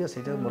কৰি আছে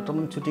এতিয়া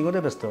বৰ্তমান শ্বুটিঙতে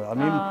ব্যস্ত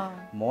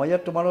মই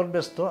ইয়াত তোমাৰ লগত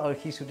ব্যস্ত আৰু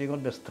সি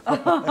শ্বুটিঙত ব্যস্ত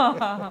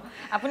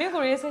আপুনিও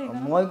কৰি আছে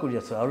মই কৰি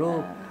আছোঁ আৰু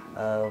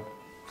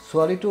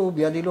ছোৱালীটো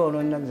বিয়া দিলোঁ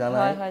অনন্যাক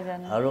জানাই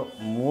আৰু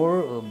মোৰ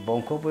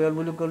বংশ পৰিয়াল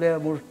বুলি ক'লে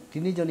মোৰ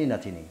 3জনী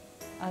নাতিনী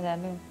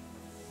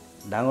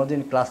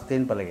ডাঙৰজনী ক্লাছ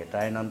 10 পালেগৈ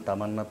তাইৰ নাম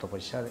তামান্না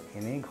তপস্যা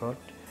এনেই ঘৰত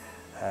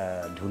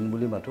ধুন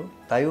বুলি মাতোঁ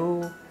তাইও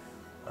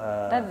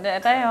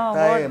তাই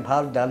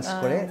ভাল ডান্স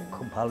কৰে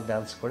খুব ভাল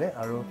ডান্স কৰে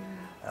আৰু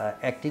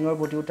এক্টিঙৰ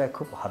প্ৰতিও তাই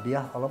খুব হাবিয়া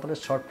অলপতে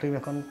শ্বৰ্ট ফিল্ম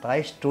এখন তাই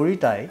ষ্টৰী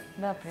তাই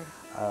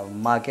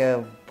মাকে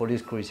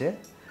প্ৰডিউচ কৰিছে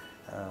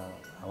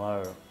আমাৰ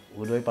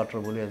উদয় পাত্ৰ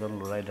বুলি এজন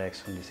ল'ৰাই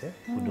ডাইৰেকশ্যন দিছে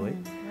উদয়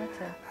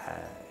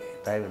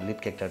তাই লিড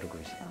কেৰেক্টাৰটো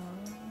কৰিছে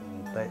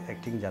তাই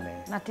এক্টিং জানে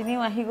নাতিনিও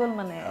আহি গ'ল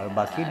মানে আৰু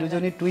বাকী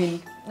দুজনী টুইন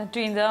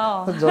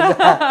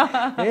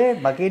এই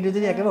বাকী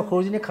দুজনী একেবাৰে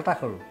সৰুজনী খটা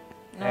সৰু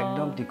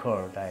একদম তীখৰ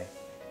তাই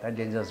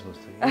ডেঞ্জাৰাছ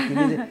বস্তু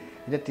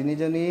এতিয়া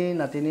তিনিজনী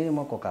নাতিনী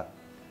মই ককাক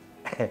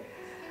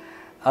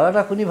আৰু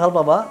এটা শুনি ভাল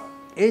পাবা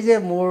এই যে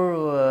মোৰ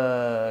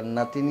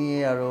নাতিনী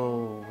আৰু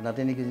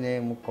নাতিনীকেইজনীয়ে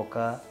মোক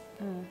ককা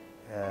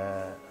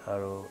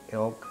আৰু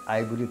এওঁক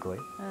আই বুলি কয়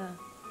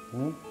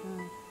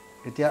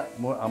এতিয়া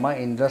মোৰ আমাৰ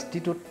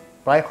ইণ্ডাষ্ট্ৰিটোত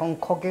প্ৰায়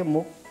সংখ্যকে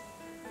মোক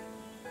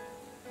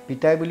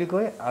পিতাই বুলি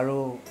কয় আৰু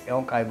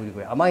এওঁক আই বুলি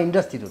কয় আমাৰ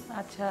ইণ্ডাষ্ট্ৰিটোত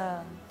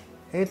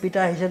এই পিতা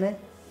আহিছেনে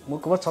মোৰ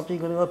ক'ৰবাত শ্বপিং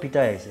কৰিব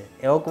পিতাই আহিছে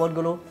এওঁ ক'ৰবাত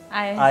গ'লেও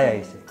আই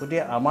আহিছে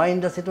গতিকে আমাৰ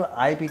ইণ্ডাষ্ট্ৰিটো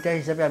আই পিতাই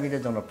হিচাপে আমি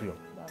এতিয়া জনপ্ৰিয়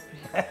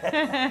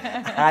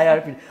আই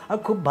আৰু পিতা আৰু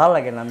খুব ভাল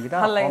লাগে নামকেইটা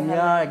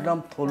অসমীয়া একদম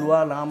থলুৱা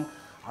নাম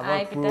আগৰ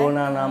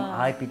পুৰণা নাম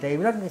আই পিতা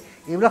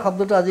এইবিলাক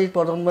শব্দটো আজিৰ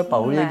প্ৰজন্মই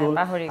পাহৰিয়ে গ'ল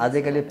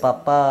আজিকালি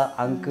পাপা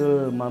আংকল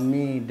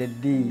মামী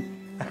ডেডি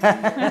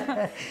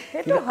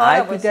কিন্তু আই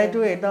পিতাইটো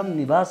একদম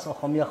নিভাজ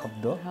অসমীয়া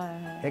শব্দ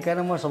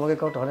সেইকাৰণে মই চবকে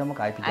কওঁ তহঁতে মোক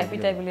আই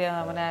পিতাই বুলি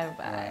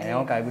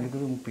এওঁক আই বুলি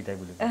কয় মোক পিতাই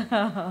বুলি কয়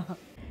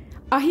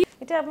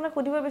এতিয়া আপোনাক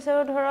সুধিব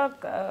বিচাৰোঁ ধৰক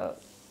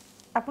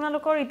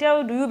আপোনালোকৰ এতিয়াও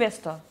দুয়ো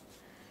ব্যস্ত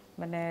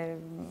মানে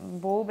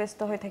বৌ ব্যস্ত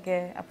হৈ থাকে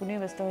আপুনিও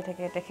ব্যস্ত হৈ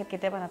থাকে তেখেত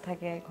কেতিয়াবা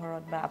নাথাকে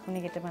ঘৰত বা আপুনি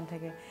কেতিয়াবা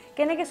নাথাকে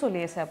কেনেকৈ চলি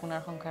আছে আপোনাৰ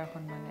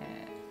সংসাৰখন মানে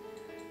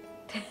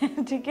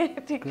ঠিকে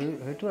ঠিক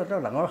সেইটো এটা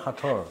ডাঙৰ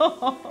সাঁথৰ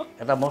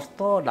এটা মস্ত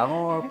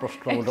ডাঙৰ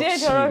প্ৰশ্ন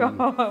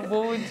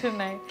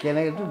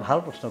কেনেকৈ ভাল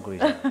প্ৰশ্ন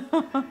কৰিছে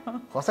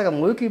সঁচাকৈ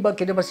ময়ো কিবা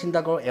কেতিয়াবা চিন্তা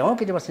কৰোঁ এওঁ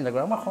কেতিয়াবা চিন্তা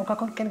কৰোঁ আমাৰ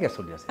সংসাৰখন কেনেকৈ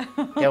চলি আছে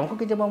তেওঁকো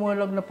কেতিয়াবা মই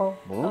লগ নাপাওঁ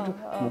বহুত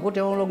মোকো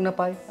তেওঁ লগ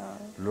নাপায়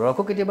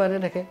ল'ৰাকো কেতিয়াবা এনে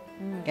থাকে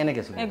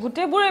কেনেকৈ চলি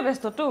গোটেইবোৰে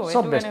ব্যস্তটো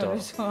চব ব্যস্ত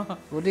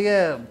গতিকে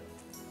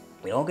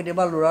এওঁ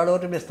কেতিয়াবা ল'ৰাৰ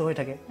লগতে ব্যস্ত হৈ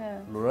থাকে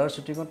ল'ৰাৰ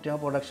শ্বুটিঙত তেওঁ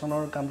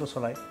প্ৰডাকশ্যনৰ কামটো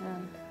চলায়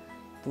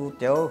তো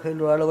তেওঁ সেই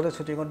ল'ৰাৰ লগতে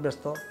শ্বুটিঙত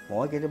ব্যস্ত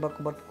মই কেতিয়াবা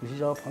ক'ৰবাত গুচি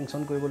যাওঁ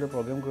ফাংচন কৰিবলৈ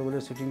প্ৰগ্ৰেম কৰিবলৈ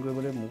শ্বুটিং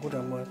কৰিবলৈ মোকো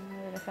তেওঁ মই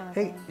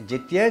সেই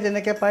যেতিয়াই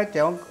যেনেকৈ পায়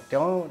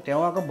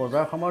তেওঁ আকৌ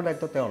বজাৰ সমাৰ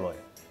দায়িত্ব তেওঁ লয়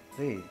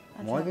দেই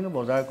মই কিন্তু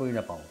বজাৰ কৰি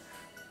নাপাওঁ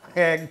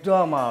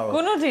একদম আৰু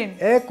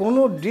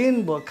কোনো দিন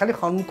খালি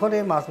সন্মুখত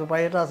এই মাছ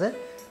বেপাৰী এটা আছে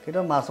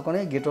কিন্তু মাছ অকণে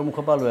গেটৰ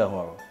মুখৰ পৰা লৈ আহোঁ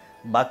আৰু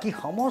বাকী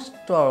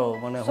সমস্ত আৰু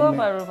মানে চব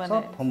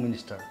হোম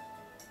মিনিষ্টাৰ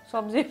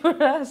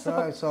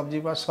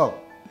চব্জিৰ পৰা চব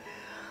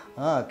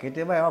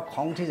কেতিয়াবা এওঁ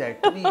খং উঠি যায়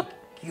তুমি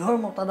কিহৰ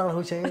মতাদাৰ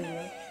হৈছে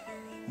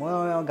মই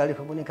গালি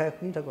খপনি খাই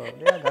শুনি থাকোঁ আৰু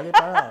দিয়া গালি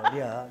পাৰা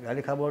দিয়া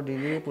গালি খাবৰ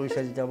দিলেই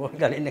পইচা জিতাব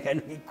গালি নেখাই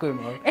কি কৰিম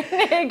আৰু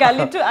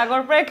গালিটো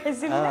আগৰ পৰাই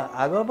খাইছিল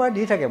আগৰ পৰা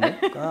দি থাকে মোক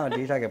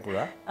দি থাকে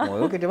পূৰা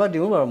ময়ো কেতিয়াবা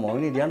দিওঁ বাৰু ময়ো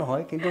নিদিয়া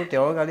নহয় কিন্তু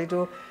তেওঁৰ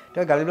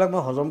গালিবিলাক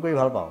মই হজম কৰি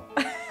ভাল পাওঁ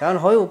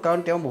কাৰণ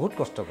তেওঁ বহুত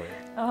কষ্ট কৰে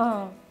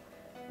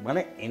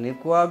মানে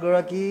এনেকুৱা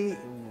এগৰাকী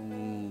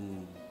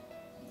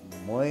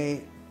মই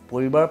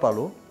পৰিবাৰ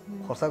পালোঁ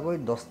সঁচাকৈ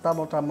 10টা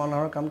মতা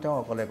মানুহৰ কাম তেওঁ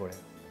অকলে কৰে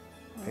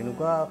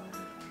এনেকুৱা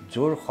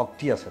জোৰ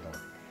শক্তি আছে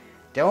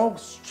তেওঁ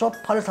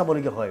চবফালে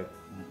চাবলগীয়া হয়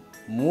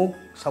মোক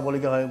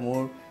চাবলগীয়া হয় মোৰ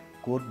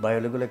ক'ত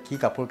বাহিৰলৈ গ'লে কি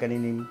কাপোৰ কানি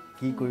নিম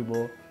কি কৰিব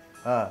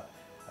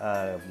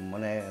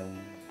মানে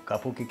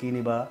কাপোৰ কি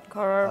নিবা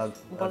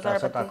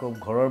তাৰপিছত আকৌ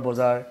ঘৰৰ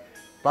বজাৰ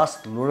প্লাছ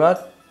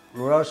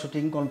ল'ৰাৰ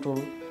শ্বুটিং কণ্ট্ৰল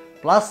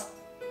প্লাছ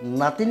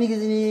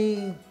নাতিনীকেইজনী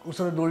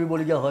ওচৰত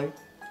দৌৰিবলগীয়া হয়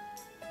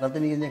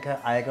নাতিনীকেইজনীয়ে খাই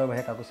আয়েকৰ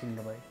বাহিৰে কাকো চিনি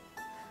নাপায়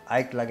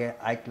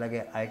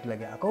আইক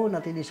লাগে আকৌ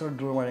নাতিনীৰ ওচৰত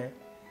দৌৰ মাৰে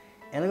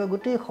এনেকৈ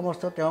গোটেই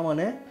সমস্ত তেওঁ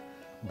মানে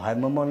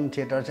ভ্ৰাম্যমান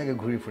থিয়েটাৰ চাগে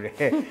ঘূৰি ফুৰে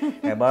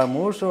এবাৰ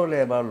মোৰ ওচৰলৈ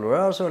এবাৰ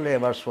ল'ৰাৰ ওচৰলৈ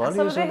এবাৰ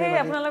ছোৱালীৰ ওচৰলৈ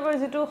আপোনালোকৰ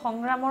যিটো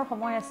সংগ্ৰামৰ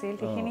সময় আছিল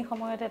সেইখিনি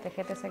সময়তে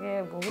তেখেতে চাগে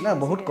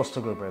বহুত কষ্ট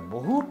কৰিব পাৰে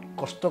বহুত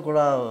কষ্ট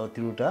কৰা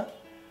তিৰোতা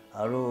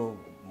আৰু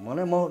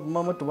মানে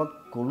মই তোমাক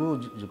ক'লোঁ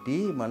জুপি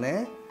মানে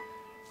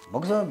মই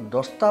কৈছোঁ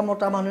 10টা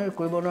মতা মানুহে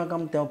কৰিব নোৱাৰা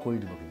কাম তেওঁ কৰি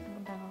দিব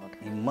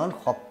কিন্তু ইমান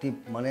শক্তি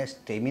মানে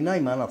ষ্টেমিনা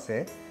ইমান আছে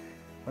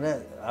মানে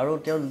আৰু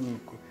তেওঁ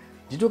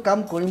যিটো কাম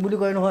কৰিম বুলি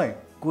কয় নহয়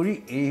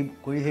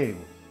কৰিহে এৰিব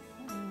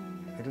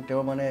সেইটো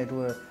তেওঁ মানে এইটো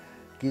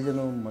কি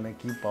জানো মানে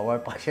কি পাৱাৰ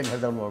পাইছে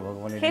নাজানো আৰু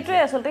ভগৱানে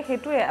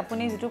সেইটোৱে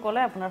আপুনি যিটো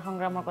ক'লে আপোনাৰ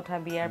সংগ্ৰামৰ কথা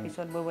বিয়াৰ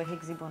পিছত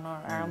বৈবাহিক জীৱনৰ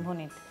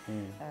আৰম্ভণিত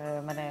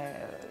মানে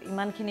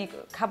ইমানখিনি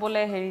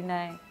খাবলৈ হেৰি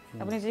নাই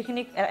আপুনি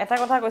যিখিনি এটা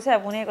কথা কৈছে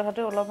আপুনি এই কথাটো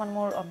অলপমান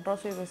মোৰ অন্তৰ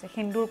চুই গৈছে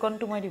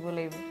সিন্দুৰকণটো মই দিব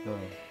লাগিব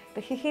তো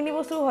সেইখিনি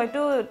বস্তু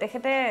হয়তো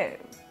তেখেতে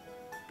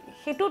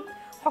সেইটোত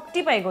শক্তি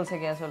পাই গ'ল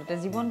চাগে আচলতে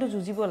জীৱনটো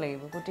যুঁজিব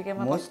লাগিব গতিকে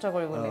মই কষ্ট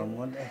কৰিব লাগিব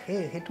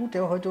সেইটো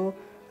তেওঁ হয়তো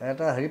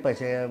এটা হেৰি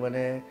পাইছে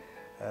মানে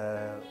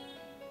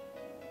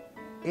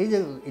এই যে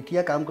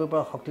এতিয়া কাম কৰিব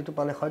পৰা শক্তিটো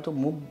পালে হয়তো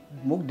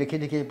মোক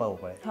দেখিয়ে পাব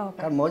পাৰে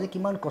কাৰণ মই যে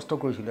কিমান কষ্ট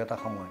কৰিছিলোঁ এটা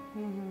সময়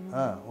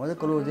মই যে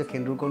ক'লোঁ যে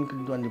সেন্দুৰকণ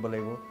কিন্তু আনিব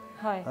লাগিব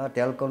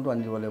তেলকণটো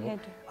আনিব লাগিব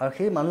আৰু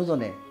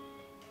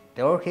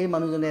সেই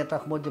মানুহজনে এটা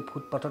সময়ত যে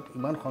ফুটপাথত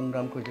ইমান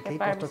সংগ্ৰাম কৰিছিলে সেই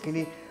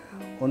কষ্টখিনি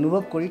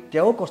অনুভৱ কৰি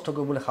তেওঁ কষ্ট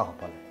কৰিবলৈ সাহস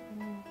পালে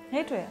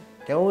সেইটোৱে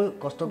তেওঁ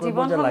কষ্ট কৰিব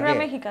যে লাগে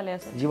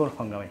জীৱন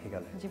সংগ্ৰামে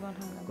শিকালে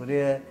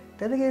গতিকে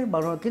তেনেকৈ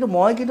মানুহৰ কিন্তু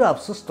মই কিন্তু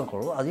আফচোচ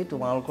নকৰোঁ আজি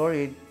তোমালোকৰ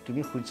এই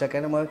তুমি সুধিছা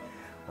কাৰণে মই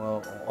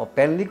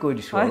অপেনলি কৈ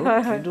দিছোঁ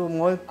কিন্তু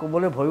মই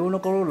ক'বলৈ ভয়ো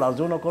নকৰোঁ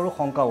লাজো নকৰোঁ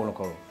শংকাও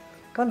নকৰোঁ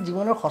কাৰণ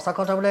জীৱনৰ সঁচা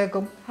কথাবিলাকে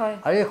ক'ম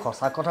আৰু এই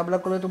সঁচা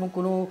কথাবিলাক ক'লেতো মোক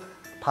কোনো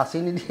ফাঁচি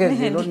নিদিয়ে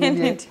জেলত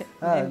নিদিয়ে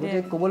গতিকে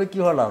ক'বলৈ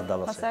কিহৰ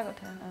লাজডাল আছে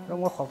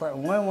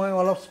মই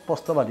অলপ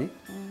স্পষ্টবাদী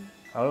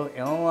আৰু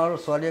এওঁ আৰু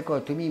ছোৱালীয়ে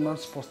কয় তুমি ইমান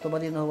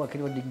স্পষ্টবাদী নহ'বা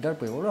কিন্তু দিগদাৰ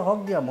পৰিব হওক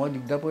দিয়া মই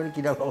দিগদাৰ পৰিলে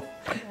কিডাল হ'ব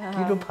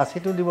কিন্তু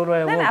ফাঁচিটো দিব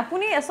নোৱাৰে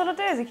আপুনি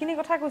আচলতে যিখিনি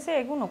কথা কৈছে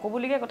একো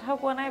নক'বলগীয়া কথাও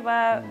কোৱা নাই বা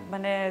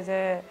মানে যে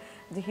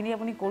যিখিনি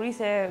আপুনি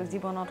কৰিছে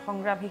জীৱনত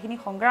সংগ্ৰাম সেইখিনি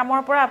সংগ্ৰামৰ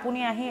পৰা আপুনি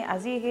আহি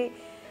আজি সেই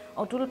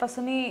অতুল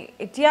পাচনি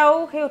এতিয়াও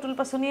সেই অতুল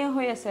পাচনিয়ে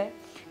হৈ আছে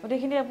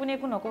গোটেইখিনি আপুনি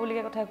একো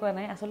নক'বলগীয়া কথা কোৱা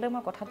নাই আচলতে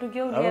মই কথাটো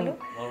কিয় উলিয়ালোঁ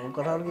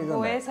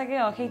কৈয়ে চাগে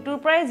সেইটোৰ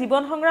পৰাই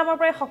জীৱন সংগ্ৰামৰ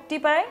পৰাই শক্তি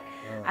পায়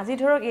আজি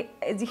ধৰক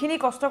যিখিনি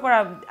কষ্ট কৰা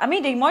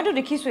মইতো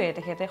দেখিছোঁৱে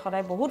তেখেতে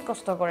সদায় বহুত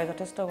কষ্ট কৰে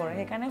যথেষ্ট কৰে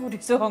সেইকাৰণে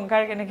সুধিছোঁ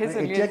সংসাৰ কেনেকৈ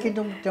চলি এতিয়া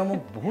কিন্তু তেওঁ মোক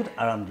বহুত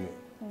আৰাম দিয়ে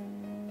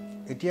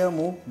এতিয়া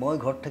মোক মই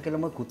ঘৰত থাকিলে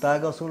মই কুটা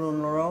গছো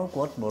নলৰাওঁ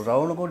ক'ত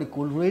বজাৰো নকৰোঁ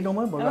কুলগুৰি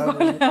নময় বজাৰ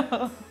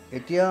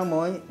এতিয়া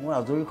মোৰ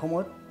আজৰি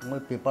সময়ত মই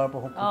পেপাৰ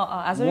পঢ়োঁ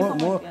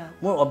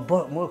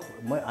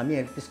মই আমি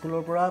এল পি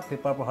স্কুলৰ পৰা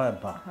পেপাৰ পঢ়াৰ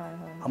অভ্যাস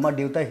আমাৰ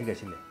দেউতাই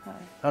শিকাইছিলে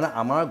কাৰণ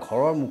আমাৰ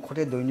ঘৰৰ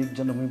মুখতে দৈনিক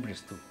জনমভূমি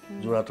প্ৰেছটো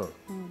যোৰহাটৰ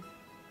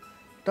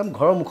একদম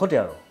ঘৰৰ মুখতে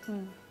আৰু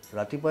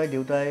ৰাতিপুৱাই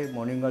দেউতাই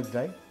মৰ্ণিং ৱাক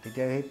যায়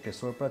তেতিয়া সেই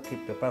প্ৰেছৰ পৰা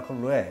পেপাৰখন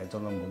লৈ আহে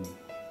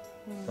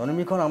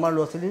জনমভূমিখন আমাৰ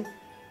ল'ৰা ছোৱালী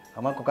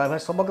আমাৰ ককাই ভাই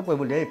চবকে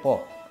পঢ়িব দিয়ে পঢ়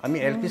আমি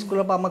এল পি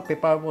স্কুলৰ পৰা আমাক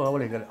পেপাৰ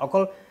পঢ়াবলৈ শিকালে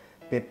অকল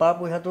পেপাৰ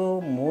পঢ়াটো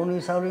মোৰ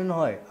নিচা বুলি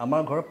নহয়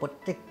আমাৰ ঘৰৰ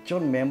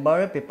প্ৰত্যেকজন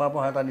মেম্বাৰে পেপাৰ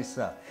পঢ়া এটা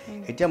নিচা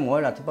এতিয়া মই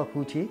ৰাতিপুৱা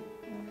শুই উঠি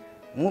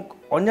মোক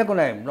অন্য একো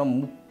নাই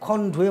মুখখন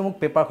ধুই মোক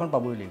পেপাৰখন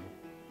পাবই লাগিব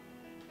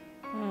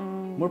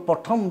মোৰ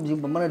প্ৰথম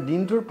মানে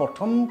দিনটোৰ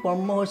প্ৰথম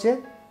কৰ্ম হৈছে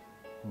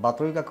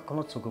বাতৰি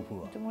কাকতখনত চকু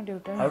ফুৰোৱা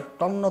আৰু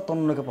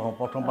তন্নকৈ পঢ়োঁ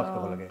প্ৰথম পাঠ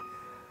কৰিব লাগে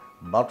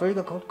বাতৰি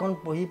কাকতখন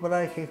পঢ়ি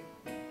পেলাই শেষ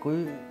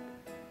কৰি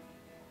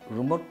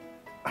ৰুমত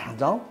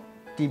যাওঁ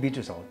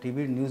টিভিটো চাওঁ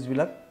টিভিৰ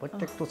নিউজবিলাক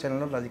প্ৰত্যেকটো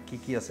চেনেলত আজি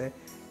কি আছে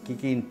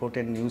কি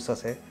ইম্পৰ্টেণ্ট নিউজ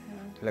আছে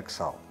সেইবিলাক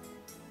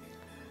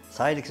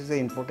চাই দেখিছোঁ যে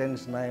ইম্পৰ্টেঞ্চ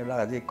নাই এইবিলাক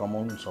আজি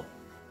কমন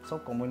চব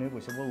কমনে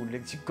কৈছে বৰ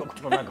উল্লেখযোগ্য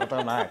ঘটনা ঘটা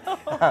নাই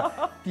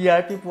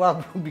TRP পোৱা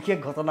বিশেষ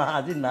ঘটনা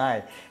আজি নাই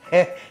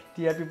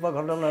TRP পোৱা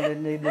ঘটনা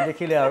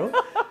নেদেখিলে আৰু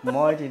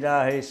মই তেতিয়া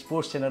সেই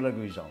স্পৰ্টছ চেনেলত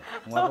গৈ যাওঁ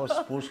মই আকৌ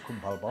স্পৰ্টছ খুব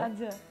ভাল পাওঁ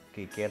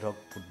ক্ৰিকেট হওক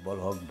ফুটবল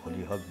হওক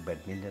ভলী হওক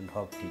বেডমিণ্টন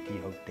হওক টিকি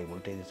হওক টেবুল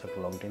টেনিছ হওক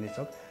লং টেনিছ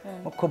হওক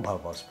মই খুব ভাল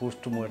পাওঁ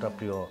স্পৰ্টছটো মোৰ এটা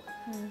প্ৰিয়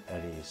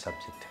হেৰি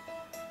ছাবজেক্ট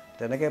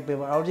তেনেকৈ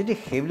আৰু যদি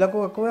সেইবিলাকো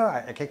একো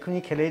একেখিনি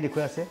খেলেই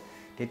দেখুৱাই আছে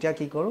তেতিয়া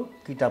কি কৰোঁ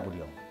কিতাপ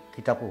উলিয়াওঁ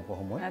কিতাপ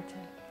পঢ়োঁ মই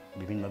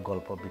বিভিন্ন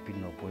গল্প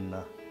বিভিন্ন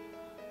উপন্যাস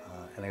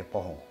এনেকৈ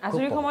পঢ়োঁ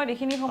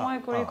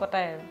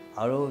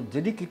আৰু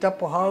যদি কিতাপ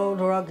পঢ়াও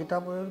ধৰা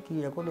কিতাপ কি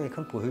একো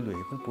এইখন পঢ়িলোঁ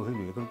এইখন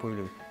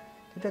পঢ়িলোঁ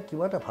তেতিয়া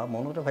কিবা এটা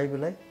মনতে ভাবি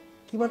পেলাই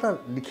কিবা এটা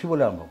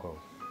লিখিবলৈ আৰম্ভ কৰোঁ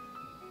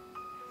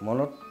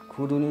মনত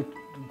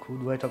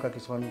খুদুৱাই থকা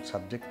কিছুমান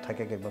ছাবজেক্ট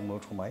থাকে কিবা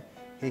মনত সোমাই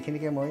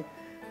সেইখিনিকে মই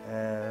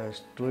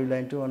ষ্টৰি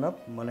লাইনটো অলপ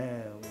মানে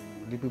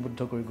লিপিবদ্ধ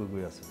কৰি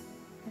গৈ আছোঁ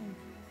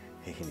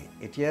সেইখিনি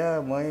এতিয়া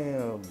মই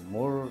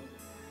মোৰ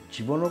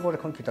জীৱনৰ ওপৰত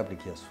এখন কিতাপ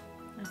লিখি আছোঁ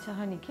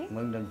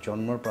মই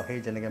জন্মৰ পৰা সেই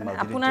যেনেকৈ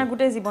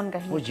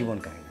মোৰ জীৱন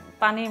কাহিনী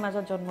পানীৰ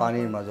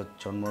মাজত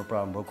জন্মৰ পৰা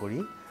আৰম্ভ কৰি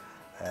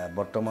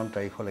বৰ্তমান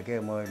তাৰিখলৈকে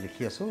মই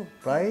লিখি আছোঁ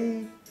প্ৰায়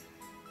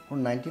মোৰ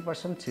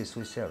 90% চেছ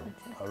হৈছে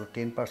আৰু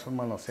 10%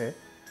 মান আছে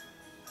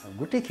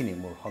গোটেইখিনি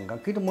মোৰ সংগ্ৰাম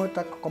কিন্তু মই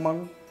তাক অকণমান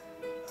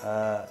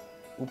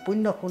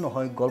উপন্যাসো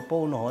নহয়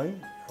গল্পও নহয়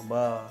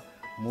বা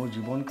মোৰ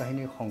জীৱন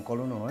কাহিনীৰ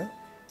সংকলো নহয়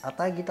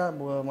আটাইকেইটা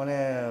মানে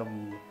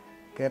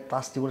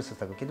টাচ দিবলৈ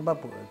চেষ্টা কৰোঁ কেতিয়াবা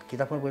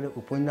কিতাপখন পঢ়িলে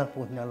উপন্যাস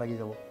পঢ়ি নালাগি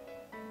যাব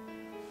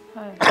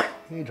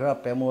সেই ধৰা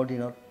প্ৰেমৰ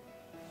দিনত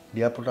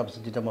বিয়া পতাৰ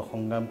পিছত যেতিয়া মই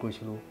সংগ্ৰাম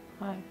কৰিছিলোঁ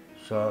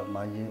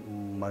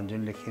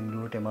মাজুলীলৈ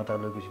সেন্দুৰ টেমা এটা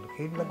লৈ গৈছিলোঁ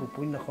সেইবিলাক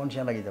উপন্যাসৰ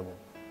নিচিনা লাগি যাব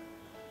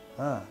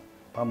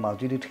বা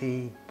মাজুলীত সেই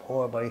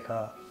ভৰ বাৰিষা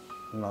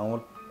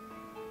নাৱত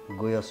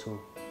গৈ আছোঁ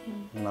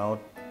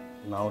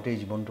নাৱতেই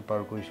জীৱনটো পাৰ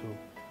কৰিছোঁ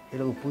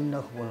সেইবিলাক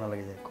উপন্যাস হ'ব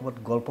নালাগে যায় ক'ৰবাত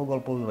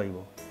গল্পও লাগিব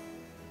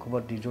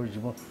ক'ৰবাত নিজৰ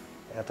জীৱন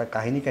এটা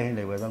কাহিনী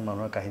লাগিব এজন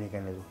মানুহৰ কাহিনী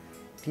লাগিব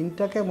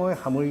তিনিটাকে মই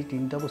সামৰি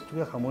তিনিটা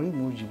বস্তুকে সামৰি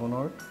মোৰ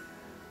জীৱনৰ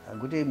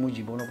গোটেই মোৰ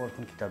জীৱনৰ ওপৰত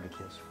এখন কিতাপ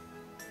লিখি আছোঁ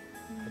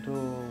সেইটো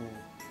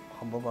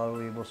সম্ভৱ আৰু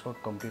এই বছৰত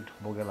কমপ্লিট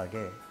হ'বগৈ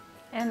লাগে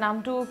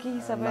নামটো কি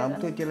হিচাপে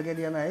নামটো এতিয়ালৈকে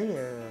দিয়া নাই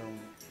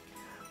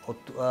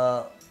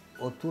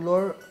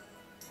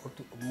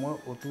মই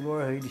অতুলৰ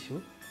হেৰি দিছোঁ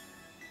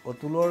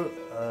অতুলৰ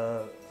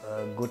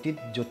গতিত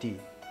জ্যোতি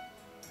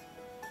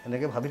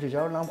এনেকৈ ভাবি থৈছোঁ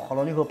আৰু নাম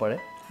সলনি হ'ব পাৰে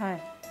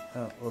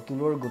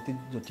অতুলৰ গতিত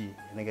জ্যোতি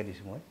এনেকৈ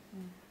দিছোঁ মই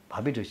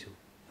ভাবি থৈছোঁ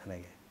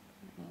এনেকৈ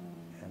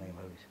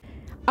ভাবিছোঁ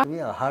তুমি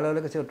অহাৰ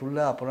লগে কৈছে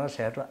অতুলদা আপোনাৰ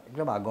চেহেৰাটো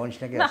একদম আগৰ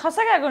নিচিনাকৈ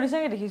সঁচাকৈ আগৰ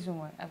নিচিনাকৈ দেখিছোঁ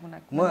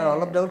মই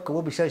অলপ আগত ক'ব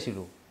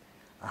বিচাৰিছিলোঁ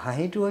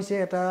হাঁহিটো হৈছে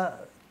এটা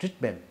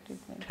ট্ৰিটমেণ্ট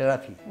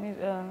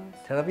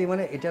থেৰাপি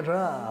মানে এতিয়া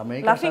ধৰা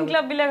লাফিং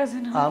ক্লাব বিলাক আছে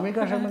ন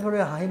আমেৰিকাৰ চামেৰিকাৰে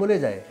হাঁহিবলৈ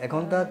যায়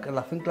এঘণ্টা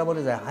লাফিং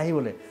ক্লাবলৈ যায়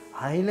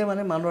হাঁহিলে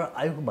মানে মানুহৰ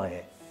আয়ুস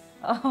বাঢ়ে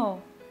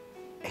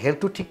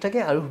হেল্থটো ঠিক থাকে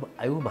আৰু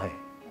আয়ুস বাঢ়ে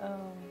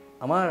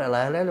আমাৰ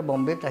লাহে লাহে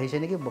বম্বেত আহিছে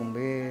নেকি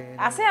বম্বে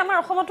আছে আমাৰ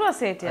অসমতো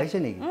আছে এতিয়া আহিছে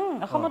নেকি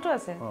অসমতো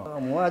আছে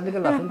মই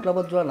আজিকালি লাফিং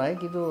ক্লাবত যোৱা নাই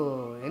কিন্তু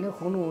এনে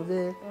শুনো যে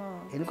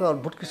এনেকুৱা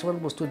অদ্ভুত কিছুমান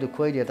বস্তু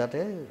দেখুৱাই দিয়ে তাতে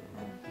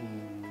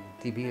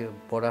টিভি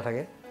পৰ্দা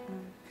থাকে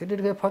সেইটো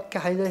দেখে ফটকৈ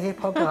হাঁহি যায় সেই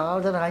ফটকৈ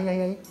হাঁহি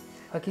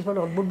আৰু কিছুমান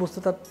অদ্ভুত বস্তু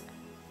তাত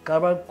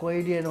কাৰোবাৰ কৰি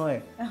দিয়ে নহয়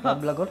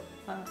ক্লাববিলাকত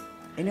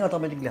এনেই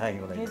অট'মেটিকলি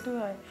হাঁহিব লাগে সেইটো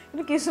হয়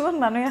কিন্তু কিছুমান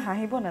মানুহে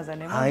হাঁহিব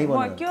নাজানে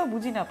মই কিয়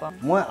বুজি নাপাওঁ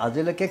মই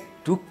আজিলৈকে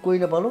দুখ কৰি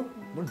নাপালোঁ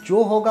যো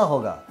হোগা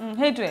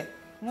সেইটোৱে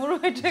মোৰো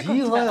সেইটোৱে যি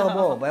হয় হ'ব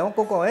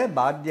মই কওঁ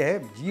বাদ দিয়ে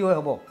যি হয়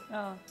হ'ব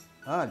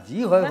যি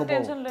হয় হ'ব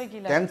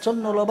টেনশ্যন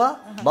নল'বা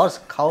বাছ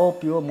খাওঁ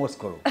পিও মজ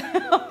কৰোঁ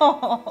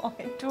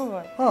সেইটো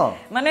হয়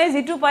মানে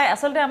যিটো পায়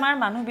আচলতে আমাৰ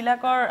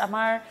মানুহবিলাকৰ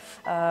আমাৰ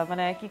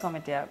মানে কি ক'ম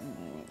এতিয়া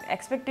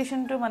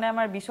এক্সপেক্টেশ্যনটো মানে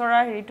আমাৰ বিচৰা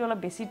হেৰিটো অলপ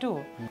বেছিটো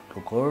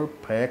লোকৰ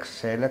ফ্ৰেক্স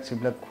চেৰেলেক্স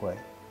এইবিলাক খুৱাই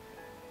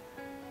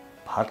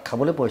ভাত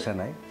খাবলৈ পইচা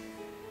নাই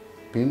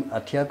ভীম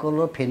আঠিয়া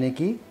কলৰ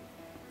ফেনেকি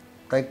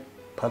তাইক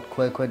ভাত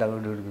খুৱাই ডাঙৰ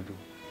ধৰি গৈছোঁ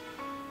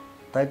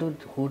তাইতো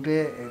সৰুতে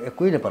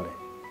একোৱেই নাপালে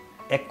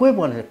একোৱেই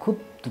পোৱা নাছিলে খুব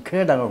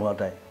দুখেৰে ডাঙৰ হোৱা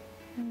তাই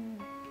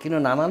কিন্তু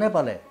নানানে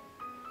পালে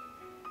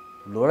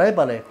ল'ৰাই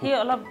পালে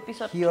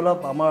সি অলপ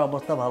আমাৰ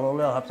অৱস্থা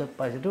ভাললৈ অহাৰ পিছত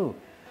পাইছেতো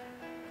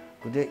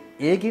গতিকে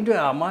এই কিন্তু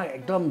আমাৰ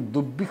একদম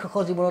দুৰ্বিষহ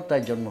জীৱনত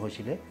তাইৰ জন্ম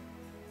হৈছিলে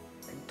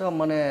একদম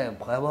মানে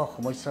ভয়াৱহ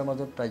সমস্যাৰ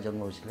মাজত তাইৰ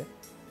জন্ম হৈছিলে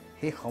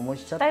সেই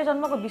সমস্যাত তাই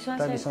বিচনা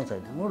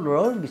চাৰিআলি মোৰ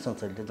ল'ৰাও বিচনা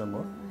চাৰিআলিতে জন্ম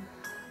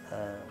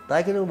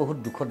তাই কিন্তু বহুত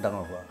দুখত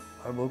ডাঙৰ হোৱা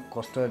আৰু বহুত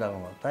কষ্টৰে ডাঙৰ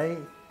হোৱা তাই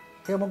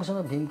সেই মই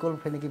কৈছোঁ ভীমকল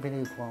ফেনেকি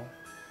খুৱাওঁ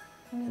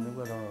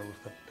এনেকুৱা ধৰণৰ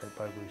অৱস্থাত তাই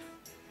পাৰ কৰিছোঁ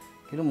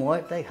কিন্তু মই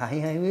তাইক হাঁহি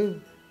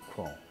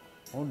খুৱাওঁ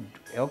মই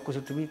এওঁক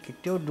কৈছোঁ তুমি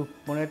কেতিয়াও দুখ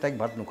মনে তাইক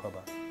ভাত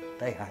নোখোৱাবা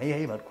তাইক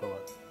হাঁহি ভাত খুৱাবা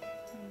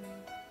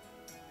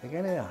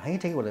সেইকাৰণে হাঁহি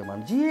থাকিব লাগে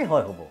মানুহ যিয়ে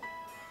হয় হ'ব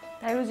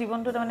তাইৰো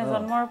জীৱনটো তাৰমানে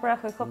জন্মৰ পৰা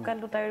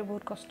শৈশৱকালটো তাইৰ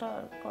বহুত কষ্ট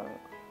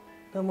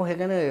মই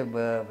সেইকাৰণে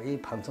এই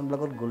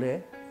ফাংচনবিলাকত গ'লে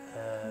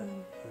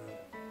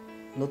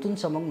নতুন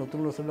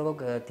ল'ৰা ছোৱালীবিলাকক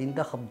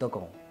 3টা শব্দ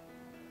কওঁ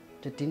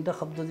যে 3টা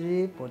শব্দ যদি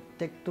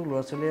প্ৰত্যেকটো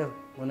ল'ৰা ছোৱালীয়ে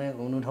মানে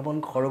অনুধাৱন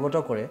খৰগত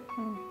কৰে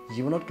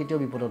জীৱনত কেতিয়াও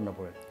বিপদত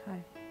নপৰে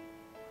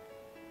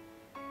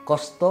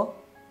কষ্ট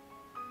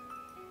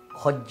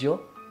সহ্য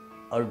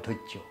আৰু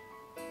ধৈৰ্য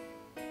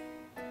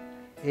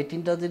এই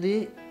 3টা যদি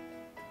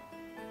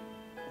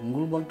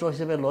মূল মন্ত্ৰ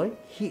হিচাপে লয়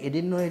সি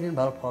এদিন নহয় এদিন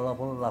ভাল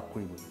ফলাফল লাভ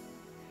কৰিবই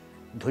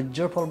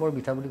ধৈৰ্যৰ ফল বৰ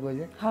মিঠা বুলি কয়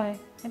যে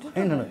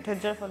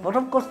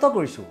প্ৰথম কষ্ট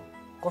কৰিছোঁ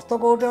কষ্ট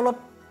কৰোঁতে অলপ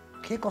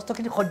সেই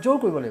কষ্টখিনি সহ্যও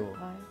কৰিব লাগিব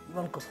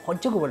ইমান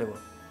সহ্য কৰিব লাগিব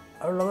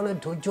আৰু লগে লগে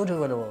ধৈৰ্যও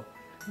ধৰিব লাগিব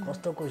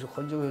কষ্ট কৰিছোঁ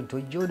সহ্য কৰি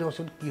ধৈৰ্যও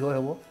দিবচোন কি হয়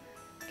হ'ব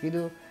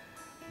কিন্তু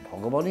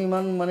ভগৱানে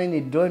ইমান মানে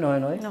নিৰ্দয়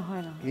নহয়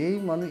এই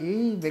মানুহ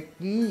এই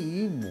ব্যক্তি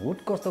ই বহুত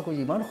কষ্ট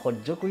কৰিছে ইমান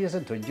সহ্য কৰি আছে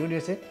ধৈৰ্য দি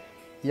আছে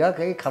ইয়াক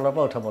এই খালৰ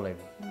পৰা উঠাব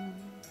লাগিব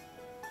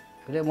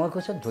গতিকে মই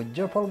কৈছোঁ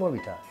ধৈৰ্যৰ ফল বৰ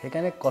মিঠা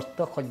সেইকাৰণে কষ্ট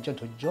সহ্য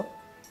ধৈৰ্য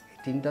এই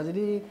 3টা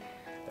যদি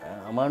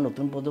আমাৰ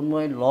নতুন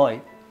প্ৰজন্মই লয়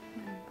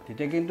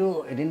তেতিয়া কিন্তু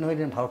এদিন নহয়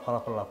এদিন ভাল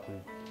ফলাফল লাভ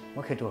কৰিম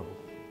মই সেইটো ভাবোঁ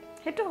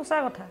সেইটো সঁচা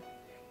কথা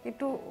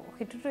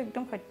সেইটোতো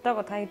একদম সত্য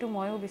কথা সেইটো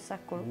ময়ো বিশ্বাস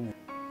কৰোঁ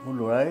মোৰ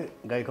ল'ৰাই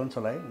গাড়ীখন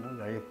চলাই মোৰ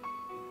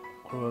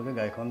সৰুকৈ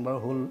গাড়ীখন বাৰু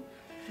হ'ল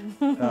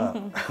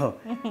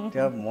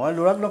এতিয়া মই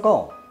ল'ৰাক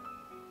নকওঁ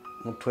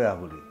মোক থৈ আহ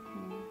বুলি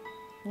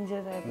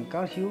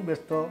কাৰণ সিও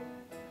ব্যস্ত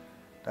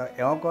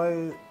এওঁ কয়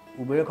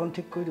উবেৰ এখন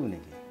ঠিক কৰি দিওঁ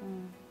নেকি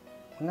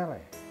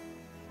নালাগে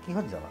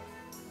কিহত যাবা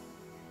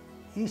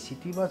এই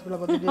চিটি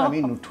বাছবিলাকত যদি আমি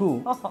নুঠো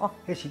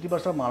সেই চিটি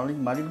বাছৰ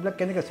মালিকবিলাক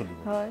কেনেকৈ চলিব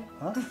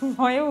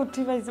ময়ো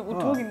উঠি পাইছোঁ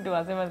উঠোঁ কিন্তু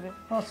মাজে মাজে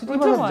চিটি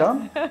বাছত যাম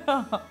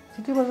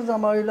চিটি বাছত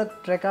যাম আৰু এইবিলাক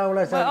ট্ৰেকাৰ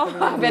ওলাইছে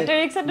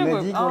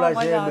মেজিক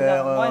ওলাইছে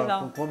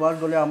ক'ৰবাত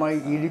গ'লে আমাৰ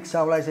ই ৰিক্সা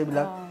ওলাইছে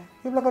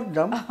এইবিলাকত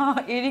যাম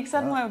ই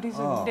ৰিক্সাত মই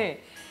উঠিছোঁ দেই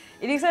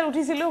ই ৰিক্সাত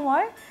উঠিছিলোঁ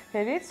মই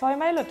হেৰিত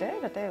 6 মাইলতে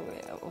তাতে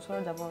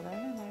ওচৰত যাবৰ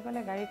কাৰণে মই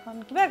ক'লে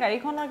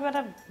গাড়ীখনৰ কিবা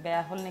এটা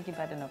বেয়া হ'ল নে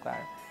কিবা তেনেকুৱা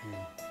আৰু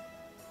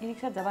ই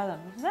ৰিক্সাত যাবা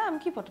জানো যাম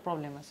কি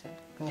প্ৰব্লেম আছে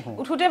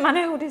উঠোঁতে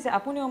মানুহে সুধিছে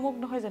আপুনি অমুক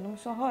নহয় জানো মই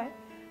হয়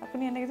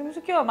আপুনি এনেকৈ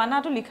যে কিয়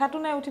মানাটো লিখাটো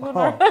নাই উঠিব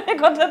নোৱাৰে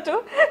কথাটো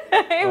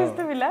এই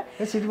বস্তুবিলাক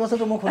এই চিটি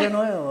বাছতো মোক সোধে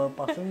নহয়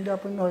পাচেঞ্জাৰ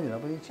আপুনি নহয় জানো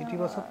আপুনি চিটি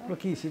বাছত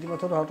কি চিটি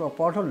বাছত হয়তো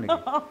অপৰাধ হ'ল নেকি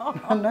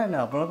নাই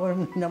আপোনালোকৰ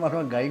নিচিনা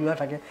মানুহৰ গাড়ী ঘোঁৰা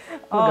থাকে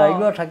গাড়ী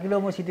ঘোঁৰা থাকিলেও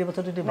মই চিটি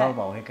বাছত উঠি ভাল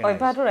পাওঁ সেইকাৰণে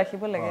অভ্যাসটো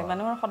ৰাখিব লাগে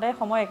মানুহৰ সদায়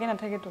সময় একে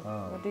নাথাকেতো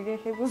গতিকে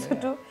সেই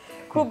বস্তুটো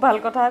খুব ভাল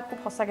কথা খুব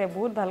সঁচাকৈ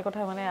বহুত ভাল কথা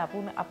মানে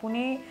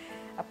আপুনি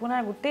আপোনাৰ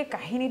গোটেই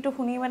কাহিনীটো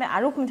শুনি মানে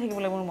আৰু শুনি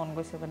থাকিবলৈ মোৰ মন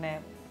গৈছে মানে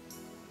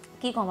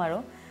কি ক'ম আৰু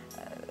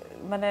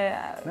মানে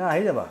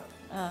আহি যাবা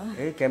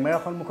এই কেমেৰা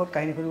সন্মুখত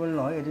কাহিনী শুনিবলৈ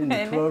নহয় এদিন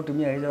নিঠুৰ আৰু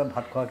তুমি আহি যাবা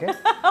ভাত খোৱাকৈ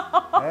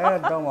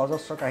একদম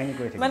অজস্ৰ কাহিনী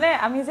কৰি থাকিবা মানে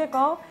আমি যে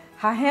কওঁ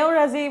হাঁহেও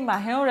ৰাজি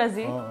মাহেও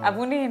ৰাজি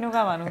আপুনি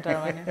সেনেকুৱা মানুহ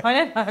তাৰমানে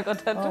হয়নে নহয়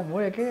কথাটো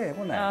মোৰ একে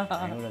একো নাই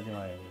হাঁহেও ৰাজি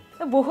মাহেও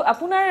বহু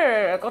আপোনাৰ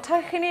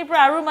কথাখিনিৰ পৰা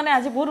আৰু মানে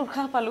আজি বহুত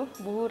উৎসাহ পালোঁ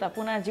বহুত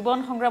আপোনাৰ জীৱন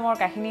সংগ্ৰামৰ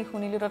কাহিনী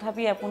শুনিলোঁ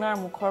তথাপি আপোনাৰ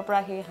মুখৰ পৰা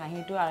সেই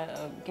হাঁহিটো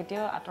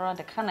কেতিয়াও আঁতৰা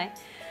দেখা নাই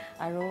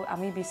আৰু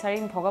আমি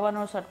বিচাৰিম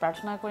ভগৱানৰ ওচৰত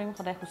প্ৰাৰ্থনা কৰিম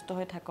সদায় সুস্থ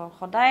হৈ থাকক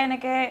সদায়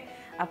এনেকৈ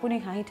আপুনি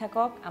হাঁহি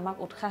থাকক আমাক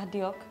উৎসাহ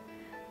দিয়ক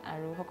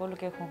আৰু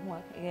সকলোকে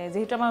হহুৱাওক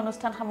যিহেতু আমাৰ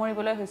অনুষ্ঠান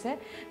সামৰিবলৈ হৈছে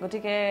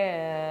গতিকে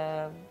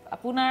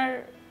আপোনাৰ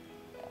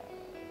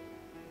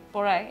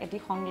পৰাই এটি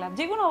সংলাপ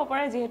যিকোনো হ'ব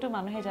পাৰে যিহেতু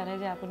মানুহে জানে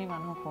যে আপুনি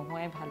মানুহক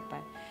হহুৱাই ভাল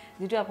পায়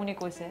যিটো আপুনি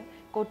কৈছে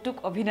কৌতুক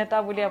অভিনেতা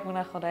বুলি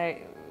আপোনাক সদায়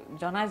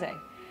জনা যায়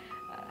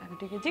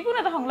গতিকে যিকোনো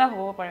এটা সংলাপ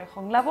হ'ব পাৰে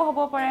সংলাপো হ'ব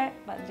পাৰে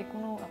বা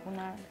যিকোনো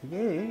আপোনাৰ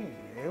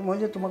মই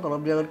যে তোমাক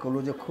অলপ দিনৰ আগত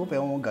ক'লোঁ যে খুব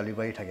মোক গালি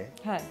পাৰি থাকে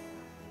হয়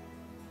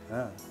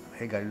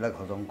সেই গালিবিলাক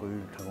হজম কৰি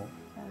থাকোঁ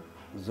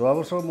যোৱা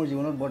বছৰ মোৰ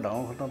জীৱনত বৰ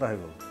ডাঙৰ ঘটনা এটা হৈ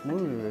গ'ল মোৰ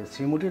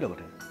শ্ৰীমতীৰ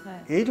লগতে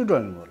এইটো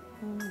ড্ৰয়িং গ'ল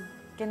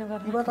কেনেকুৱা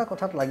কিবা এটা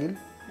কথাত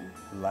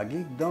লাগি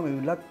একদম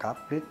এইবিলাক কাপ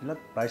প্লেটবিলাক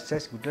প্ৰাইচ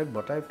চাইজ গোটেই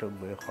বটাই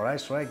শৰাই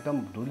চৰাই একদম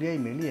দলিয়াই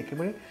মেলি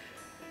একেবাৰে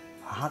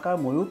হাহাকাৰ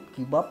ময়ো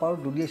কিবা পাৰোঁ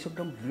দলিয়াইছোঁ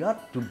একদম বিৰাট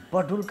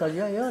দুৰ্বাধুল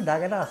কাজিয়া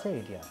দাগ এটা আছে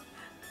এতিয়া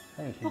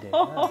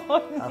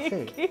আছে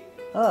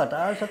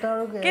তাৰপিছতে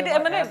আৰু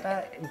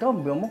একদম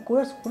মোক কৈ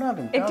আছোঁ শুনা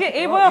তুমি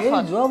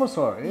যোৱা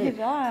বছৰ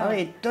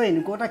এতিয়া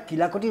এনেকুৱা এটা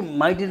কিলাকটি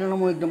মাৰি দিলে ন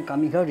মই একদম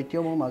কামিখাৰ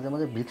এতিয়াও মই মাজে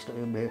মাজে ভিক্স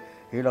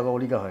হেৰি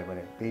লগাবলগীয়া হয়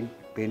মানে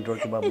পেইণ্টৰ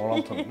কিবা মলম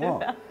চলম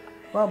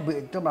বা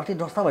একদম ৰাতি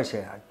 10টা বাজিছে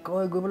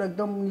গৈ পেলাই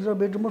একদম নিজৰ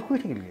বেডৰুমত শুই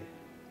থাকিলগৈ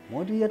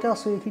মইতো ইয়াতে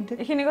আছোঁ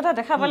এইখিনি কথা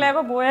দেখা পালে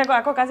আকৌ বৌয়ে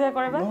আকৌ কাজিয়া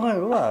কৰে নহয়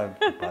ৰ'বা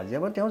কাজিয়া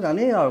বা তেওঁ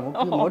জানেই আৰু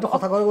মইতো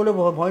সঁচাকৈ গ'লে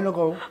ভয়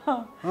নকৰোঁ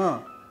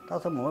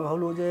তাৰপিছত মই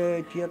ভাবিলোঁ যে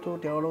এতিয়াতো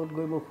তেওঁৰ লগত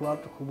গৈ মই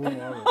শুব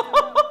নোৱাৰোঁ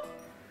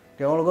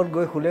তেওঁৰ লগত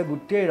গৈ শুলে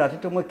গোটেই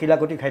ৰাতিটো মই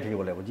কিলাকটি খাই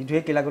থাকিব লাগিব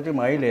যিটোহে কিলাকটি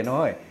মাৰিলে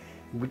নহয়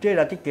গোটেই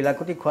ৰাতি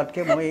কিলাকটি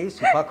খোৱাতকৈ মই এই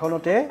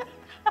চোফাখনতে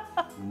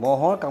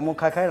মহৰ কামোৰ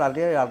খাই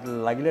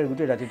লাগিলে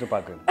গোটেই ৰাতিটো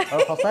পাৰ কৰিম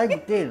আৰু সঁচাই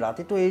গোটেই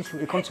ৰাতিটো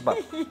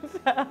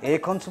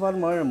এইখন চোফাত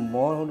মই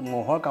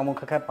মহৰ কামোৰ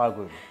খাই পাৰ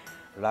কৰিম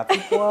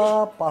ৰাতিপুৱা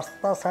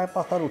 5টা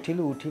 5:30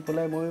 উঠিলোঁ উঠি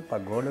পেলাই মই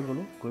পাকঘৰলৈ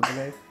গ'লোঁ গৈ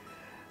পেলাই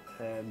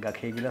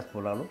গাখীৰ গিলাচ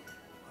বনালোঁ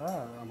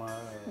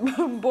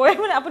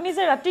আপুনি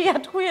যে ৰাতি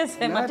ইয়াত শুই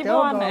আছে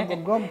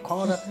গম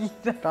খঙত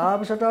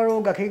তাৰপিছত আৰু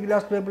গাখীৰ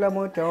গিলাচ লৈ পেলাই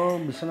মই তেওঁৰ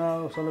বিচনাৰ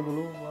ওচৰলৈ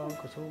গ'লোঁ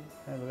কৈছোঁ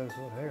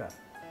হেৰা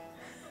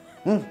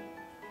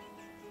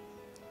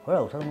হয়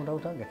উঠা মোটা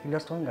উঠা গাখীৰ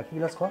গিলাচ খোৱা গাখীৰ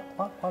গিলাচ খোৱা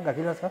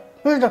গাখীৰ গিলাচ খোৱা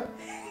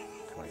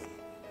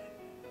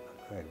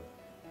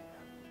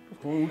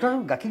উঠা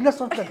গাখীৰ গিলাচ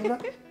গাখীৰ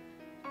গিলাচ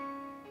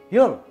কি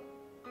হ'ল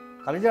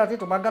কালি যে ৰাতি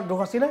তোমাৰ গাত দুখ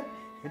আছিলে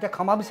এতিয়া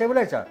ক্ষমা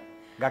বিচাৰিবলৈ আহিছা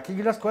গাখীৰ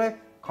গিলাচ খুৱাই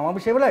ক্ষমা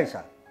বিচাৰিবলৈ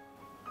আহিছা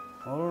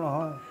মোৰো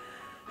নহয়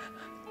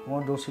মই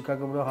দোষ স্বীকাৰ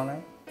কৰিবলৈ অহা নাই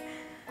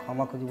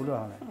ক্ষমা খুজিবলৈ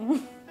অহা নাই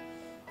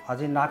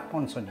আজি নাক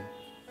পঞ্চনী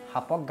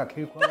সাপক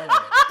গাখীৰ খোৱা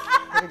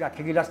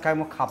গাখীৰ গিলাচ খাই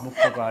মোক সাপ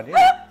মুক্ত কৰা দেই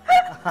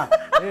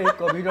এই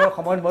ক'ভিডৰ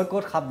সময়ত মই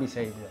ক'ত সাপ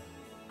বিচাৰিছোঁ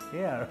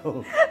সেয়াই আৰু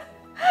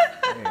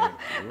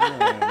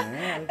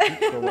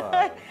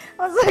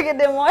সঁচাকৈ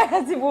দে মই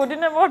আজি বহুত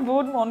দিনৰ মূৰত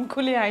বহুত মন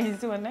খুলি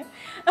আহিছোঁ মানে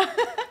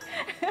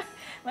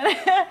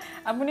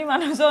আপুনি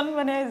মানুহজন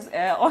মানে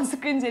অন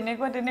স্ক্ৰীন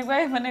যেনেকুৱা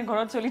তেনেকুৱাই মানে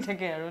ঘৰত চলি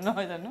থাকে আৰু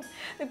নহয় জানো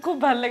খুব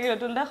ভাল লাগিল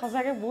অতুল দা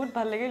সঁচাকৈ বহুত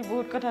ভাল লাগিল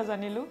বহুত কথা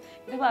জানিলোঁ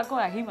কেতিয়াবা আকৌ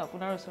আহিম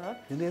আপোনাৰ ওচৰত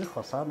কিন্তু এইটো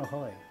সঁচা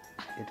নহয়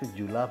এইটো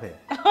জুলাপহে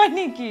হয়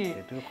নেকি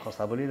এইটো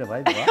সঁচা বুলি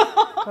নাভাবিবা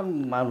কাৰণ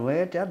মানুহে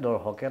এতিয়া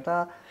দৰ্শকে এটা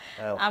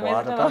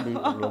সোৱাদ এটা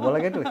ল'ব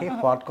লাগেতো সেই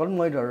সোৱাদকণ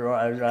মই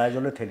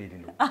ৰাইজলৈ ঠেলি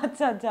দিলোঁ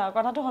আচ্ছা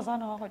কথাটো সঁচা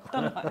নহয় সত্য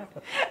নহয়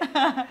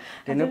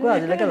তেনেকুৱা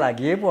আজিলৈকে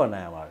লাগিয়ে পোৱা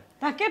নাই আমাৰ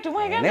তাকেতো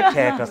মই এনে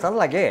ঠেহ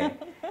লাগে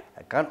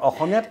কাৰণ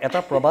অসমীয়াত এটা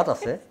প্ৰবাদ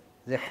আছে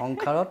যে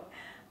সংসাৰত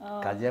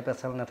কাজিয়া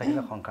পেচাল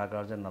নাথাকিলে সংসাৰ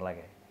কৰা যেন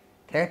নালাগে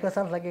ঠেহ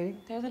পেচাল থাকে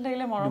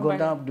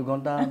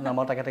দুঘণ্টা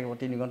নামতাকে থাকিব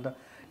 3 ঘণ্টা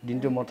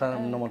দিনটো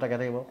নমতাকে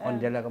থাকিব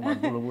সন্ধিয়ালৈ আকৌ মাত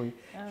ল'বই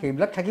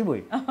সেইবিলাক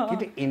থাকিবই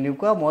কিন্তু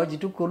এনেকুৱা মই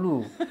যিটো ক'লোঁ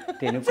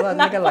তেনেকুৱা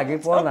আজিলৈকে লাগি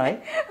পোৱা নাই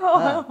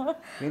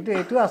কিন্তু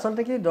এইটো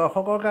আচলতে কি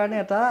দৰ্শকৰ কাৰণে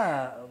এটা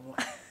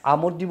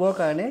আমোদ দিবৰ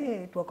কাৰণে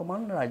এইটো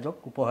অকণমান ৰাইজক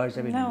উপহাৰ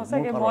হিচাপে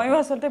ময়ো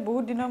আচলতে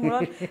বহুত দিনৰ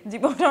মূৰত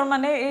জীৱনৰ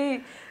মানে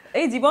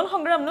এই জীৱন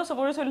সংগ্ৰাম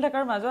চবৰে চলি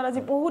থকাৰ মাজত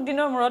আজি বহুত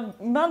দিনৰ মূৰত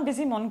ইমান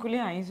বেছি মন খুলি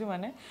হাঁহিছোঁ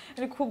মানে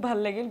এইটো খুব ভাল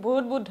লাগিল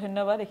বহুত বহুত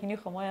ধন্যবাদ এইখিনি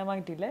সময় আমাক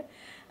দিলে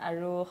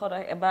আৰু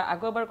সদায়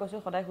আগৰবাৰ কৈছোঁ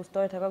সদায় সুস্থ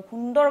হৈ থাকক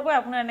সুন্দৰকৈ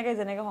আপোনাৰ এনেকৈ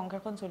যেনেকৈ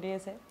সংসাৰখন চলি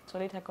আছে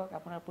চলি থাকক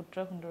আপোনাৰ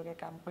পুত্ৰই সুন্দৰকৈ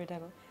কাম কৰি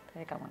থাকক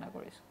তাকে কামনা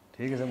কৰিছোঁ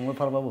ঠিক আছে মোৰ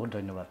ফালৰ পৰা বহুত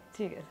ধন্যবাদ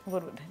ঠিক আছে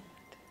বহুত বহুত ধন্যবাদ